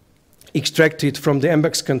extracted from the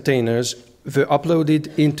mbox containers were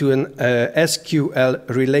uploaded into an SQL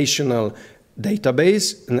relational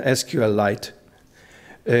database, an SQLite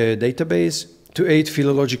database, to aid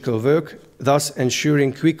philological work, thus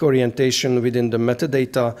ensuring quick orientation within the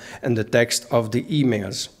metadata and the text of the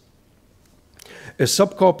emails. A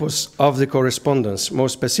subcorpus of the correspondence, more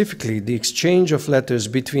specifically the exchange of letters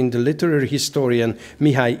between the literary historian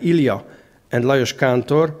Mihály Ilya and Lajos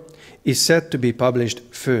Kántor, is said to be published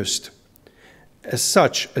first. As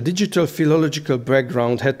such, a digital philological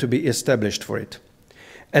background had to be established for it.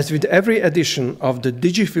 As with every edition of the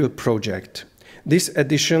Digifil project, this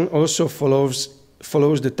edition also follows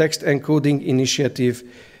the text encoding initiative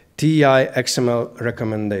TI XML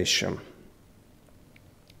recommendation.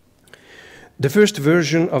 The first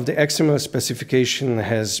version of the XML specification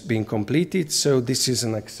has been completed, so this is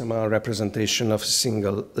an XML representation of a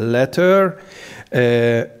single letter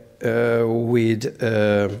with,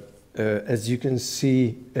 as you can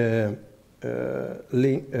see,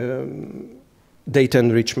 data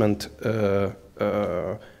enrichment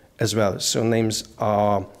as well. So names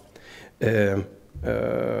are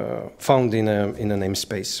found in a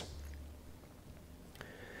namespace.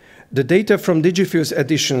 The data from Digifil's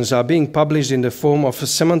editions are being published in the form of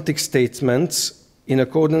semantic statements in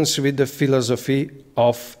accordance with the philosophy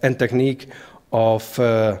of and technique of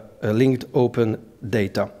linked open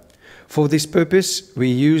data. For this purpose, we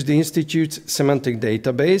use the Institute's semantic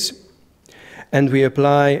database, and we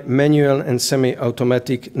apply manual and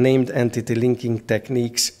semi-automatic named entity linking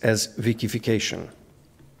techniques as wikification.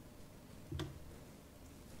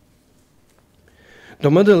 The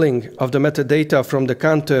modeling of the metadata from the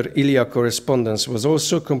Kántor-Ilya correspondence was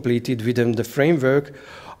also completed within the framework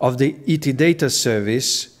of the ET data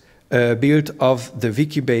service built of the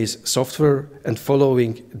Wikibase software and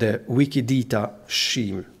following the Wikidata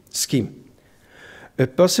scheme. A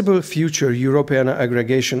possible future European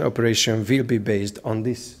aggregation operation will be based on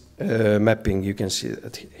this mapping. You can see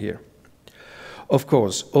that here. Of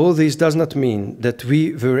course, all this does not mean that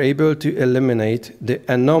we were able to eliminate the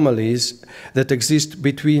anomalies that exist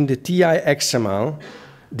between the TI XML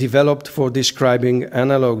developed for describing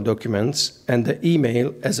analog documents and the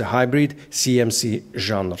email as a hybrid CMC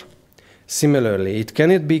genre. Similarly, it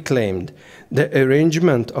cannot be claimed the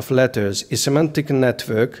arrangement of letters is a semantic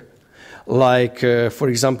network like, for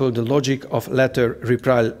example, the logic of letter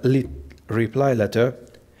reply letter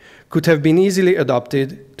could have been easily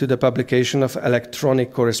adopted to the publication of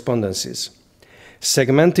electronic correspondences.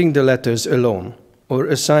 Segmenting the letters alone or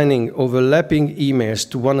assigning overlapping emails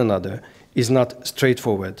to one another is not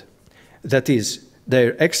straightforward. That is,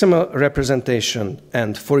 their XML representation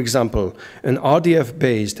and, for example, an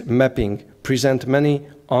RDF-based mapping present many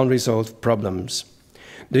unresolved problems.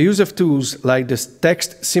 The use of tools like the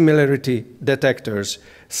text similarity detectors,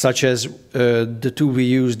 such as the tool we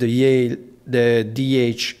use, the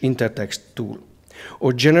DH intertext tool,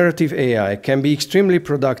 or generative AI, can be extremely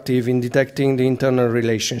productive in detecting the internal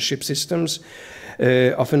relationship systems,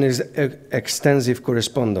 often is extensive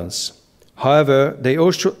correspondence. However, they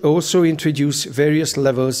also introduce various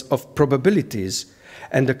levels of probabilities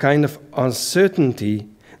and a kind of uncertainty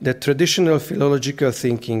that traditional philological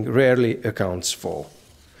thinking rarely accounts for.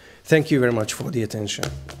 Thank you very much for the attention.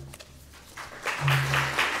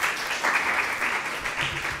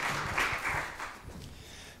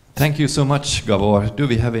 Thank you so much, Gabor. Do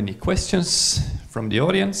we have any questions from the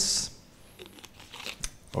audience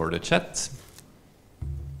or the chat?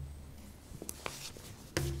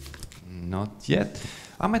 Not yet.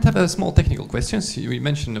 I might have a small technical questions. You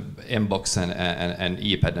mentioned Mbox and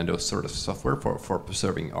EPAD and those sort of software for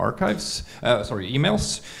preserving archives,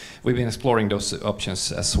 emails. We've been exploring those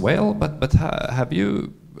options as well, but have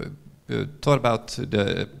you thought about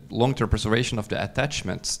the long-term preservation of the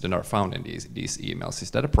attachments that are found in these emails?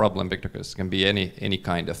 Is that a problem? Because it can be any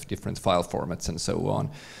kind of different file formats and so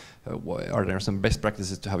on. Are there some best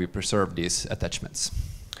practices to how you preserve these attachments?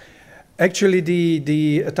 Actually,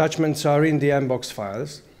 the attachments are in the Mbox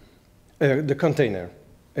files, the container,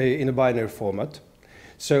 in a binary format.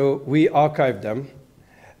 So we archive them,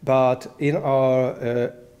 but in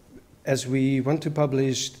our, as we want to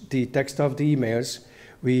publish the text of the emails,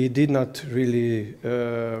 we did not really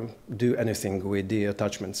do anything with the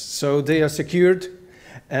attachments. So they are secured,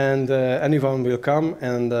 and anyone will come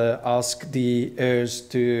and ask the heirs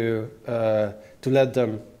to let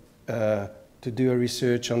them to do a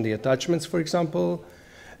research on the attachments, for example.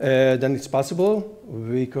 Then it's possible,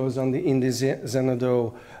 because in the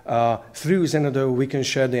Zenodo, through Zenodo, we can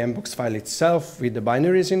share the Mbox file itself with the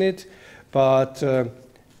binaries in it, but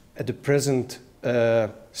at the present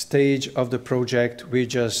stage of the project, we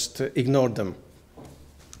just ignored them.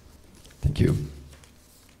 Thank you.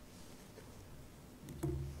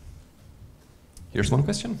 Here's one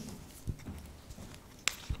question.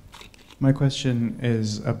 My question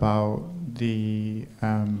is about the,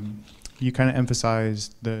 you kind of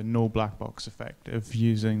emphasized the no black box effect of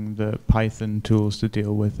using the Python tools to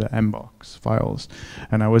deal with the Mbox files.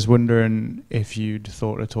 And I was wondering if you'd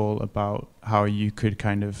thought at all about how you could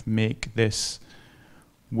kind of make this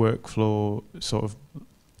workflow sort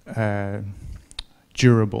of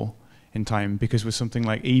durable in time, because with something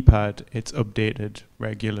like EPAD, it's updated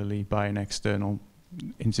regularly by an external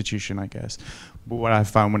institution, I guess. But what I've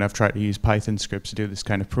found when I've tried to use Python scripts to do this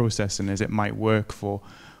kind of processing is it might work for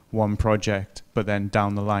one project, but then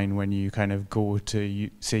down the line when you kind of go to,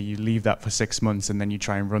 say you leave that for 6 months and then you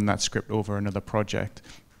try and run that script over another project,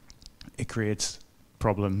 it creates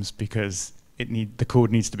problems because the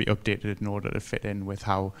code needs to be updated in order to fit in with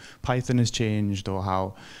how Python has changed, or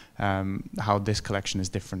how this collection is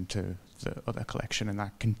different to the other collection, and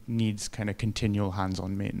that needs kind of continual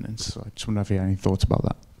hands-on maintenance. So I just wonder if you have any thoughts about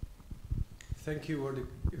that. Thank you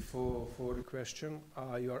for the question.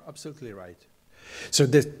 You are absolutely right. So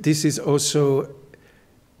this is also,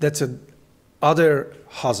 that's a other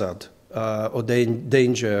hazard or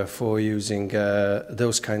danger for using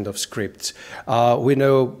those kind of scripts. We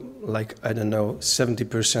know, like, I don't know,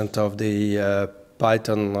 70% of the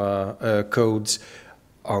Python codes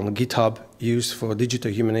on GitHub used for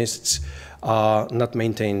digital humanists are not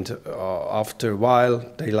maintained after a while.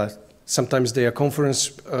 Sometimes they are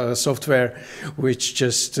conference software, which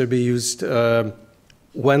just to be used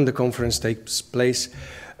when the conference takes place.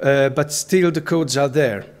 But still the codes are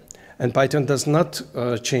there. And Python does not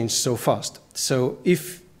change so fast. So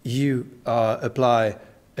if you apply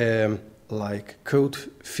like code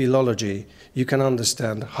philology, you can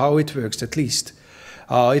understand how it works at least.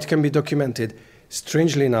 It can be documented.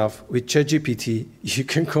 Strangely enough, with ChatGPT, you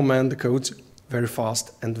can command the codes very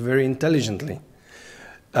fast and very intelligently.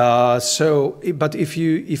 But if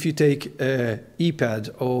you take EPAD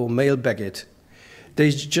or Mailbagit, they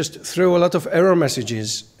just throw a lot of error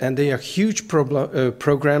messages, and they are huge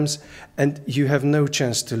programs, and you have no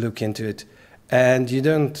chance to look into it. And you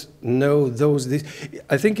don't know those.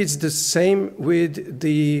 I think it's the same with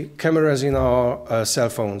the cameras in our cell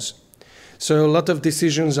phones. So a lot of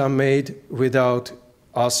decisions are made without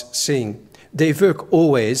us seeing. They work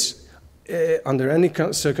always, under any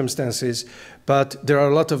circumstances, but there are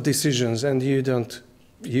a lot of decisions, and you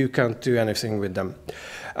can't do anything with them.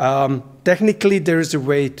 Technically, there is a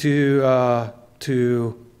way to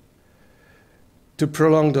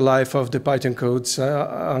prolong the life of the Python codes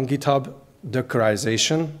on GitHub.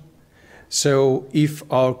 Dockerization. So if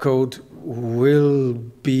our code will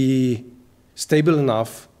be stable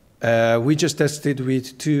enough, we just tested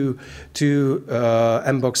with two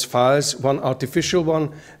Mbox files, one artificial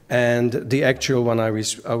one and the actual one I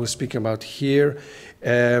was speaking about here.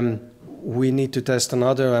 We need to test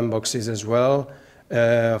another Mboxes as well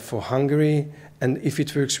for Hungary. And if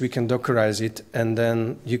it works, we can Dockerize it, and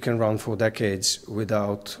then you can run for decades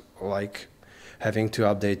without like having to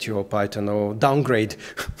update your Python or downgrade,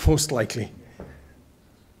 most likely.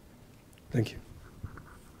 Thank you.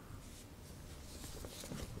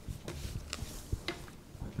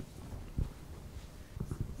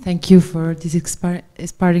 Thank you for this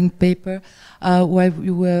inspiring paper. While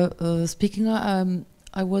you were speaking,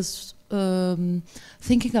 I was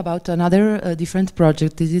thinking about another different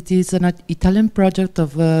project. It is an Italian project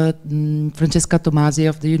of Francesca Tomasi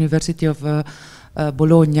of the University of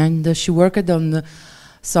Bologna, and she worked on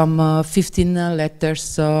some 15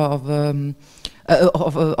 letters on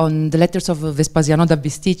the letters of Vespasiano da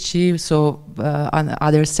Bisticci, so on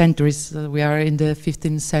other centuries. We are in the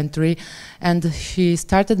 15th century, and she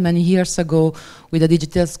started many years ago with a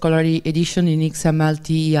digital scholarly edition in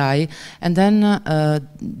XML-TEI, and then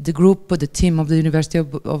the group, the team of the University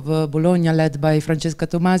of Bologna, led by Francesca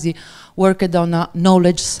Tomasi, worked on a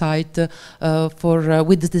knowledge site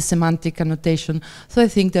with the semantic annotation. So I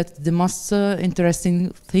think that the most interesting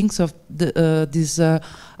things of this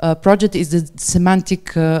project is the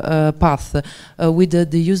semantic path, with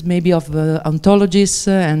the use maybe of ontologies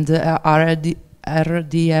and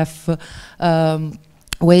RDF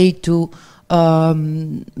way to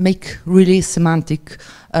make really semantic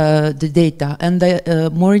the data. And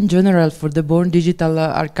more in general, for the born digital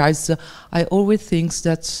archives, I always think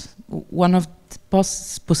that one of the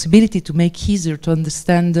possibility to make easier to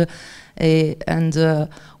understand and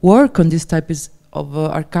work on this type of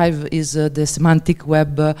archive is the semantic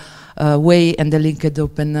web way and the linked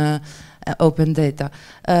open data.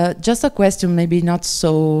 Just a question, maybe not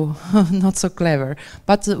so not so clever,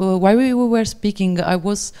 but while we were speaking, I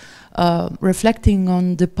was reflecting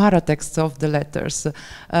on the paratext of the letters.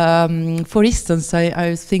 For instance,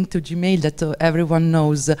 I think to Gmail that everyone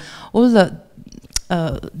knows all the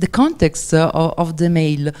context of the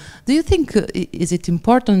mail. Do you think is it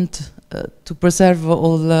important to preserve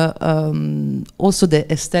all also the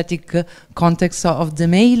aesthetic context of the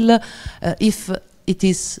mail? If it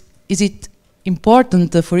is it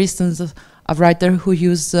important, for instance, a writer who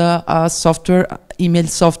uses a software, email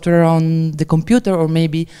software on the computer, or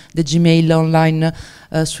maybe the Gmail online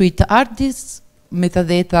suite? Are these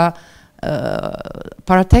metadata,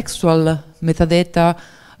 paratextual metadata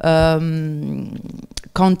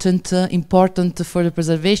content important for the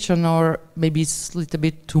preservation, or maybe it's a little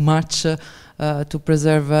bit too much to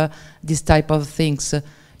preserve this type of things?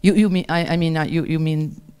 You mean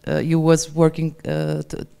you was working.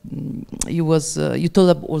 You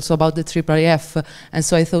told also about the IIIF, and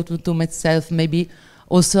so I thought to myself maybe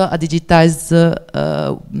also a digitized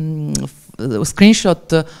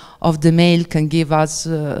screenshot of the mail can give us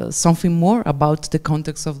something more about the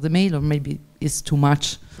context of the mail, or maybe it's too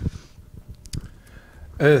much.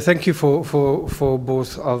 Thank you for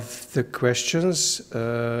both of the questions.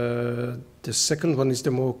 The second one is the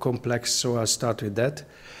more complex, so I'll start with that.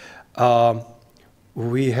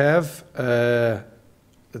 We have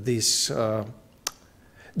the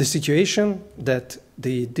situation that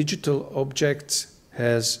the digital object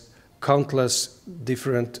has countless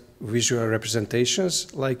different visual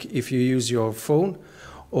representations, like if you use your phone,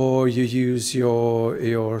 or you use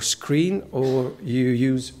your screen, or you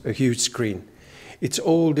use a huge screen. It's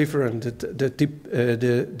all different.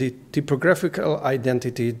 The typographical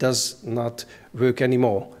identity does not work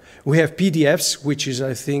anymore. We have PDFs, which is,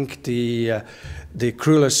 I think, the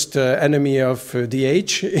cruelest enemy of the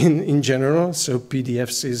age in general. So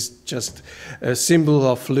PDFs is just a symbol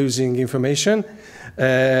of losing information,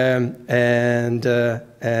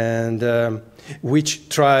 which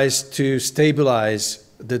tries to stabilize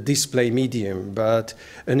the display medium. But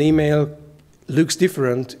an email looks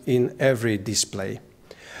different in every display.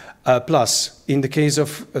 Plus, in the case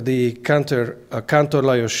of the Cantor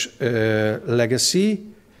Lajos legacy,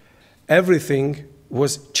 everything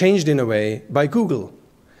was changed in a way by Google.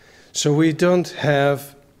 So we don't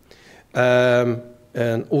have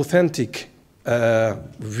an authentic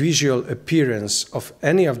visual appearance of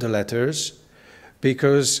any of the letters,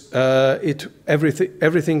 because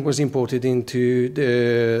everything was imported into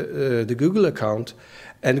the Google account,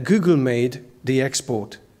 and Google made the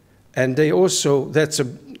export. And they also, that's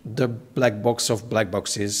the black box of black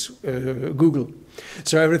boxes, Google.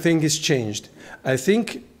 So everything is changed. I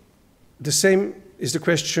think the same is the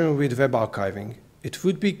question with web archiving. It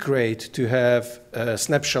would be great to have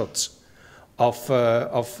snapshots of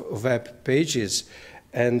web pages,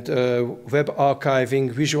 and web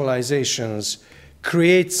archiving visualizations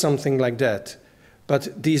create something like that.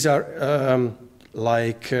 But these are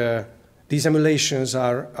these emulations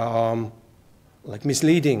are like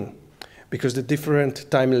misleading, because the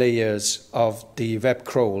different time layers of the web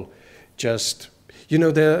crawl just, you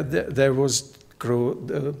know, there was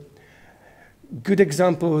good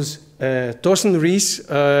examples. Thorsten Ries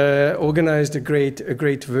organized a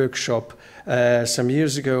great workshop some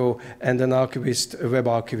years ago, and an archivist, a web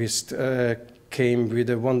archivist, came with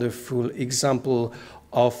a wonderful example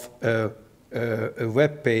of a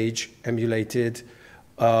web page emulated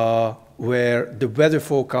where the weather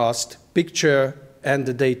forecast picture and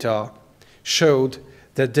the data showed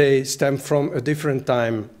that they stem from a different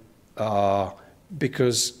time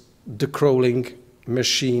because the crawling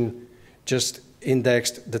machine just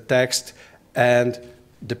indexed the text and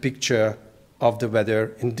the picture of the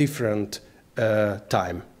weather in different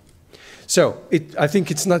time. So I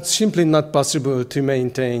think it's simply not possible to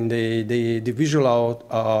maintain the visual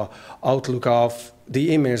outlook of the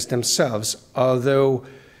emails themselves, although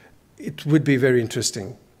it would be very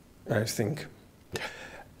interesting, I think.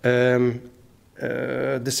 The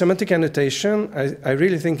semantic annotation, I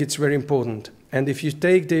really think it's very important. And if you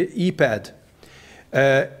take the EPAD,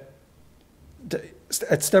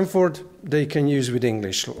 at Stanford, they can use with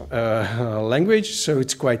English language, so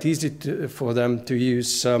it's quite easy for them to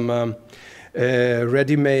use some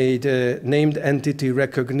ready-made named entity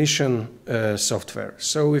recognition software.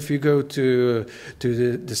 So if you go to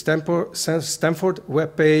the Stanford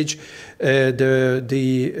webpage,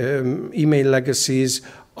 the email legacies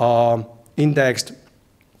are indexed,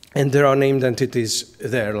 and there are named entities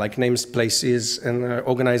there, like names, places, and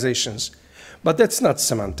organizations. But that's not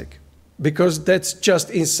semantic, because that's just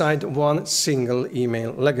inside one single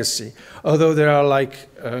email legacy, although there are like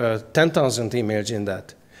 10,000 emails in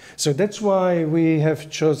that. So that's why we have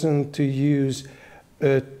chosen to use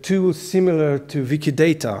a tool similar to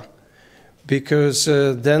Wikidata, because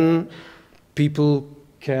then people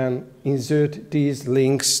can insert these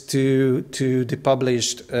links to the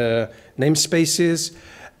published namespaces,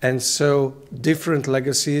 and so different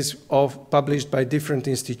legacies published by different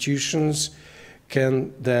institutions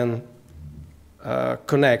can then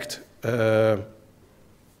connect,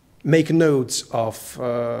 make notes of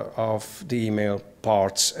the email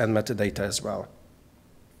parts and metadata as well.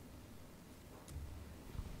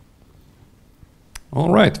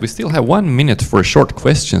 All right, we still have 1 minute for short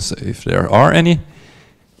questions, if there are any.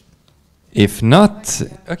 If not,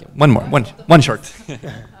 okay, one short.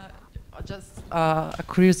 Just a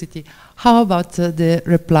curiosity. How about the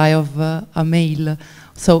reply of a mail?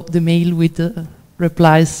 So the mail with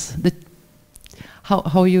replies.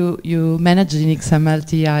 How you manage in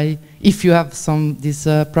XML/TI if you have these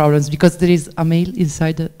problems, because there is a mail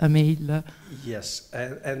inside a mail. Yes,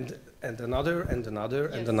 and another and another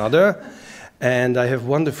and another. And I have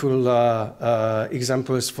wonderful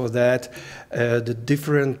examples for that. The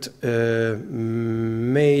different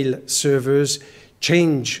mail servers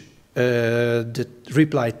change the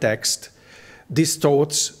reply text,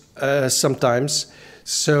 distorts sometimes.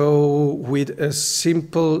 So with a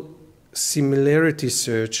simple similarity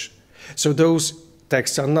search, so those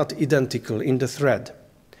texts are not identical in the thread.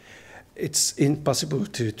 It's impossible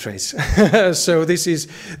to trace. So this is,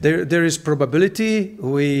 there is probability,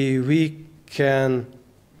 we can,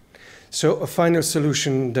 so a final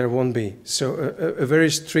solution there won't be. So a very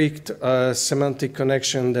strict semantic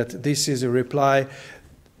connection that this is a reply.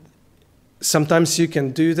 Sometimes you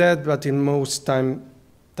can do that, but in most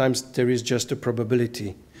times there is just a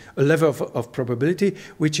probability, a level of probability,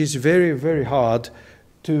 which is very, very hard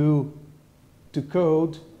to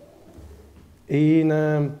code in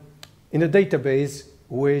a database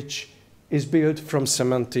which is built from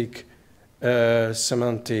semantic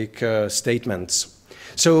statements.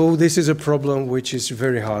 So this is a problem which is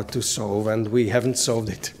very hard to solve, and we haven't solved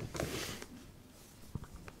it.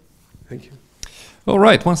 Thank you. All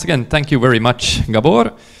right, once again, thank you very much,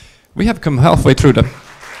 Gabor. We have come halfway through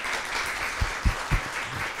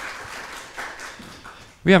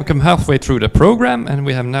the program, and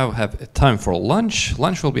we now have time for lunch.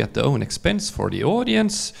 Lunch will be at their own expense for the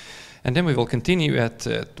audience, and then we will continue at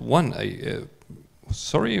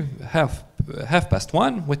half past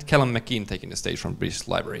one with Callum McKean taking the stage from British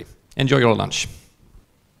Library. Enjoy your lunch.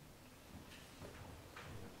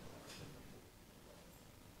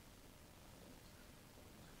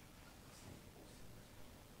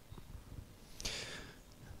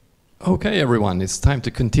 Okay, everyone, it's time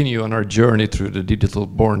to continue on our journey through the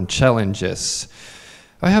digital-born challenges.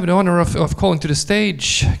 I have the honor of calling to the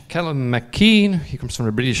stage Callum McKean. He comes from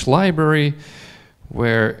the British Library,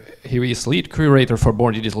 where he is lead curator for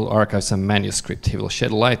Born Digital Archives and Manuscript. He will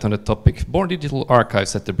shed light on the topic Born Digital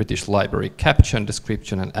Archives at the British Library, Caption,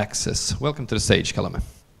 Description and Access. Welcome to the stage, Callum.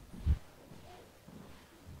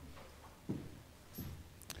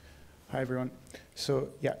 Hi, everyone. So,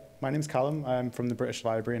 yeah, my name's Callum. I'm from the British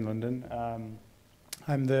Library in London.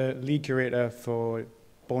 I'm the lead curator for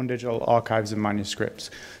Born Digital Archives and Manuscripts.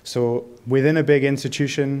 So within a big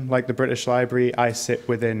institution like the British Library, I sit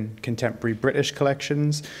within Contemporary British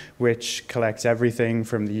Collections, which collects everything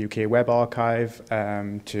from the UK Web Archive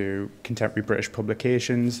to contemporary British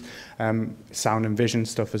publications, sound and vision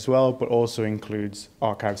stuff as well, but also includes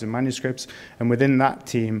archives and manuscripts. And within that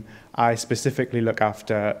team, I specifically look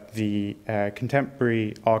after the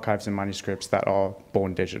contemporary archives and manuscripts that are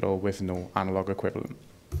born digital with no analog equivalent.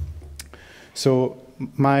 So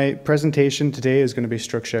my presentation today is going to be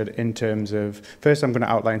structured in terms of, first I'm going to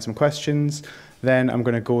outline some questions, then I'm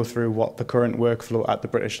going to go through what the current workflow at the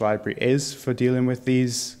British Library is for dealing with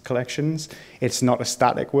these collections. It's not a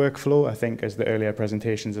static workflow. I think as the earlier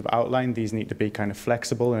presentations have outlined, these need to be kind of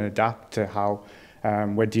flexible and adapt to how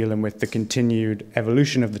we're dealing with the continued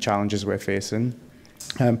evolution of the challenges we're facing.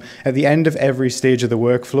 At the end of every stage of the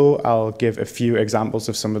workflow, I'll give a few examples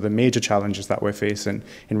of some of the major challenges that we're facing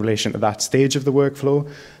in relation to that stage of the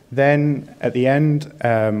workflow. Then at the end,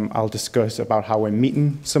 I'll discuss about how we're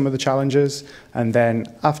meeting some of the challenges. And then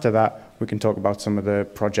after that, we can talk about some of the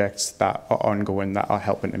projects that are ongoing that are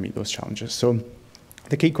helping to meet those challenges. So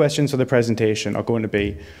the key questions for the presentation are going to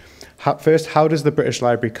be, first, how does the British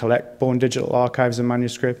Library collect born digital archives and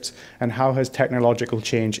manuscripts? And how has technological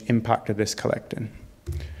change impacted this collecting?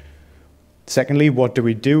 Secondly, what do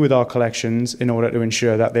we do with our collections in order to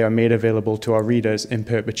ensure that they are made available to our readers in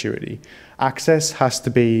perpetuity? Access has to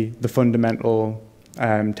be the fundamental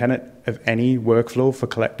tenet of any workflow for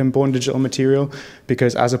collecting born digital material,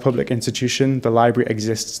 because as a public institution, the library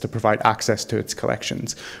exists to provide access to its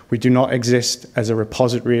collections. We do not exist as a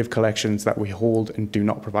repository of collections that we hold and do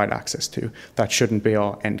not provide access to. That shouldn't be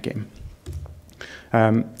our end game.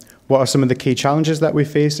 What are some of the key challenges that we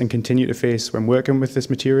face and continue to face when working with this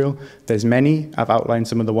material? There's many. I've outlined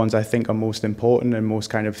some of the ones I think are most important and most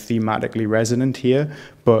kind of thematically resonant here,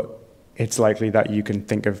 but it's likely that you can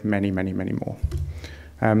think of many, many, many more.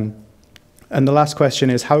 And the last question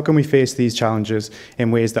is, how can we face these challenges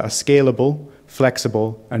in ways that are scalable,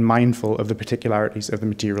 flexible, and mindful of the particularities of the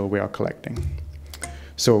material we are collecting?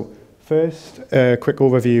 So, first, a quick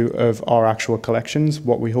overview of our actual collections,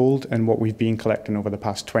 what we hold, and what we've been collecting over the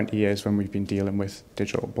past 20 years when we've been dealing with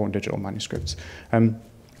born digital manuscripts.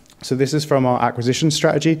 So this is from our acquisition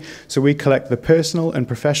strategy. So we collect the personal and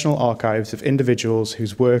professional archives of individuals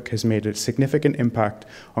whose work has made a significant impact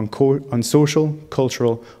on social,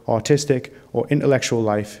 cultural, artistic, or intellectual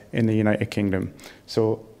life in the United Kingdom.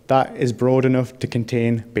 So that is broad enough to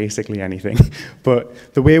contain basically anything.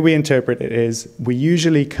 But the way we interpret it is we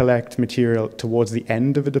usually collect material towards the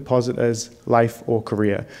end of a depositor's life or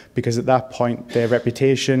career, because at that point their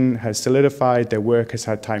reputation has solidified, their work has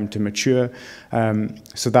had time to mature.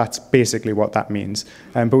 So that's basically what that means.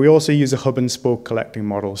 But we also use a hub and spoke collecting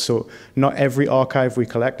model. So not every archive we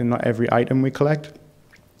collect and not every item we collect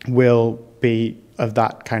will be of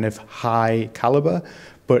that kind of high caliber.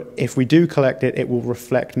 But if we do collect it, it will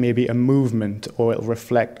reflect maybe a movement, or it'll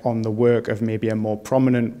reflect on the work of maybe a more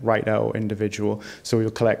prominent writer or individual. So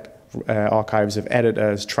we'll collect archives of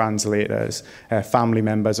editors, translators, family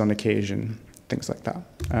members on occasion, things like that.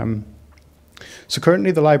 So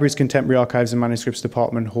currently the library's Contemporary Archives and Manuscripts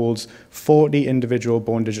Department holds 40 individual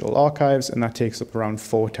born digital archives, and that takes up around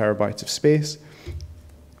 4 terabytes of space.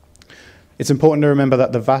 It's important to remember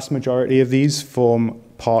that the vast majority of these form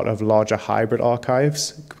part of larger hybrid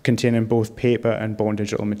archives containing both paper and born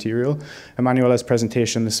digital material. Emmanuela's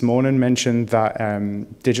presentation this morning mentioned that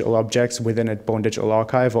digital objects within a born digital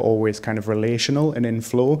archive are always kind of relational and in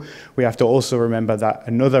flow. We have to also remember that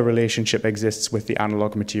another relationship exists with the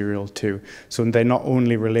analog material too. So they're not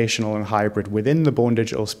only relational and hybrid within the born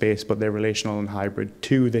digital space, but they're relational and hybrid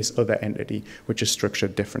to this other entity, which is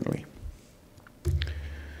structured differently.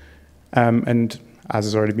 And as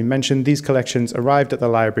has already been mentioned, these collections arrived at the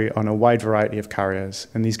library on a wide variety of carriers,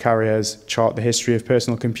 and these carriers chart the history of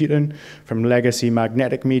personal computing, from legacy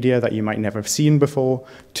magnetic media that you might never have seen before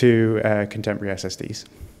to contemporary SSDs.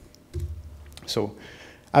 So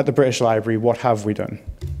at the British Library, what have we done?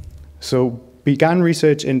 So began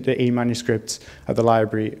research into e-manuscripts at the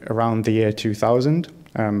library around the year 2000.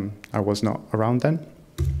 I was not around then.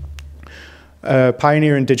 A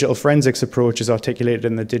pioneer in digital forensics approach is articulated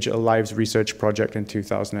in the Digital Lives Research Project in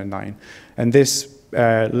 2009. And this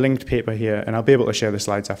linked paper here, and I'll be able to share the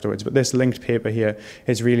slides afterwards, but this linked paper here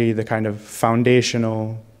is really the kind of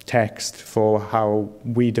foundational text for how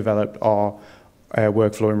we developed our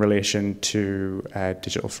workflow in relation to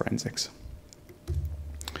digital forensics.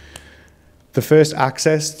 The first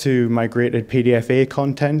access to migrated PDF-A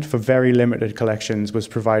content for very limited collections was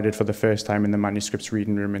provided for the first time in the manuscripts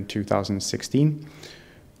reading room in 2016.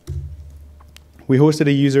 We hosted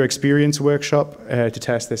a user experience workshop to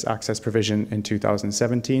test this access provision in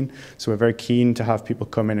 2017. So we're very keen to have people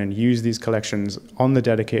come in and use these collections on the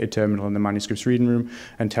dedicated terminal in the manuscripts reading room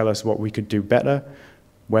and tell us what we could do better.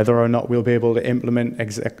 Whether or not we'll be able to implement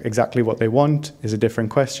exactly what they want is a different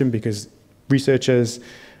question, because researchers'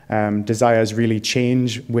 desires really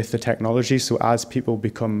change with the technology. So as people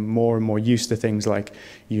become more and more used to things like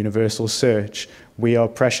universal search, we are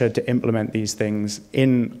pressured to implement these things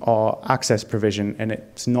in our access provision, and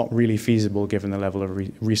it's not really feasible given the level of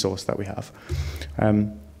resource that we have.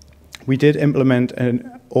 We did implement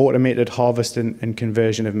an automated harvest and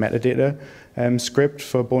conversion of metadata script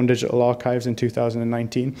for Born Digital Archives in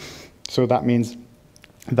 2019. So that means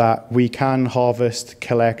that we can harvest,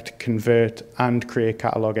 collect, convert, and create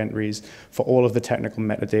catalog entries for all of the technical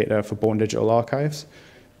metadata for Born Digital Archives.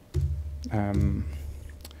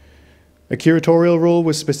 A curatorial role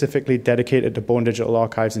was specifically dedicated to Born Digital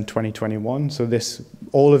Archives in 2021. So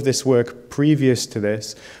all of this work previous to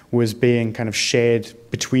this was being kind of shared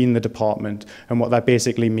between the department. And what that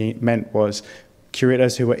basically meant was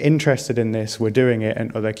curators who were interested in this were doing it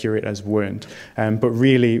and other curators weren't. But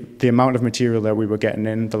really, the amount of material that we were getting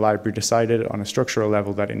in, the library decided on a structural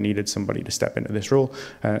level that it needed somebody to step into this role,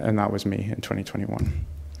 and that was me in 2021.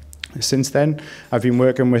 Since then, I've been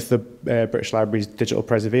working with the British Library's Digital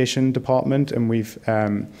Preservation Department, and we've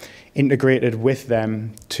integrated with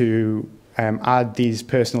them to add these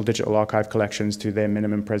personal digital archive collections to their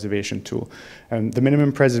minimum preservation tool. The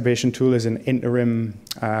minimum preservation tool is an interim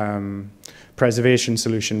preservation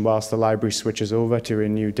solution whilst the library switches over to a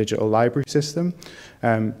new digital library system.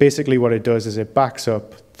 Basically what it does is it backs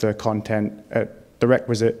up the content at the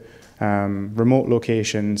requisite remote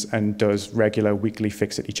locations and does regular weekly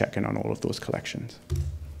fixity checking on all of those collections.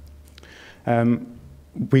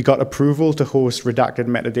 We got approval to host redacted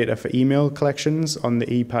metadata for email collections on the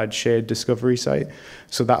ePad shared discovery site.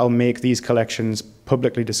 So that'll make these collections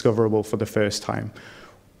publicly discoverable for the first time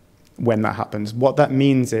when that happens. What that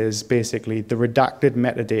means is basically the redacted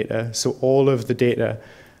metadata, so all of the data,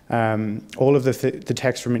 all of the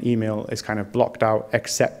text from an email is kind of blocked out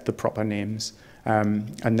except the proper names.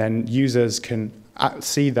 And then users can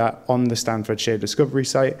see that on the Stanford Shared Discovery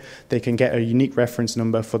site. They can get a unique reference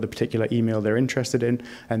number for the particular email they're interested in,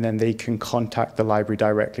 and then they can contact the library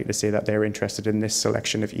directly to say that they're interested in this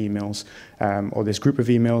selection of emails or this group of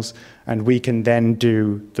emails, and we can then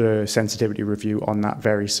do the sensitivity review on that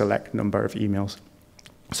very select number of emails.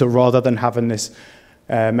 So rather than having this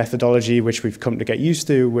methodology, which we've come to get used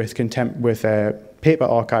to with paper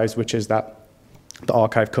archives, which is that the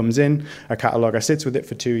archive comes in, a cataloger sits with it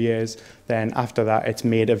for 2 years, then after that it's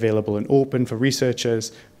made available and open for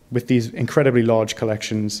researchers with these incredibly large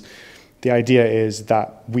collections. The idea is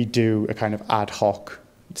that we do a kind of ad hoc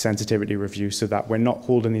sensitivity review so that we're not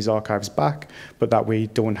holding these archives back, but that we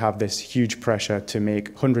don't have this huge pressure to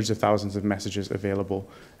make hundreds of thousands of messages available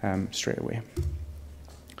straight away.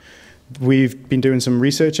 We've been doing some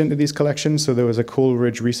research into these collections. So there was a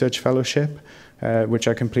Coleridge Research Fellowship, which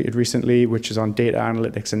I completed recently, which is on data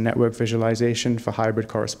analytics and network visualization for hybrid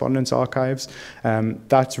correspondence archives.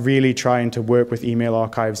 That's really trying to work with email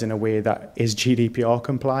archives in a way that is GDPR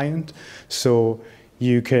compliant. So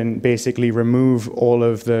you can basically remove all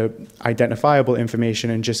of the identifiable information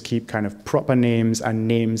and just keep kind of proper names and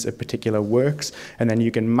names of particular works, and then you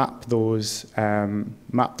can map those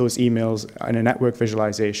emails in a network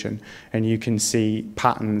visualization, and you can see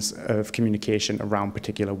patterns of communication around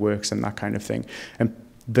particular works and that kind of thing. And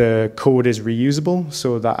the code is reusable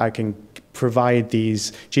so that I can provide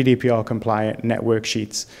these GDPR compliant network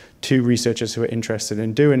sheets to researchers who are interested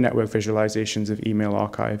in doing network visualizations of email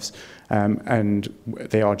archives, and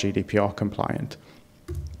they are GDPR compliant.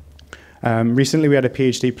 Recently we had a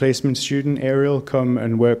PhD placement student, Ariel, come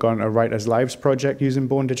and work on a Writers' Lives project using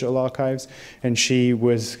Born Digital Archives, and she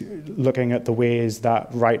was looking at the ways that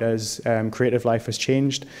writers' creative life has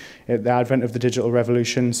changed at the advent of the digital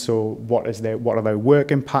revolution. So what are their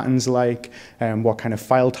working patterns like, and what kind of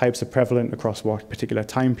file types are prevalent across what particular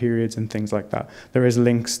time periods and things like that. There is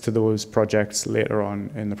links to those projects later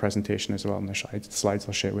on in the presentation as well, in the slides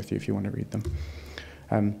I'll share with you if you want to read them.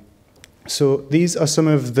 So these are some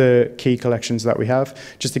of the key collections that we have.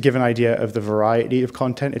 Just to give an idea of the variety of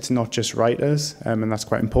content, it's not just writers, and that's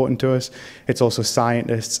quite important to us. It's also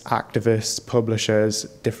scientists, activists, publishers,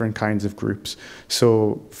 different kinds of groups.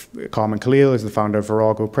 So Carmen Khalil is the founder of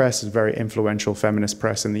Virago Press, a very influential feminist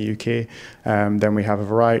press in the UK. Then we have a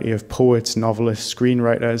variety of poets, novelists,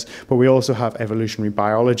 screenwriters, but we also have evolutionary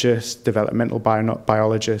biologists, developmental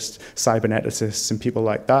biologists, cyberneticists, and people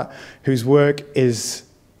like that, whose work is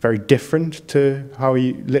very different to how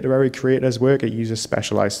literary creators work. It uses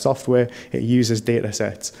specialized software, it uses data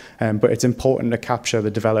sets, but it's important to capture the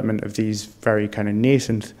development of these very kind of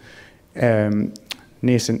nascent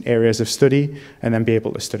areas of study and then be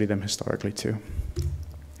able to study them historically too.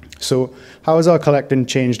 So how has our collecting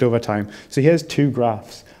changed over time? So here's two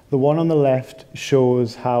graphs. The one on the left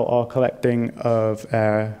shows how our collecting of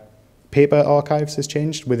paper archives has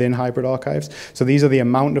changed within hybrid archives. So these are the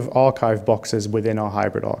amount of archive boxes within our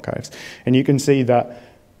hybrid archives. And you can see that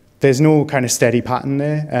there's no kind of steady pattern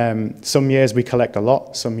there. Some years we collect a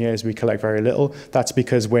lot, some years we collect very little. That's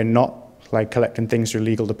because we're not like collecting things through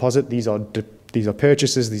legal deposit. These are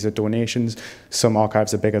purchases, these are donations. Some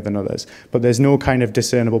archives are bigger than others. But there's no kind of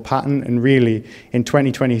discernible pattern. And really, in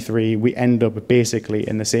 2023, we end up basically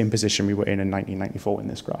in the same position we were in 1994 in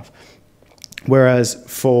this graph. Whereas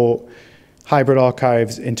for hybrid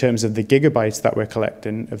archives, in terms of the gigabytes that we're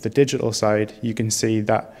collecting of the digital side, you can see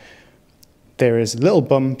that there is little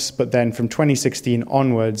bumps, but then from 2016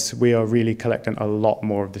 onwards, we are really collecting a lot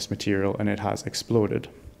more of this material, and it has exploded.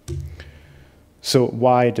 So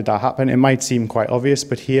why did that happen? It might seem quite obvious,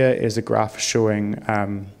 but here is a graph showing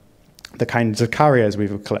the kinds of carriers we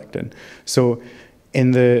were collecting. So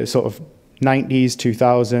in the sort of 90s,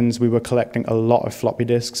 2000s, we were collecting a lot of floppy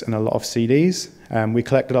disks and a lot of CDs. We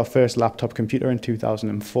collected our first laptop computer in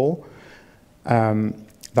 2004.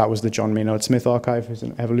 That was the John Maynard Smith archive, who's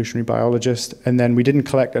an evolutionary biologist. And then we didn't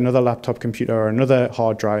collect another laptop computer or another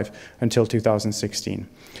hard drive until 2016.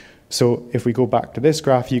 So if we go back to this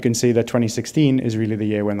graph, you can see that 2016 is really the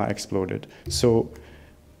year when that exploded. So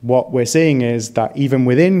what we're saying is that even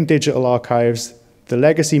within digital archives, the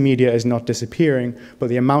legacy media is not disappearing, but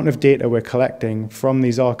the amount of data we're collecting from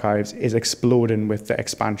these archives is exploding with the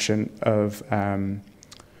expansion of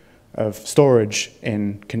storage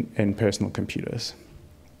in personal computers.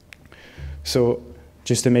 So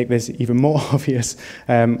just to make this even more obvious,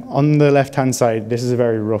 on the left-hand side, this is a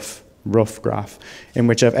very rough graph in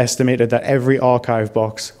which I've estimated that every archive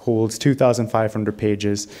box holds 2,500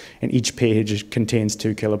 pages and each page contains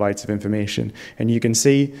 2 kilobytes of information. And you can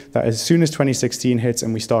see that as soon as 2016 hits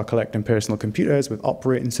and we start collecting personal computers with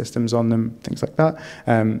operating systems on them, things like that,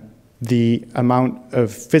 the amount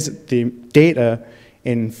of the data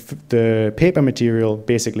in the paper material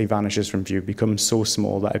basically vanishes from view, becomes so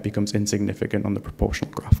small that it becomes insignificant on the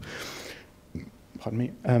proportional graph. Pardon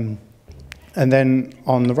me. And then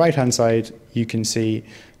on the right-hand side, you can see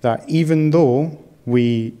that even though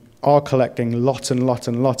we are collecting lots and lots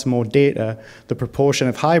and lots more data, the proportion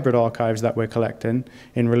of hybrid archives that we're collecting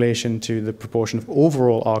in relation to the proportion of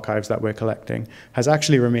overall archives that we're collecting has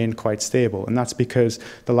actually remained quite stable. And that's because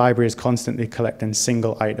the library is constantly collecting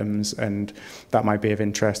single items, and that might be of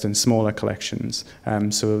interest in smaller collections.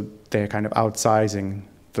 So they're kind of outsizing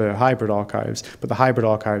the hybrid archives, but the hybrid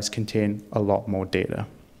archives contain a lot more data.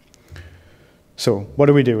 So what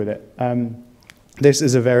do we do with it? This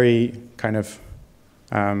is a very kind of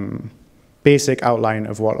basic outline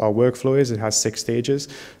of what our workflow is. It has 6 stages: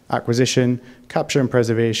 acquisition, capture and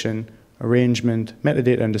preservation, arrangement,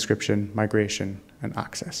 metadata and description, migration, and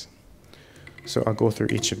access. So I'll go through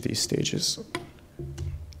each of these stages.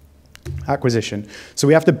 Acquisition. So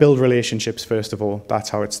we have to build relationships first of all. That's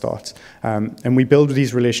how it starts. And we build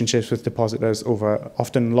these relationships with depositors over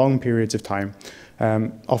often long periods of time,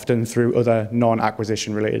 often through other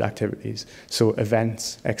non-acquisition related activities. So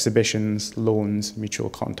events, exhibitions, loans, mutual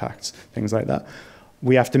contacts, things like that.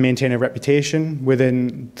 We have to maintain a reputation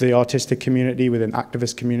within the artistic community, within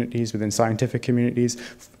activist communities, within scientific communities,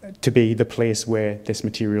 to be the place where this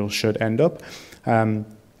material should end up.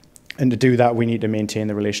 And to do that, we need to maintain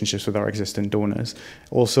the relationships with our existing donors.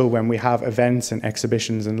 Also, when we have events and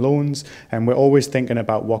exhibitions and loans, and we're always thinking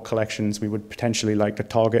about what collections we would potentially like to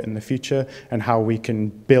target in the future and how we can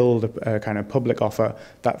build a kind of public offer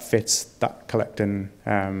that fits that collecting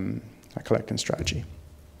strategy.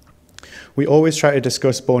 We always try to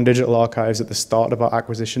discuss Born Digital Archives at the start of our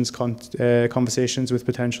acquisitions conversations with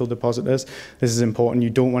potential depositors. This is important. You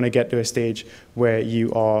don't want to get to a stage where you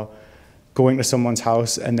are going to someone's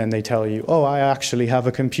house and then they tell you, oh, I actually have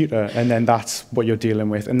a computer, and then that's what you're dealing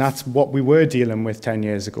with. And that's what we were dealing with 10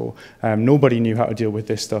 years ago. Nobody knew how to deal with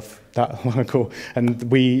this stuff that long ago, and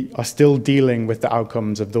we are still dealing with the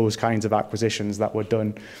outcomes of those kinds of acquisitions that were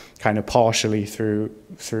done kind of partially through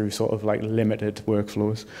sort of like limited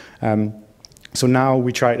workflows. So now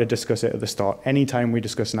we try to discuss it at the start. Anytime we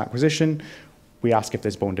discuss an acquisition, we ask if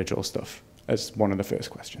there's bone digital stuff as one of the first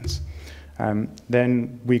questions.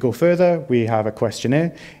 Then we go further, we have a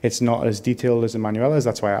questionnaire. It's not as detailed as Emmanuela's,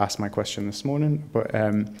 that's why I asked my question this morning. But,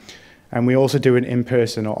 and we also do an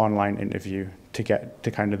in-person or online interview to get to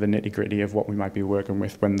kind of the nitty-gritty of what we might be working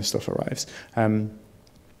with when the stuff arrives.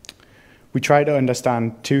 We try to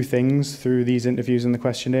understand two things through these interviews and the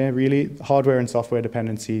questionnaire, really: hardware and software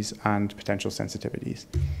dependencies and potential sensitivities.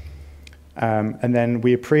 And then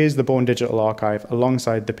we appraise the bone digital archive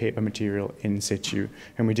alongside the paper material in situ.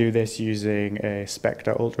 And we do this using a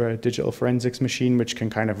Spectre Ultra digital forensics machine, which can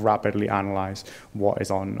kind of rapidly analyze what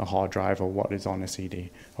is on a hard drive or what is on a CD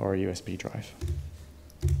or a USB drive.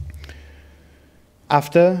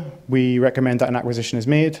 After we recommend that an acquisition is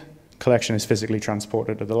made, collection is physically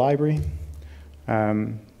transported to the library.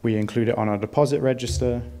 We include it on our deposit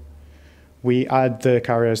register. We add the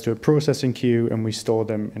carriers to a processing queue and we store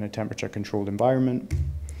them in a temperature-controlled environment.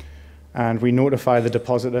 And we notify the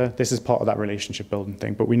depositor, this is part of that relationship building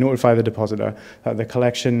thing, but we notify the depositor that the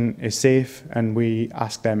collection is safe, and we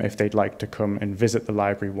ask them if they'd like to come and visit the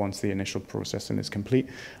library once the initial processing is complete.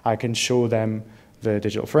 I can show them the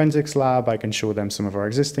digital forensics lab, I can show them some of our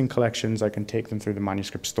existing collections, I can take them through the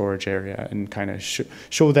manuscript storage area and kind of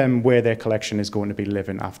show them where their collection is going to be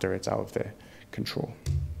living after it's out of their control.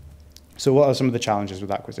 So what are some of the challenges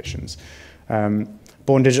with acquisitions?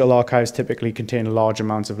 Bone digital archives typically contain large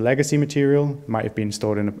amounts of legacy material, might have been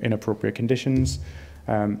stored in inappropriate conditions.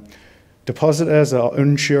 Depositors are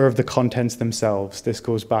unsure of the contents themselves. This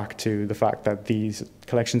goes back to the fact that these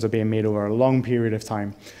collections are being made over a long period of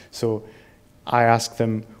time. So I ask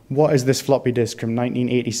them, what does this floppy disk from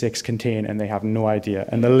 1986 contain? And they have no idea.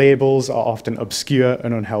 And the labels are often obscure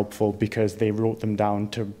and unhelpful because they wrote them down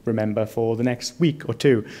to remember for the next week or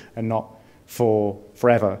two and not for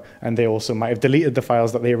forever. And they also might have deleted the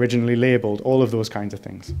files that they originally labeled, all of those kinds of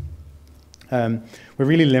things. We're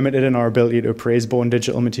really limited in our ability to appraise bone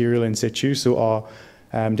digital material in situ, so our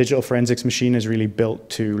digital forensics machine is really built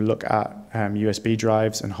to look at USB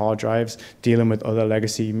drives and hard drives. Dealing with other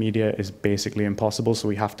legacy media is basically impossible, so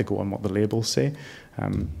we have to go on what the labels say.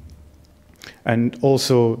 And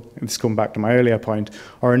also, this going back to my earlier point,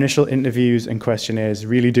 our initial interviews and questionnaires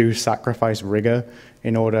really do sacrifice rigor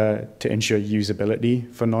in order to ensure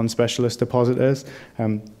usability for non-specialist depositors.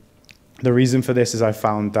 The reason for this is I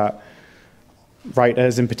found that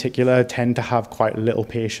writers in particular tend to have quite little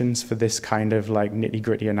patience for this kind of like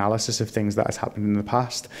nitty-gritty analysis of things that has happened in the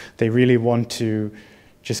past. They really want to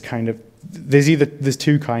just kind of, there's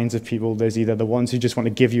two kinds of people. There's either the ones who just want to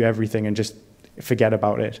give you everything and just forget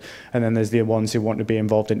about it, and then there's the ones who want to be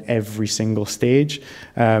involved in every single stage.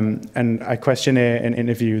 And a questionnaire and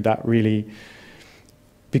interview that really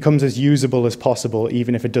becomes as usable as possible,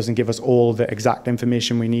 even if it doesn't give us all the exact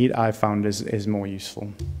information we need, I've found is more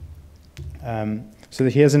useful. So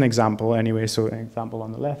here's an example anyway, so an example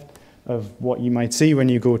on the left of what you might see when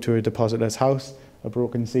you go to a depositor's house: a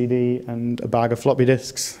broken CD and a bag of floppy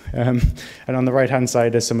disks. And on the right-hand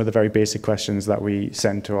side is some of the very basic questions that we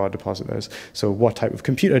send to our depositors. So what type of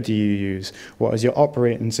computer do you use? What is your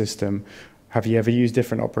operating system? Have you ever used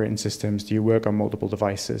different operating systems? Do you work on multiple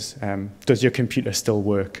devices? Does your computer still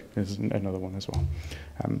work? There's another one as well.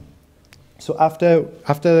 So after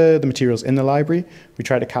the material's in the library, we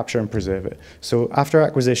try to capture and preserve it. So after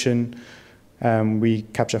acquisition, we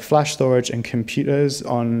capture flash storage and computers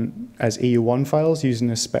as EU1 files using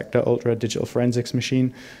a Spectre Ultra digital forensics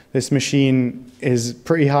machine. This machine is a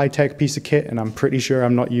pretty high-tech piece of kit, and I'm pretty sure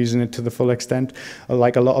I'm not using it to the full extent.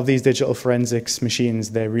 Like a lot of these digital forensics machines,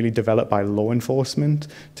 they're really developed by law enforcement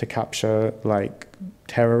to capture like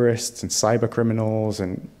terrorists and cyber criminals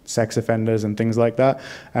and sex offenders and things like that.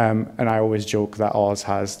 And I always joke that ours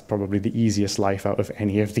has probably the easiest life out of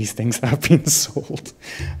any of these things that have been sold.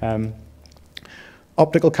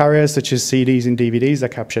 Optical carriers such as CDs and DVDs are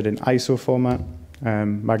captured in ISO format.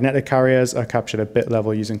 Magnetic carriers are captured at bit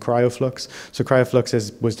level using cryoflux. So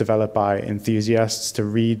cryoflux was developed by enthusiasts to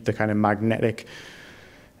read the kind of magnetic,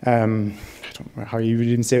 I don't know how you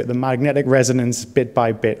even say it, the magnetic resonance bit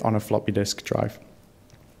by bit on a floppy disk drive.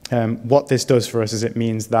 What this does for us is it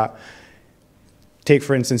means that, take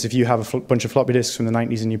for instance, if you have a bunch of floppy disks from the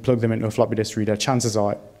 90s and you plug them into a floppy disk reader, chances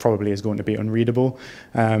are it probably is going to be unreadable.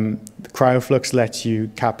 The cryoflux lets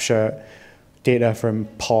you capture data from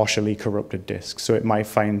partially corrupted disks. So it might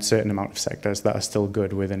find certain amount of sectors that are still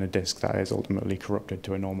good within a disk that is ultimately corrupted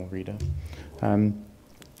to a normal reader.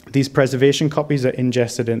 These preservation copies are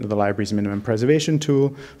ingested into the library's minimum preservation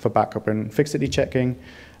tool for backup and fixity checking,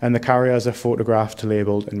 and the carriers are photographed,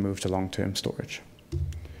 labeled, and moved to long-term storage.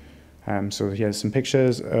 So here's some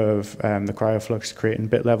pictures of the cryoflux creating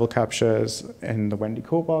bit-level captures in the Wendy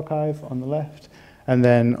Cope archive on the left. And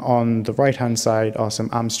then on the right-hand side are some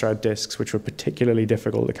Amstrad disks, which were particularly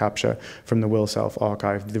difficult to capture from the Will Self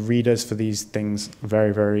archive. The readers for these things are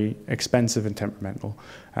very, very expensive and temperamental.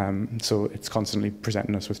 So it's constantly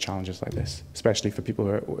presenting us with challenges like this, especially for people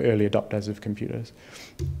who are early adopters of computers.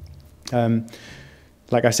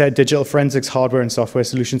 Like I said, digital forensics hardware and software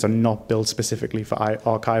solutions are not built specifically for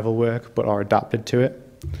archival work, but are adapted to it.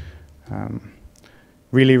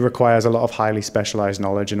 Really requires a lot of highly specialized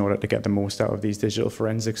knowledge in order to get the most out of these digital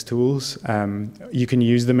forensics tools. You can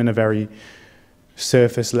use them in a very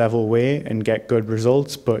surface level way and get good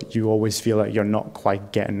results, but you always feel like you're not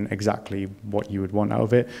quite getting exactly what you would want out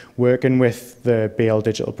of it. Working with the BL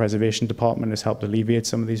Digital Preservation Department has helped alleviate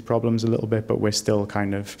some of these problems a little bit, but we're still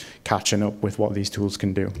kind of catching up with what these tools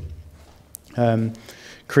can do.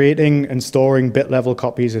 Creating and storing bit-level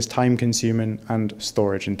copies is time-consuming and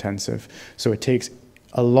storage-intensive. So it takes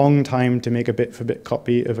a long time to make a bit-for-bit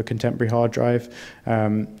copy of a contemporary hard drive.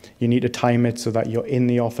 You need to time it so that you're in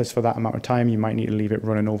the office for that amount of time. You might need to leave it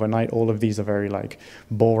running overnight. All of these are very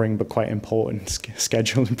boring but quite important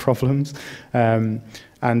scheduling problems. And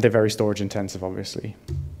they're very storage intensive, obviously.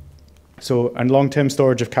 So, and long-term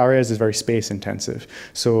storage of carriers is very space intensive.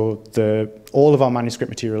 So all of our manuscript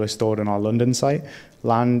material is stored on our London site.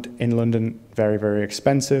 Land in London, very, very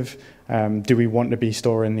expensive. Do we want to be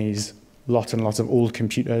storing these lots and lots of old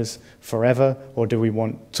computers forever, or do we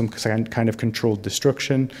want some kind of controlled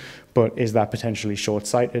destruction? But is that potentially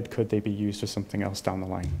short-sighted? Could they be used for something else down the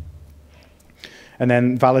line? And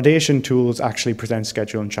then validation tools actually present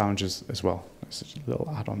scheduling challenges as well. That's a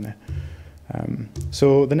little add-on there.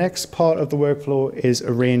 So the next part of the workflow is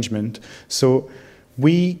arrangement. So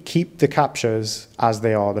we keep the captures as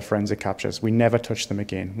they are, the forensic captures. We never touch them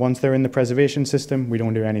again. Once they're in the preservation system, we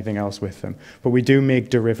don't do anything else with them. But we do make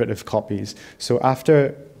derivative copies. So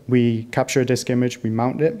after we capture a disk image, we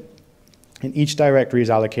mount it, and each directory is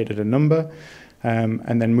allocated a number,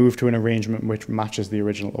 and then move to an arrangement which matches the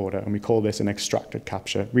original order. And we call this an extracted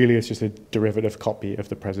capture. Really, it's just a derivative copy of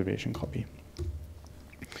the preservation copy.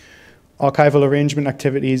 Archival arrangement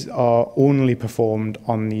activities are only performed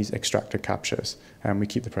on these extracted captures, and we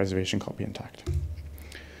keep the preservation copy intact.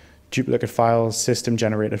 Duplicate files,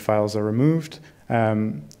 system-generated files are removed.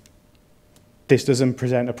 This doesn't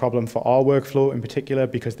present a problem for our workflow in particular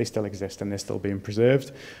because they still exist and they're still being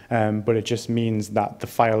preserved, but it just means that the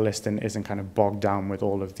file listing isn't kind of bogged down with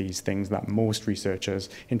all of these things that most researchers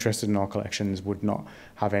interested in our collections would not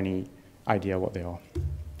have any idea what they are.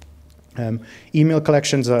 Email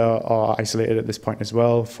collections are isolated at this point as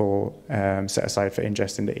well, for set aside for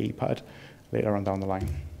ingest into EPUB later on down the line.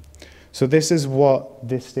 So this is what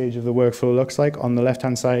this stage of the workflow looks like. On the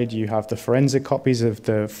left-hand side, you have the forensic copies of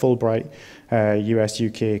the Fulbright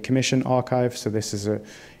US-UK Commission archive. So this is an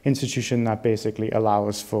institution that basically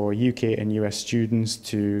allows for UK and US students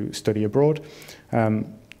to study abroad.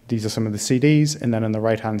 These are some of the CDs, and then on the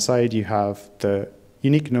right-hand side, you have the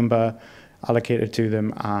unique number allocated to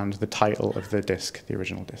them and the title of the disk, the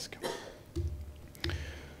original disk.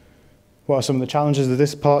 What are some of the challenges of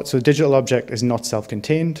this part? So a digital object is not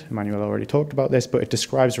self-contained. Emmanuela already talked about this, but it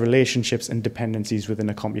describes relationships and dependencies within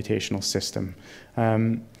a computational system.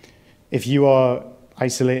 If you are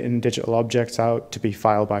isolating digital objects out to be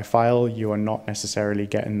file by file, you are not necessarily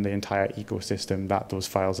getting the entire ecosystem that those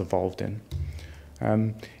files evolved in.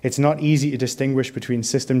 It's not easy to distinguish between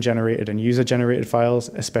system-generated and user-generated files,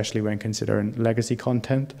 especially when considering legacy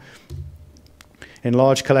content. In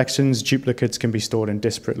large collections, duplicates can be stored in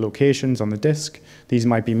disparate locations on the disk. These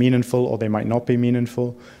might be meaningful or they might not be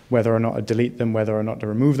meaningful. Whether or not to delete them, whether or not to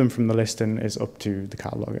remove them from the listing is up to the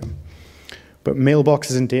cataloger. But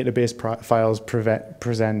mailboxes and database files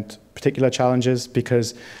present particular challenges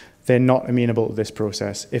because they're not amenable to this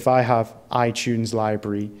process. If I have iTunes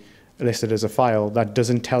library listed as a file, that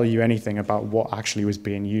doesn't tell you anything about what actually was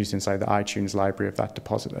being used inside the iTunes library of that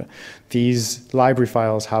depositor. These library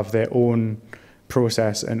files have their own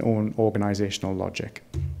process and own organizational logic.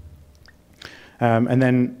 And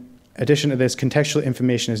then, addition to this, contextual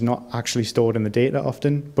information is not actually stored in the data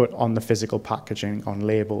often, but on the physical packaging, on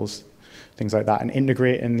labels, things like that. And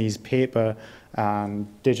integrating these paper and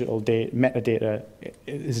digital metadata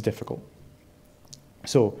is difficult.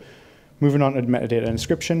 So, Moving on to metadata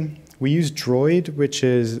inscription, we use Droid, which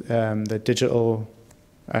is the digital,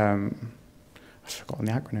 I've forgotten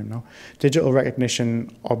the acronym now, digital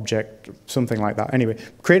recognition object, something like that. Anyway,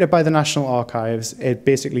 created by the National Archives, it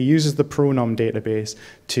basically uses the pronom database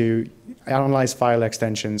to analyze file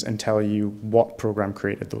extensions and tell you what program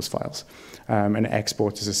created those files, and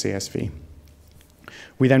exports as a CSV.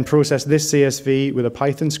 We then process this CSV with a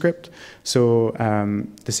Python script. So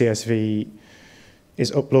the CSV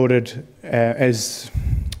is uploaded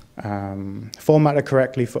formatted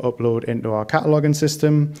correctly for upload into our cataloging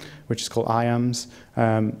system, which is called IAMS.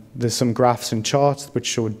 There's some graphs and charts which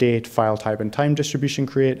show date, file type, and time distribution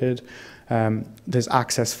created. There's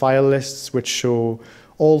access file lists which show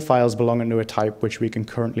all files belonging to a type which we can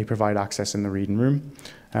currently provide access in the reading room.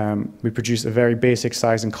 We produce a very basic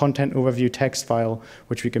size and content overview text file,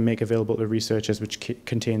 which we can make available to researchers, which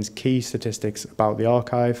contains key statistics about the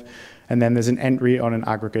archive. And then there's an entry on an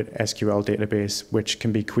aggregate SQL database, which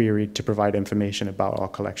can be queried to provide information about our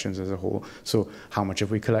collections as a whole. So how much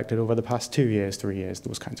have we collected over the past 2 years, 3 years,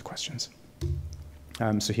 those kinds of questions.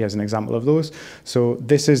 So here's an example of those. So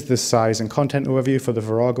this is the size and content overview for the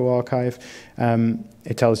Virago archive.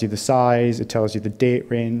 It tells you the size, it tells you the date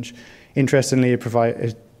range. Interestingly,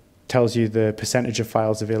 it tells you the percentage of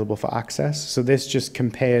files available for access. So this just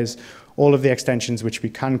compares all of the extensions which we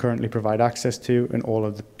can currently provide access to and all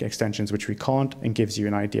of the extensions which we can't, and gives you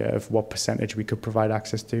an idea of what percentage we could provide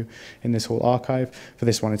access to in this whole archive. For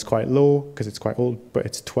this one, it's quite low because it's quite old, but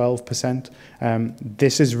it's 12%.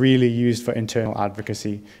 This is really used for internal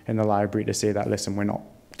advocacy in the library to say that, listen, we're not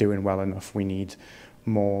doing well enough. We need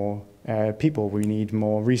more people. We need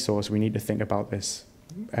more resource. We need to think about this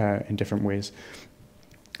in different ways.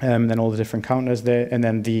 Then all the different counters there, and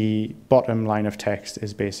then the bottom line of text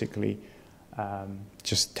is basically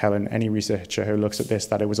just telling any researcher who looks at this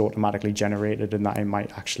that it was automatically generated and that it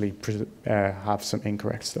might actually have some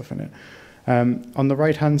incorrect stuff in it. On the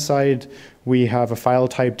right-hand side, we have a file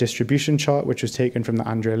type distribution chart, which was taken from the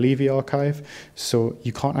Andrea Levy archive. So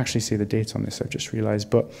you can't actually see the dates on this, I've just realized,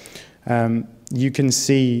 but you can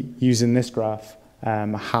see using this graph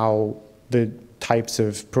how the types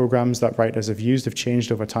of programs that writers have used have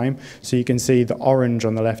changed over time. So you can see the orange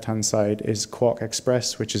on the left-hand side is Quark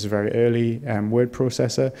Express, which is a very early word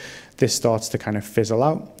processor. This starts to kind of fizzle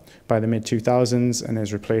out by the mid-2000s and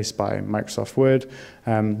is replaced by Microsoft Word.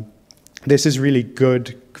 This is really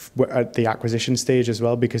good at the acquisition stage as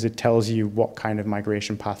well, because it tells you what kind of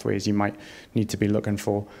migration pathways you might need to be looking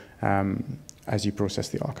for as you process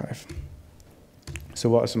the archive. So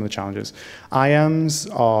what are some of the challenges? IAMS,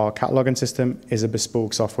 our cataloging system, is a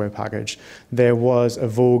bespoke software package. There was a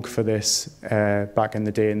vogue for this back in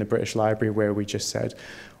the day in the British Library, where we just said,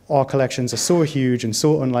 our collections are so huge and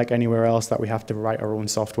so unlike anywhere else that we have to write our own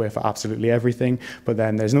software for absolutely everything, but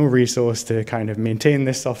then there's no resource to kind of maintain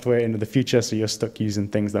this software into the future, so you're stuck using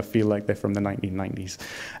things that feel like they're from the 1990s.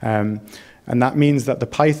 And that means that the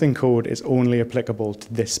Python code is only applicable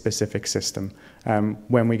to this specific system.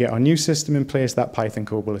 When we get our new system in place, that Python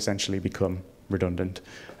code will essentially become redundant,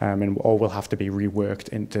 or will have to be reworked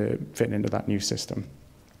into fitting into that new system.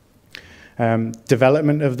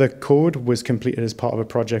 Development of the code was completed as part of a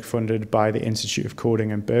project funded by the Institute of Coding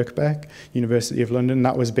in Birkbeck, University of London.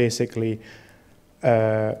 That was basically,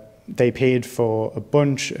 they paid for a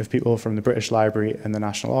bunch of people from the British Library and the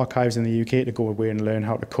National Archives in the UK to go away and learn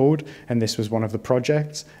how to code, and this was one of the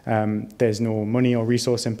projects. There's no money or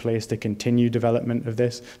resource in place to continue development of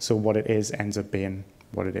this, so what it is ends up being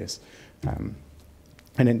what it is.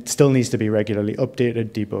 And it still needs to be regularly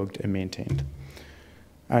updated, debugged, and maintained.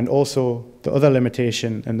 And also, the other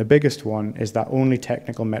limitation, and the biggest one, is that only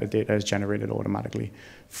technical metadata is generated automatically.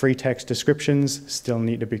 Free text descriptions still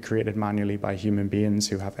need to be created manually by human beings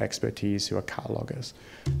who have expertise, who are catalogers.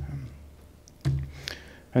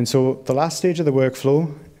 And so the last stage of the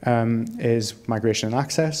workflow is migration and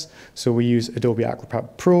access. So we use Adobe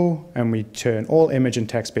Acrobat Pro, and we turn all image and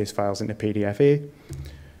text-based files into PDF-A.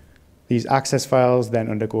 These access files then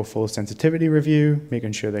undergo full sensitivity review,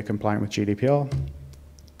 making sure they're compliant with GDPR.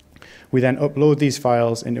 We then upload these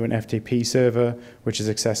files into an FTP server, which is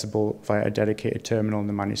accessible via a dedicated terminal in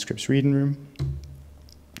the manuscript's reading room.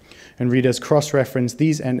 And readers cross-reference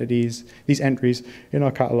these entries in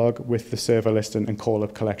our catalog with the server listing and call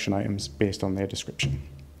up collection items based on their description.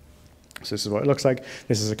 So this is what it looks like.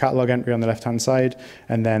 This is a catalog entry on the left-hand side,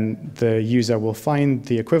 and then the user will find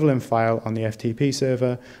the equivalent file on the FTP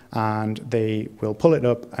server, and they will pull it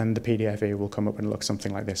up, and the PDF-A will come up and look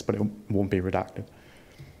something like this, but it won't be redacted.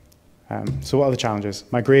 So what are the challenges?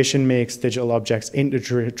 Migration makes digital objects into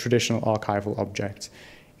traditional archival objects.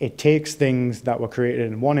 it takes things that were created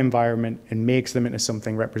in one environment and makes them into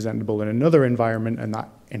something representable in another environment, and that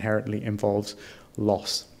inherently involves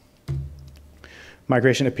loss.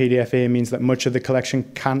 Migration to PDFA means that much of the collection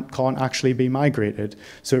can't actually be migrated,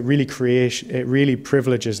 so it really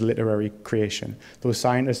privileges literary creation. Those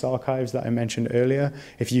scientist archives that I mentioned earlier,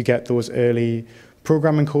 if you get those early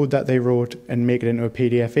programming code that they wrote and make it into a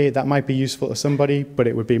PDFA, that might be useful to somebody, but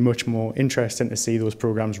it would be much more interesting to see those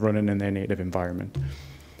programs running in their native environment.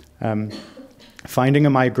 Finding a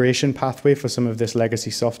migration pathway for some of this legacy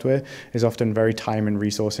software is often very time and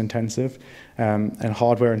resource intensive, and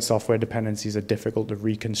hardware and software dependencies are difficult to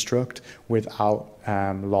reconstruct without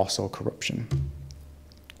loss or corruption.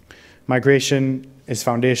 Migration is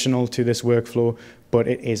foundational to this workflow, but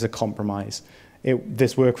it is a compromise.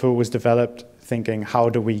 This workflow was developed thinking, how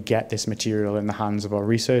do we get this material in the hands of our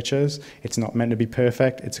researchers? It's not meant to be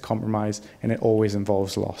perfect, it's a compromise, and it always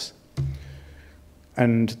involves loss.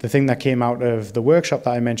 And the thing that came out of the workshop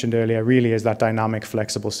that I mentioned earlier really is that dynamic,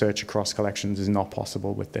 flexible search across collections is not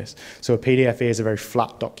possible with this. So a PDFA is a very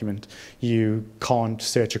flat document. You can't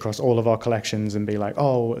search across all of our collections and be like,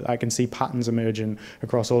 oh, I can see patterns emerging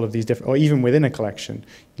across all of these different, or even within a collection.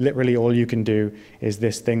 Literally all you can do is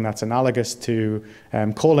this thing that's analogous to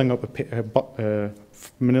calling up a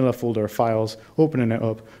manila folder of files, opening it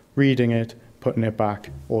up, reading it, putting it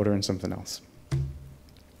back, ordering something else.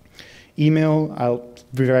 Email, I'll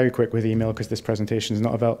be very quick with email because this presentation is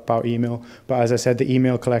not about email, but as I said, the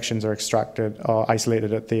email collections are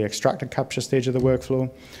isolated at the extract and capture stage of the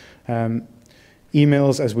workflow.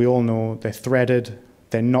 Emails, as we all know, they're threaded,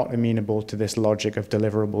 they're not amenable to this logic of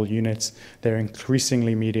deliverable units, they're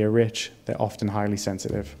increasingly media rich, they're often highly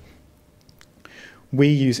sensitive. We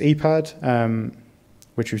use EPAD,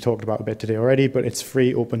 which we've talked about a bit today already, but it's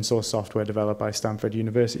free open source software developed by Stanford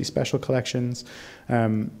University Special Collections.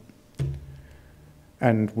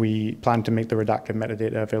 And we plan to make the redacted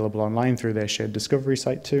metadata available online through their shared discovery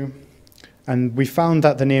site too. And we found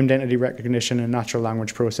that the named entity recognition and natural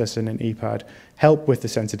language processing in EPAD help with the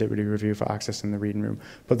sensitivity review for access in the reading room,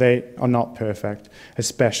 but they are not perfect,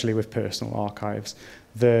 especially with personal archives.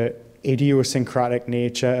 The idiosyncratic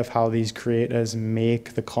nature of how these creators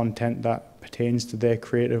make the content that pertains to their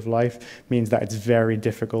creative life means that it's very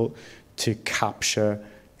difficult to capture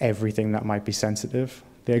everything that might be sensitive.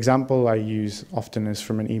 The example I use often is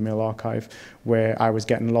from an email archive where I was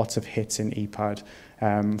getting lots of hits in EPAD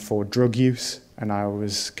for drug use, and I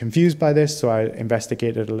was confused by this, so I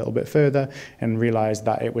investigated a little bit further and realized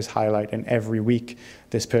that it was highlighting every week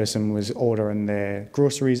this person was ordering their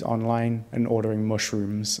groceries online and ordering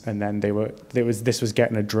mushrooms, and then this was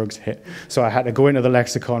getting a drugs hit. So I had to go into the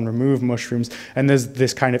lexicon, remove mushrooms, and there's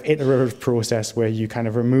this kind of iterative process where you kind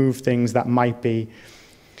of remove things that might be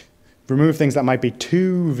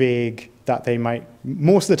too vague, that they might,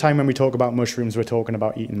 most of the time when we talk about mushrooms, we're talking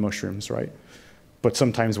about eating mushrooms, right? But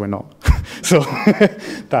sometimes we're not. So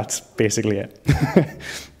that's basically it.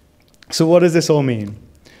 So what does this all mean?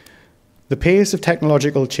 The pace of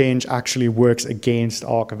technological change actually works against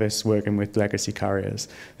archivists working with legacy carriers.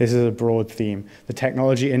 This is a broad theme. The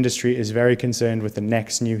technology industry is very concerned with the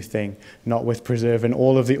next new thing, not with preserving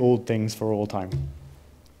all of the old things for all time.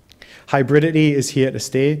 Hybridity is here to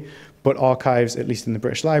stay, but archives, at least in the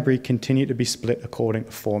British Library, continue to be split according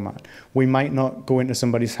to format. We might not go into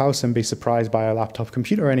somebody's house and be surprised by a laptop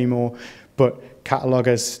computer anymore, but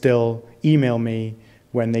catalogers still email me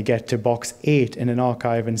when they get to box 8 in an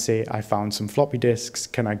archive and say, I found some floppy disks,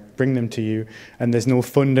 can I bring them to you? And there's no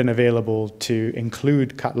funding available to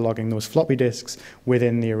include cataloging those floppy disks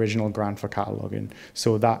within the original grant for cataloging.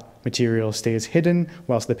 So that material stays hidden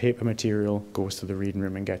whilst the paper material goes to the reading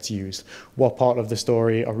room and gets used. What part of the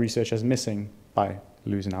story are researchers missing by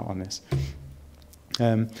losing out on this?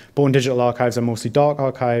 Born digital archives are mostly dark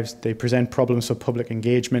archives. They present problems for public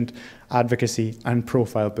engagement, advocacy, and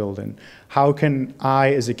profile building. How can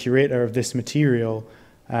I, as a curator of this material,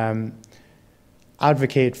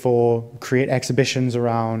 advocate for, create exhibitions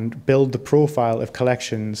around, build the profile of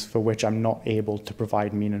collections for which I'm not able to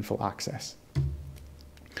provide meaningful access?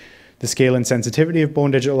 The scale and sensitivity of born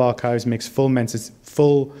digital archives makes full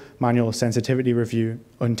manual sensitivity review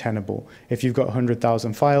untenable. If you've got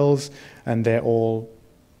 100,000 files and they're all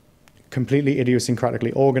completely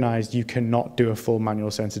idiosyncratically organized, you cannot do a full manual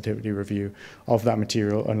sensitivity review of that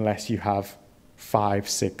material unless you have 5,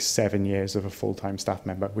 6, 7 years of a full-time staff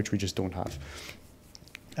member, which we just don't have.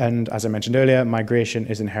 And as I mentioned earlier, migration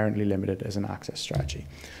is inherently limited as an access strategy.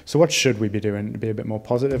 So what should we be doing to be a bit more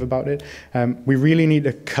positive about it? We really need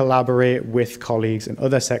to collaborate with colleagues in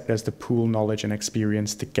other sectors to pool knowledge and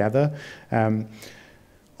experience together.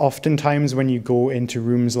 oftentimes when you go into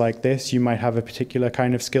rooms like this, you might have a particular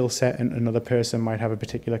kind of skill set and another person might have a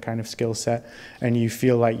particular kind of skill set, and you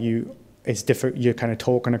feel like it's different, you're kind of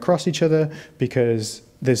talking across each other because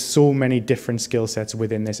there's so many different skill sets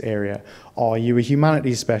within this area. Are you a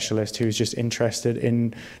humanities specialist who's just interested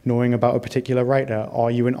in knowing about a particular writer?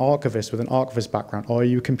 Are you an archivist with an archivist background? Are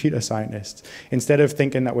you a computer scientist? Instead of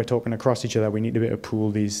thinking that we're talking across each other, we need to be able to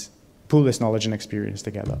pool this knowledge and experience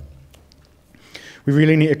together. We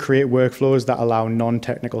really need to create workflows that allow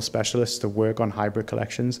non-technical specialists to work on hybrid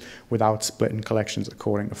collections without splitting collections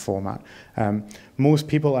according to format. Most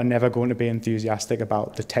people are never going to be enthusiastic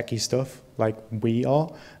about the techie stuff like we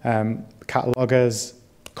are. Catalogers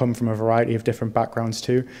come from a variety of different backgrounds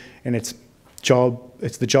too, and it's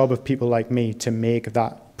the job of people like me to make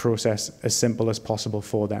that process as simple as possible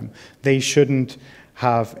for them. They shouldn't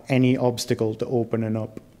have any obstacle to opening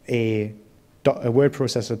up a word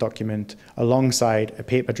processor document alongside a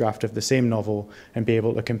paper draft of the same novel and be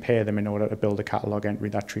able to compare them in order to build a catalogue entry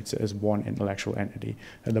that treats it as one intellectual entity.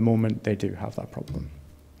 At the moment, they do have that problem.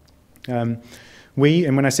 We,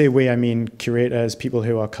 and when I say we, I mean curators, people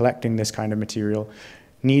who are collecting this kind of material,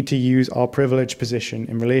 need to use our privileged position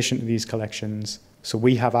in relation to these collections so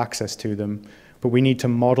we have access to them, but we need to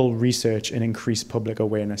model research and increase public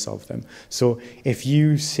awareness of them. So if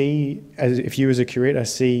you as a curator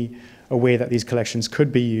see a way that these collections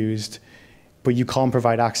could be used, but you can't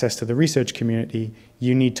provide access to the research community,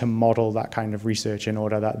 you need to model that kind of research in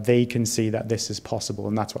order that they can see that this is possible.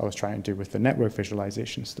 And that's what I was trying to do with the network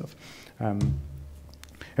visualization stuff.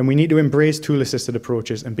 And we need to embrace tool-assisted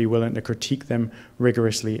approaches and be willing to critique them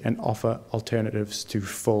rigorously and offer alternatives to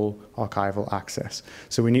full archival access.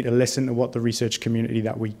 So we need to listen to what the research community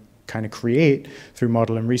that we kind of create through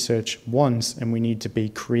model and research wants, and we need to be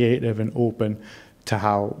creative and open to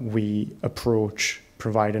how we approach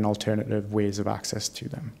providing alternative ways of access to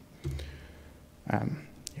them.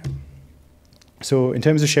 So in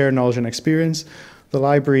terms of shared knowledge and experience, the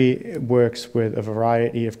library works with a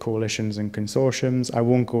variety of coalitions and consortiums. I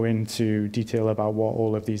won't go into detail about what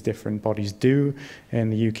all of these different bodies do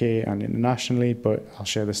in the UK and internationally, but I'll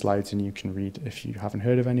share the slides and you can read if you haven't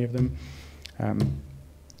heard of any of them.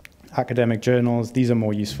 Academic journals, these are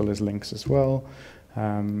more useful as links as well.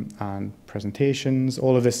 And presentations.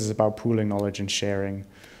 All of this is about pooling knowledge and sharing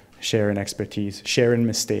expertise, sharing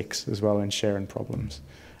mistakes as well, and sharing problems.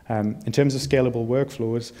 In terms of scalable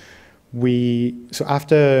workflows, so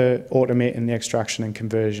after automating the extraction and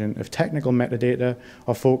conversion of technical metadata,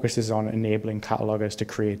 our focus is on enabling catalogers to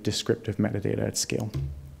create descriptive metadata at scale.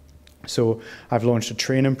 So I've launched a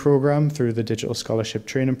training program through the Digital Scholarship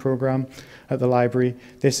Training Program at the library.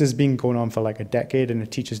 This has been going on for like a decade, and it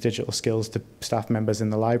teaches digital skills to staff members in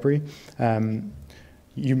the library.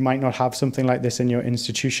 You might not have something like this in your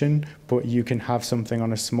institution, but you can have something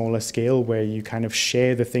on a smaller scale where you kind of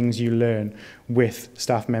share the things you learn with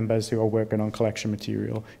staff members who are working on collection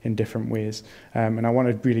material in different ways. And I want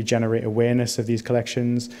to really generate awareness of these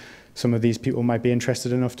collections. Some of these people might be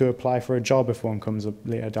interested enough to apply for a job if one comes up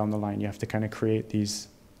later down the line. You have to kind of create these,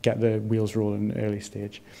 get the wheels rolling in the early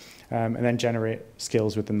stage, and then generate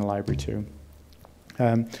skills within the library too.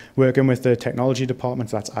 Working with the technology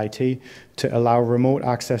departments, that's IT, to allow remote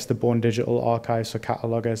access to Born Digital archives for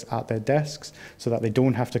catalogers at their desks so that they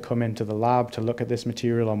don't have to come into the lab to look at this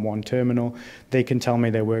material on one terminal. They can tell me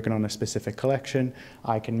they're working on a specific collection.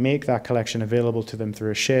 I can make that collection available to them through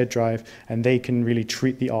a shared drive, and they can really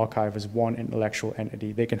treat the archive as one intellectual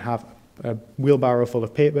entity. They can have a wheelbarrow full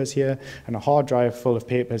of papers here and a hard drive full of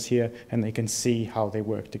papers here, and they can see how they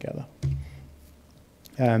work together.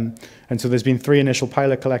 And so there's been 3 initial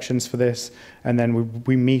pilot collections for this, and then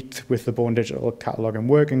we meet with the Born Digital Catalog and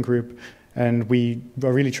Working Group, and we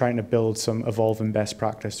are really trying to build some evolving best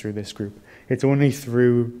practice through this group. It's only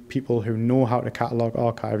through people who know how to catalog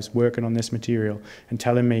archives working on this material and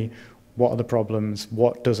telling me what are the problems,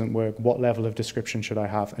 what doesn't work, what level of description should I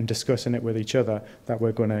have, and discussing it with each other that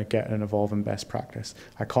we're going to get an evolving best practice.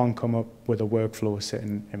 I can't come up with a workflow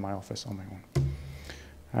sitting in my office on my own.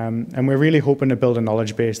 And we're really hoping to build a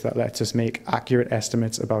knowledge base that lets us make accurate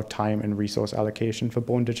estimates about time and resource allocation for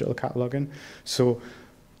Born Digital cataloging. So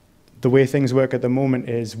the way things work at the moment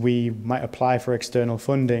is we might apply for external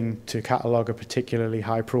funding to catalog a particularly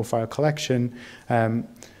high-profile collection,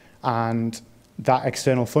 and that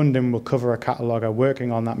external funding will cover a cataloger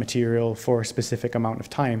working on that material for a specific amount of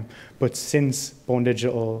time. But since Born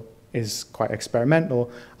Digital is quite experimental,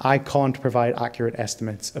 I can't provide accurate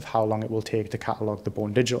estimates of how long it will take to catalog the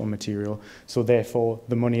Born Digital material. So therefore,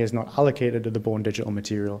 the money is not allocated to the Born Digital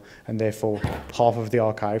material, and therefore half of the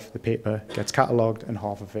archive, the paper, gets cataloged and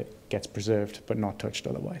half of it gets preserved but not touched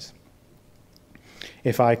otherwise.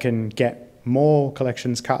 If I can get more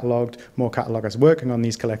collections catalogued, more cataloguers working on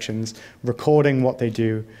these collections, recording what they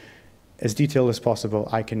do as detailed as possible,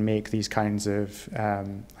 I can make these kinds of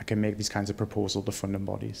proposals to funding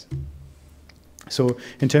bodies. So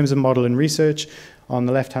in terms of model and research, on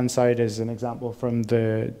the left-hand side is an example from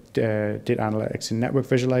the data analytics and network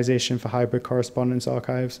visualization for hybrid correspondence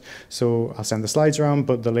archives. So I'll send the slides around,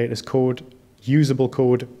 but the latest code, usable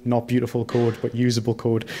code, not beautiful code, but usable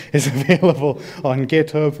code, is available on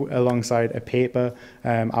GitHub alongside a paper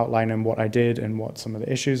outlining what I did and what some of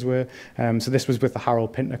the issues were. So this was with the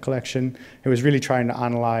Harold Pinter collection. It was really trying to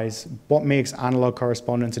analyze what makes analog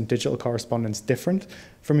correspondence and digital correspondence different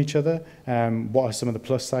from each other. What are some of the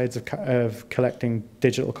plus sides of collecting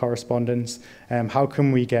digital correspondence? How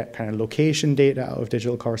can we get kind of location data out of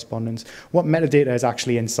digital correspondence? What metadata is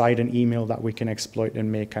actually inside an email that we can exploit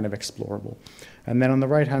and make kind of explorable? And then on the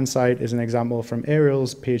right-hand side is an example from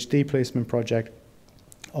Ariel's PhD placement project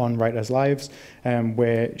on Writers' Lives,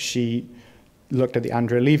 where she looked at the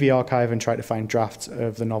Andrea Levy archive and tried to find drafts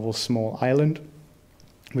of the novel Small Island,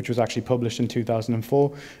 which was actually published in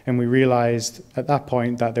 2004, and we realized at that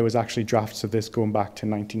point that there was actually drafts of this going back to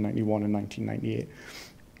 1991 and 1998.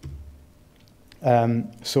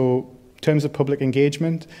 So in terms of public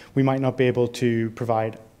engagement, we might not be able to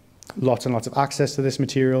provide lots and lots of access to this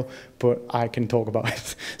material, but I can talk about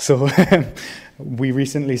it. So we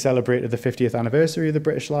recently celebrated the 50th anniversary of the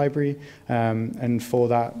British Library, and for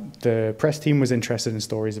that, the press team was interested in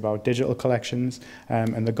stories about digital collections,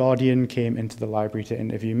 and The Guardian came into the library to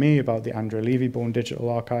interview me about the Andrea Levy-Bone Digital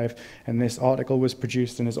Archive, and this article was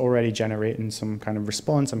produced and is already generating some kind of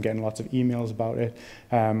response. I'm getting lots of emails about it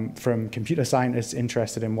from computer scientists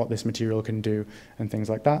interested in what this material can do and things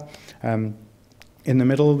like that. In the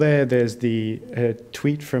middle there's the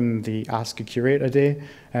tweet from the Ask a Curator Day,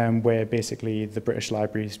 where basically the British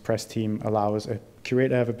Library's press team allows a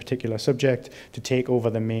curator of a particular subject to take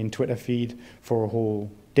over the main Twitter feed for a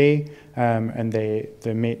whole day, and they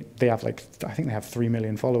have like, I think they have 3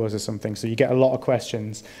 million followers or something, so you get a lot of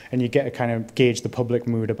questions and you get to kind of gauge the public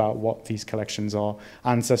mood about what these collections are,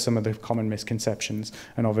 answer some of the common misconceptions,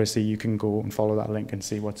 and obviously you can go and follow that link and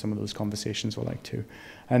see what some of those conversations were like too.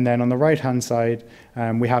 And then on the right-hand side,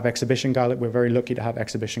 we have exhibition gallery. We're very lucky to have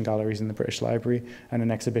exhibition galleries in the British Library and an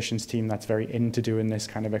exhibitions team that's very into doing this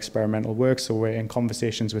kind of experimental work. So we're in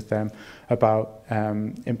conversations with them about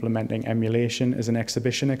implementing emulation as an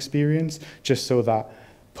exhibition experience, just so that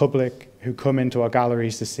public who come into our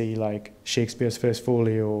galleries to see like Shakespeare's First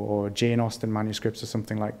Folio or Jane Austen manuscripts or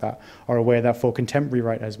something like that are aware that for contemporary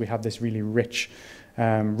writers, we have this really rich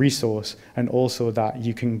resource, and also that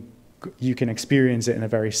you can experience it in a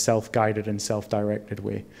very self-guided and self-directed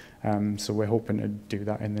way. So we're hoping to do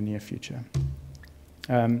that in the near future.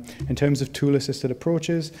 In terms of tool-assisted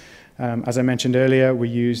approaches, as I mentioned earlier, we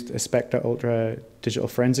used a Spectre Ultra digital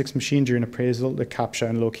forensics machine during appraisal to capture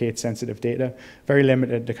and locate sensitive data. Very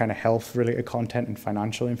limited to kind of health-related content and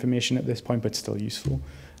financial information at this point, but still useful.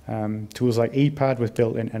 Tools like EPAD with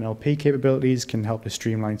built-in NLP capabilities can help to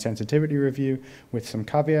streamline sensitivity review with some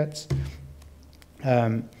caveats.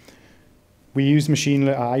 I use machine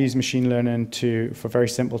learning for very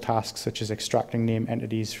simple tasks such as extracting name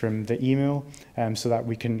entities from the email, so that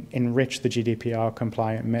we can enrich the GDPR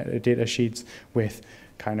compliant metadata sheets with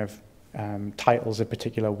kind of titles of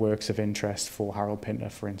particular works of interest for Harold Pinter,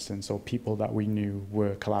 for instance, or people that we knew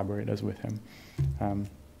were collaborators with him.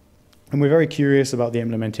 And we're very curious about the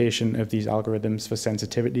implementation of these algorithms for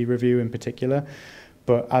sensitivity review in particular,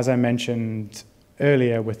 but as I mentioned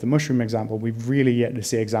earlier with the mushroom example, we've really yet to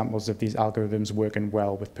see examples of these algorithms working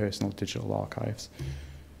well with personal digital archives.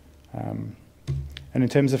 And in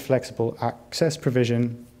terms of flexible access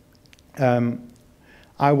provision,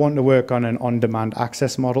 I want to work on an on-demand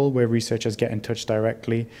access model where researchers get in touch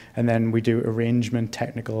directly, and then we do arrangement,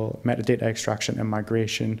 technical, metadata extraction, and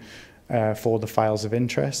migration for the files of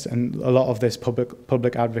interest. And a lot of this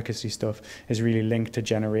public advocacy stuff is really linked to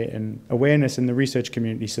generating awareness in the research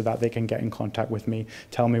community so that they can get in contact with me,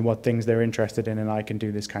 tell me what things they're interested in, and I can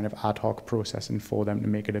do this kind of ad hoc processing for them to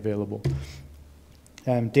make it available.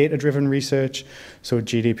 Data-driven research, so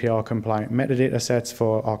GDPR-compliant metadata sets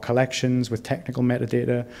for our collections with technical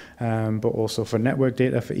metadata, but also for network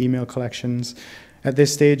data for email collections. At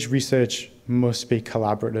this stage, research must be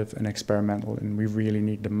collaborative and experimental, and we really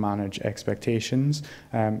need to manage expectations.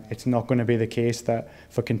 It's not going to be the case that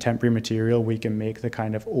for contemporary material we can make the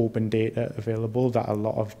kind of open data available that a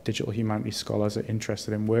lot of digital humanities scholars are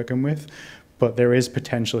interested in working with. But there is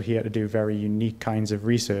potential here to do very unique kinds of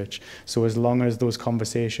research. So as long as those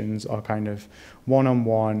conversations are kind of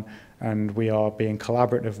one-on-one, and we are being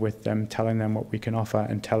collaborative with them, telling them what we can offer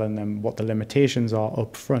and telling them what the limitations are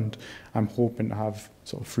up front. I'm hoping to have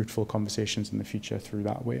sort of fruitful conversations in the future through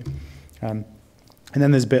that way. And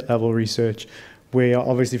then there's bit level research. We are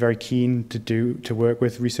obviously very keen to work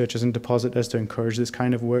with researchers and depositors to encourage this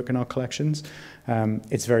kind of work in our collections.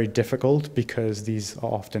 It's very difficult because these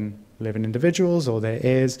are often living individuals or their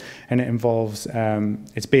heirs, and it involves,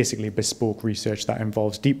 it's basically bespoke research that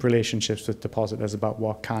involves deep relationships with depositors about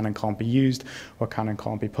what can and can't be used, what can and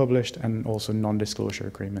can't be published, and also non-disclosure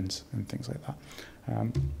agreements and things like that.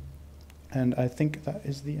 And I think that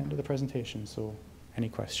is the end of the presentation, so any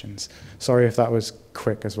questions? Sorry if that was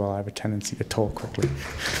quick as well. I have a tendency to talk quickly.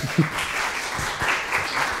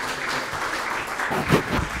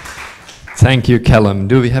 Thank you, Callum.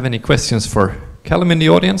 Do we have any questions for Callum in the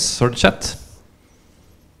audience or the chat?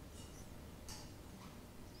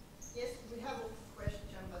 Yes, we have a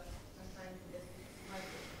question, but I'm trying to get the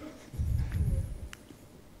microphone.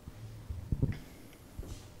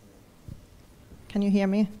 Can you hear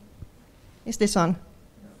me? Is this on?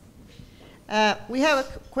 We have a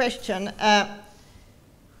question.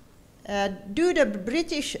 Do the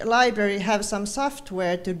British Library have some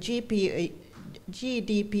software to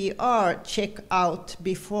GDPR check out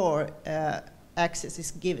before access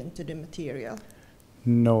is given to the material?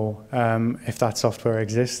 No. If that software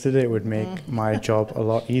existed, it would make my job a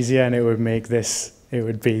lot easier, and it would make this, it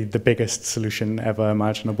would be the biggest solution ever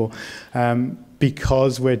imaginable.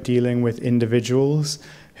 Because we're dealing with individuals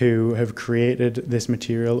who have created this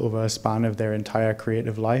material over a span of their entire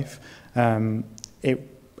creative life,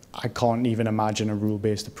 I can't even imagine a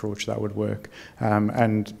rule-based approach that would work.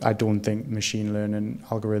 And I don't think machine learning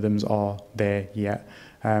algorithms are there yet.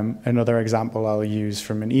 Another example I'll use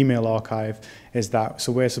from an email archive is that,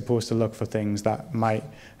 so we're supposed to look for things that might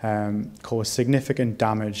cause significant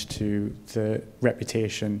damage to the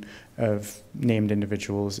reputation of named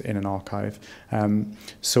individuals in an archive.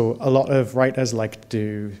 So a lot of writers like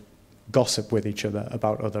to gossip with each other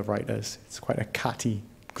about other writers. It's quite a catty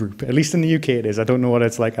group, at least in the UK it is. I don't know what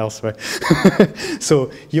it's like elsewhere.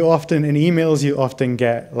 So you often, in emails, you often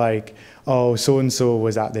get like, oh, so-and-so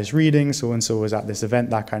was at this reading, so-and-so was at this event,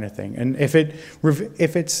 that kind of thing. And if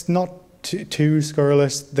it's not too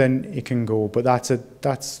scurrilous, then it can go. But that's a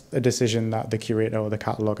decision that the curator or the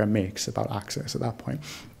cataloger makes about access at that point.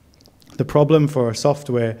 The problem for a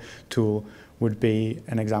software tool would be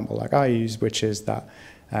an example like I use, which is that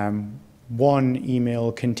one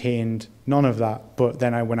email contained none of that, but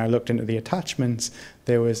then when I looked into the attachments,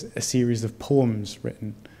 there was a series of poems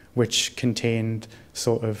written, which contained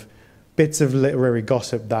sort of bits of literary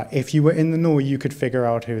gossip that if you were in the know, you could figure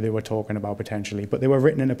out who they were talking about potentially, but they were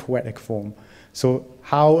written in a poetic form. So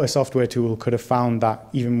how a software tool could have found that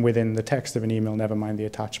even within the text of an email, never mind the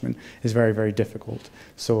attachment, is very, very difficult.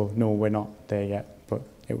 So no, we're not there yet, but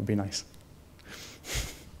it would be nice.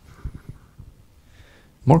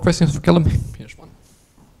 More questions for Callum? Here's one.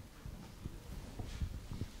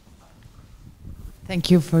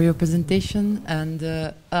 Thank you for your presentation, and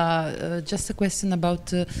just a question about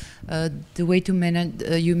the way to manage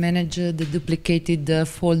you manage the duplicated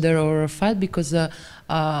folder or file, because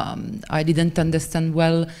I didn't understand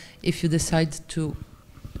well if you decide to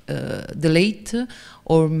delete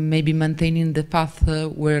or maybe maintaining the path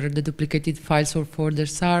where the duplicated files or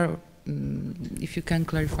folders are. If you can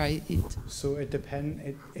clarify it. So it depends.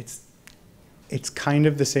 It's kind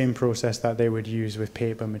of the same process that they would use with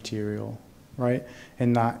paper material, right?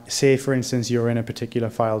 In that, say for instance, you're in a particular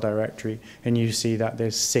file directory and you see that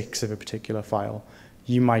there's 6 of a particular file.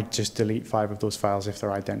 You might just delete 5 of those files if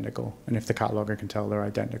they're identical, and if the cataloger can tell they're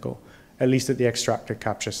identical, at least at the extracted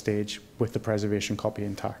capture stage with the preservation copy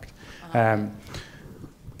intact.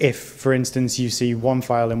 If, for instance, you see one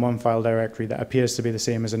file in one file directory that appears to be the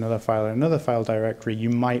same as another file in another file directory, you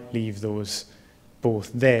might leave those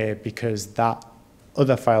both there because that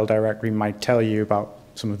other file directory might tell you about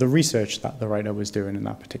some of the research that the writer was doing in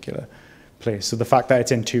that particular place. So the fact that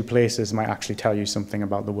it's in 2 places might actually tell you something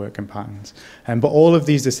about the working patterns. But all of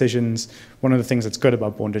these decisions, one of the things that's good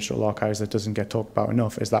about Born Digital Archives that doesn't get talked about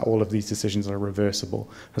enough is that all of these decisions are reversible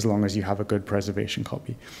as long as you have a good preservation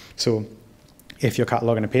copy. So if you're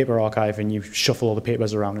cataloging a paper archive and you shuffle all the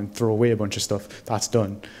papers around and throw away a bunch of stuff, that's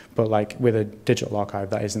done. But like with a digital archive,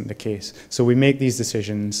 that isn't the case. So we make these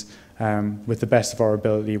decisions with the best of our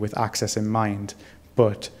ability, with access in mind,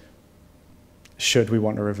 but should we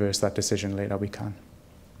want to reverse that decision later, we can.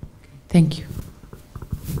 Thank you.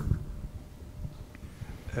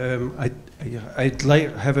 I'd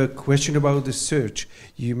have a question about the search.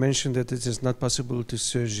 You mentioned that it is not possible to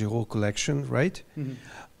search the whole collection, right? Mm-hmm.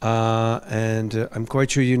 and I'm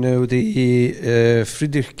quite sure you know the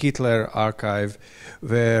Friedrich Kittler archive,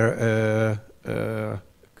 where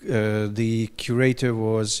the curator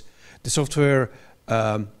was, the software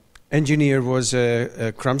engineer was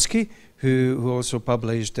Krumsky, who also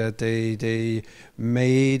published that they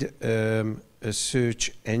made a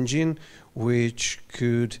search engine which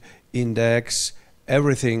could index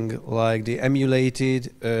everything, like the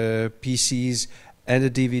emulated PCs and the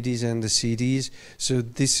DVDs and the CDs. So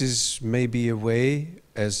this is maybe a way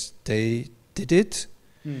as they did it.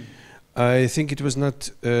 I think it was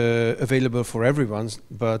not available for everyone,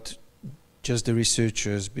 but just the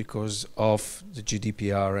researchers, because of the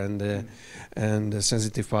GDPR and the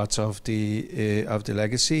sensitive parts of the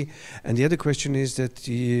legacy. And the other question is that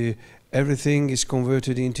everything is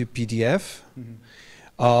converted into PDF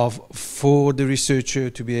for the researcher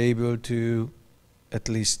to be able to, at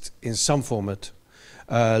least in some format,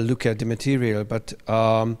 look at the material. But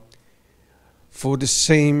for the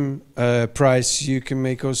same price, you can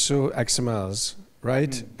make also XMLs,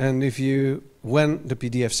 right? And if you, when the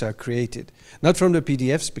PDFs are created, not from the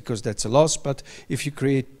PDFs because that's a loss, but if you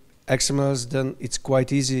create XMLs, then it's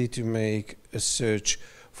quite easy to make a search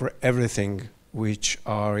for everything which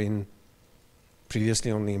are in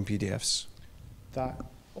previously only in PDFs. That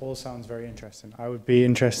all sounds very interesting. I would be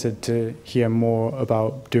interested to hear more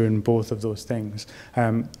about doing both of those things.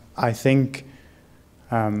 I think,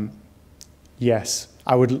 yes,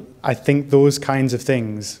 I think those kinds of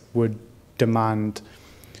things would demand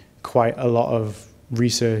quite a lot of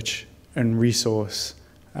research and resource,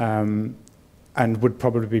 and would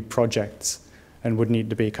probably be projects and would need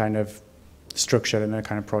to be kind of structured in a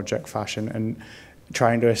kind of project fashion, and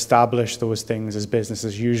trying to establish those things as business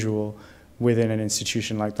as usual within an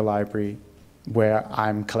institution like the library, where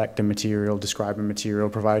I'm collecting material, describing material,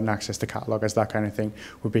 providing access to catalogues, that kind of thing,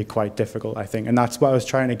 would be quite difficult, I think. And that's what I was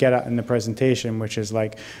trying to get at in the presentation, which is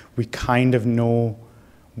like, we kind of know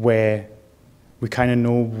what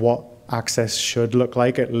access should look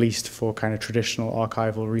like, at least for kind of traditional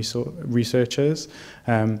archival researchers.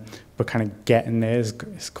 But kind of getting there is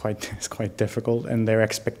quite difficult, and their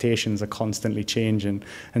expectations are constantly changing.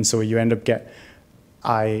 And so you end up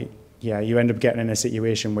getting in a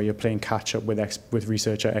situation where you're playing catch up with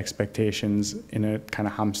researcher expectations in a kind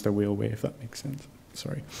of hamster wheel way, if that makes sense.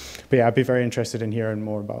 Sorry. But yeah, I'd be very interested in hearing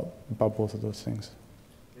more about both of those things.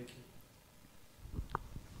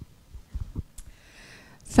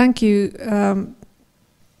 Thank you.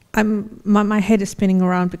 My head is spinning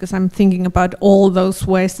around because I'm thinking about all those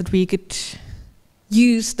ways that we could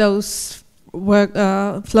use those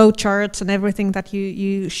flow charts and everything that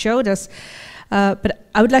you showed us. But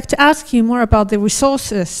I would like to ask you more about the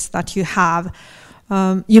resources that you have.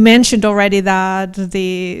 You mentioned already that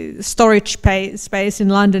the storage space in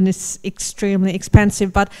London is extremely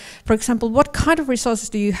expensive, but for example, what kind of resources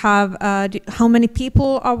do you have? How many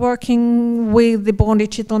people are working with the born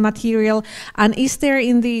digital material? And is there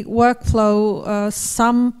in the workflow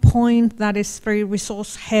some point that is very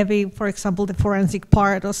resource heavy, for example, the forensic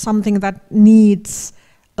part, or something that needs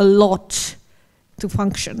a lot to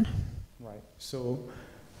function? Right. So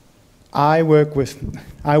I work with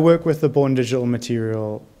the born digital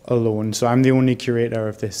material alone, so I'm the only curator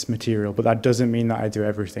of this material, but that doesn't mean that I do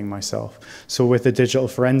everything myself. So with the digital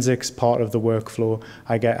forensics part of the workflow,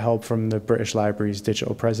 I get help from the British Library's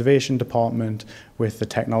digital preservation department, with the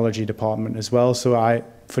technology department as well. So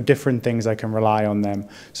for different things, I can rely on them.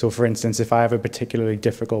 So for instance, if I have a particularly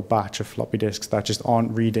difficult batch of floppy disks that just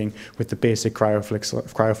aren't reading with the basic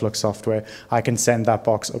cryoflux software, I can send that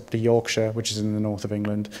box up to Yorkshire, which is in the north of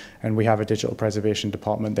England, and we have a digital preservation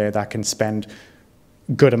department there that can spend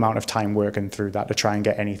a good amount of time working through that to try and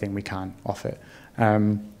get anything we can off it.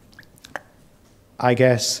 I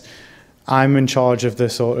guess I'm in charge of the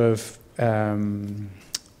sort of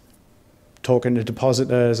talking to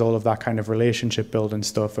depositors, all of that kind of relationship building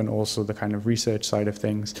stuff, and also the kind of research side of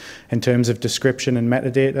things. In terms of description and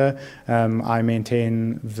metadata, I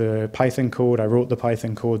maintain the Python code. I wrote the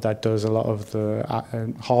Python code that does a lot of the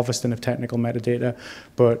harvesting of technical metadata,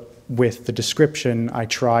 but with the description, I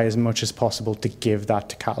try as much as possible to give that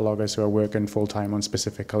to catalogers who are working full-time on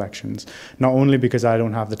specific collections. Not only because I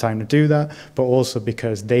don't have the time to do that, but also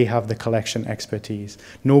because they have the collection expertise.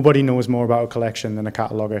 Nobody knows more about a collection than a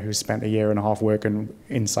cataloger who's spent a year and a half working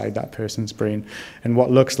inside that person's brain. And what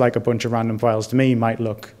looks like a bunch of random files to me might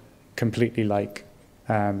look completely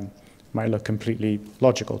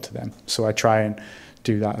logical to them. So I try and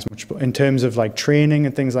do that as much. But in terms of like training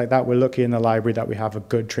and things like that, we're lucky in the library that we have a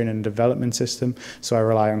good training and development system. So I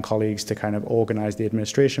rely on colleagues to kind of organize the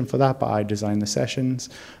administration for that, but I design the sessions.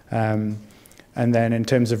 And then in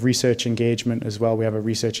terms of research engagement as well, we have a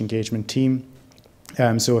research engagement team.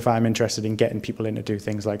 So if I'm interested in getting people in to do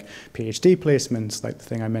things like PhD placements, like the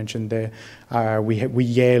thing I mentioned there, we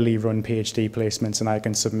yearly run PhD placements, and I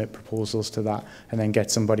can submit proposals to that and then get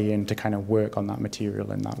somebody in to kind of work on that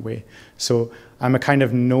material in that way. So I'm a kind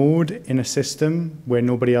of node in a system where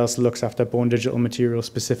nobody else looks after Bone Digital material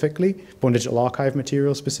specifically, Bone Digital Archive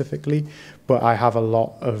material specifically, but I have a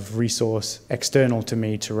lot of resource external to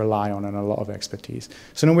me to rely on and a lot of expertise.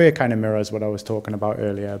 So in a way it kind of mirrors what I was talking about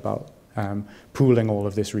earlier about pooling all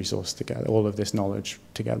of this resource together, all of this knowledge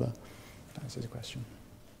together. That answers the question.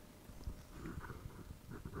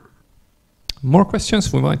 More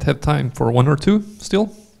questions? We might have time for one or two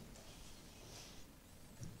still.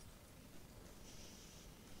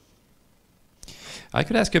 I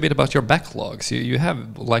could ask you a bit about your backlogs. You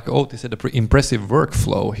have, like Otis said, a pretty impressive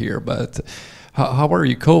workflow here, but how are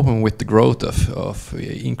you coping with the growth of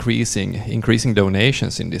increasing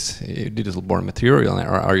donations in this digital-born material?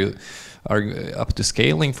 Are you up to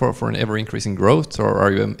scaling for an ever-increasing growth, or are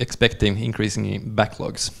you expecting increasing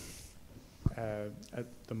backlogs? At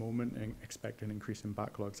the moment, expect an increase in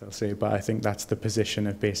backlogs, I'll say, but I think that's the position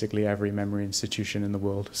of basically every memory institution in the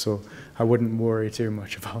world, so I wouldn't worry too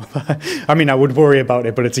much about that. I mean, I would worry about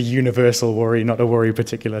it, but it's a universal worry, not a worry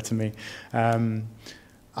particular to me.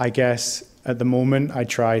 I guess at the moment, I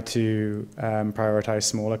try to prioritize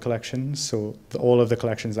smaller collections. So all of the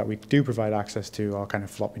collections that we do provide access to are kind of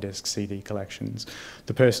floppy disk CD collections.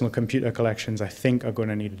 The personal computer collections, I think, are going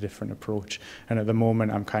to need a different approach. And at the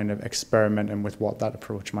moment, I'm kind of experimenting with what that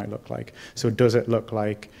approach might look like. So does it look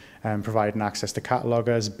like providing access to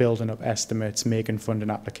catalogers, building up estimates, making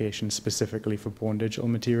funding applications specifically for Bone Digital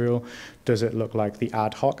material? Does it look like the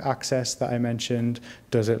ad hoc access that I mentioned?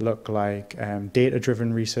 Does it look like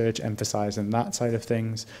data-driven research, emphasizing that side of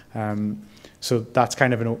things? So that's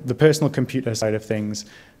kind of the personal computer side of things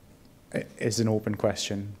is an open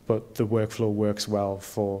question, but the workflow works well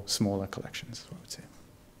for smaller collections, I would say.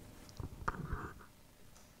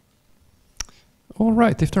 All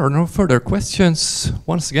right, if there are no further questions,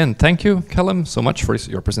 once again, thank you, Callum, so much for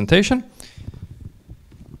your presentation.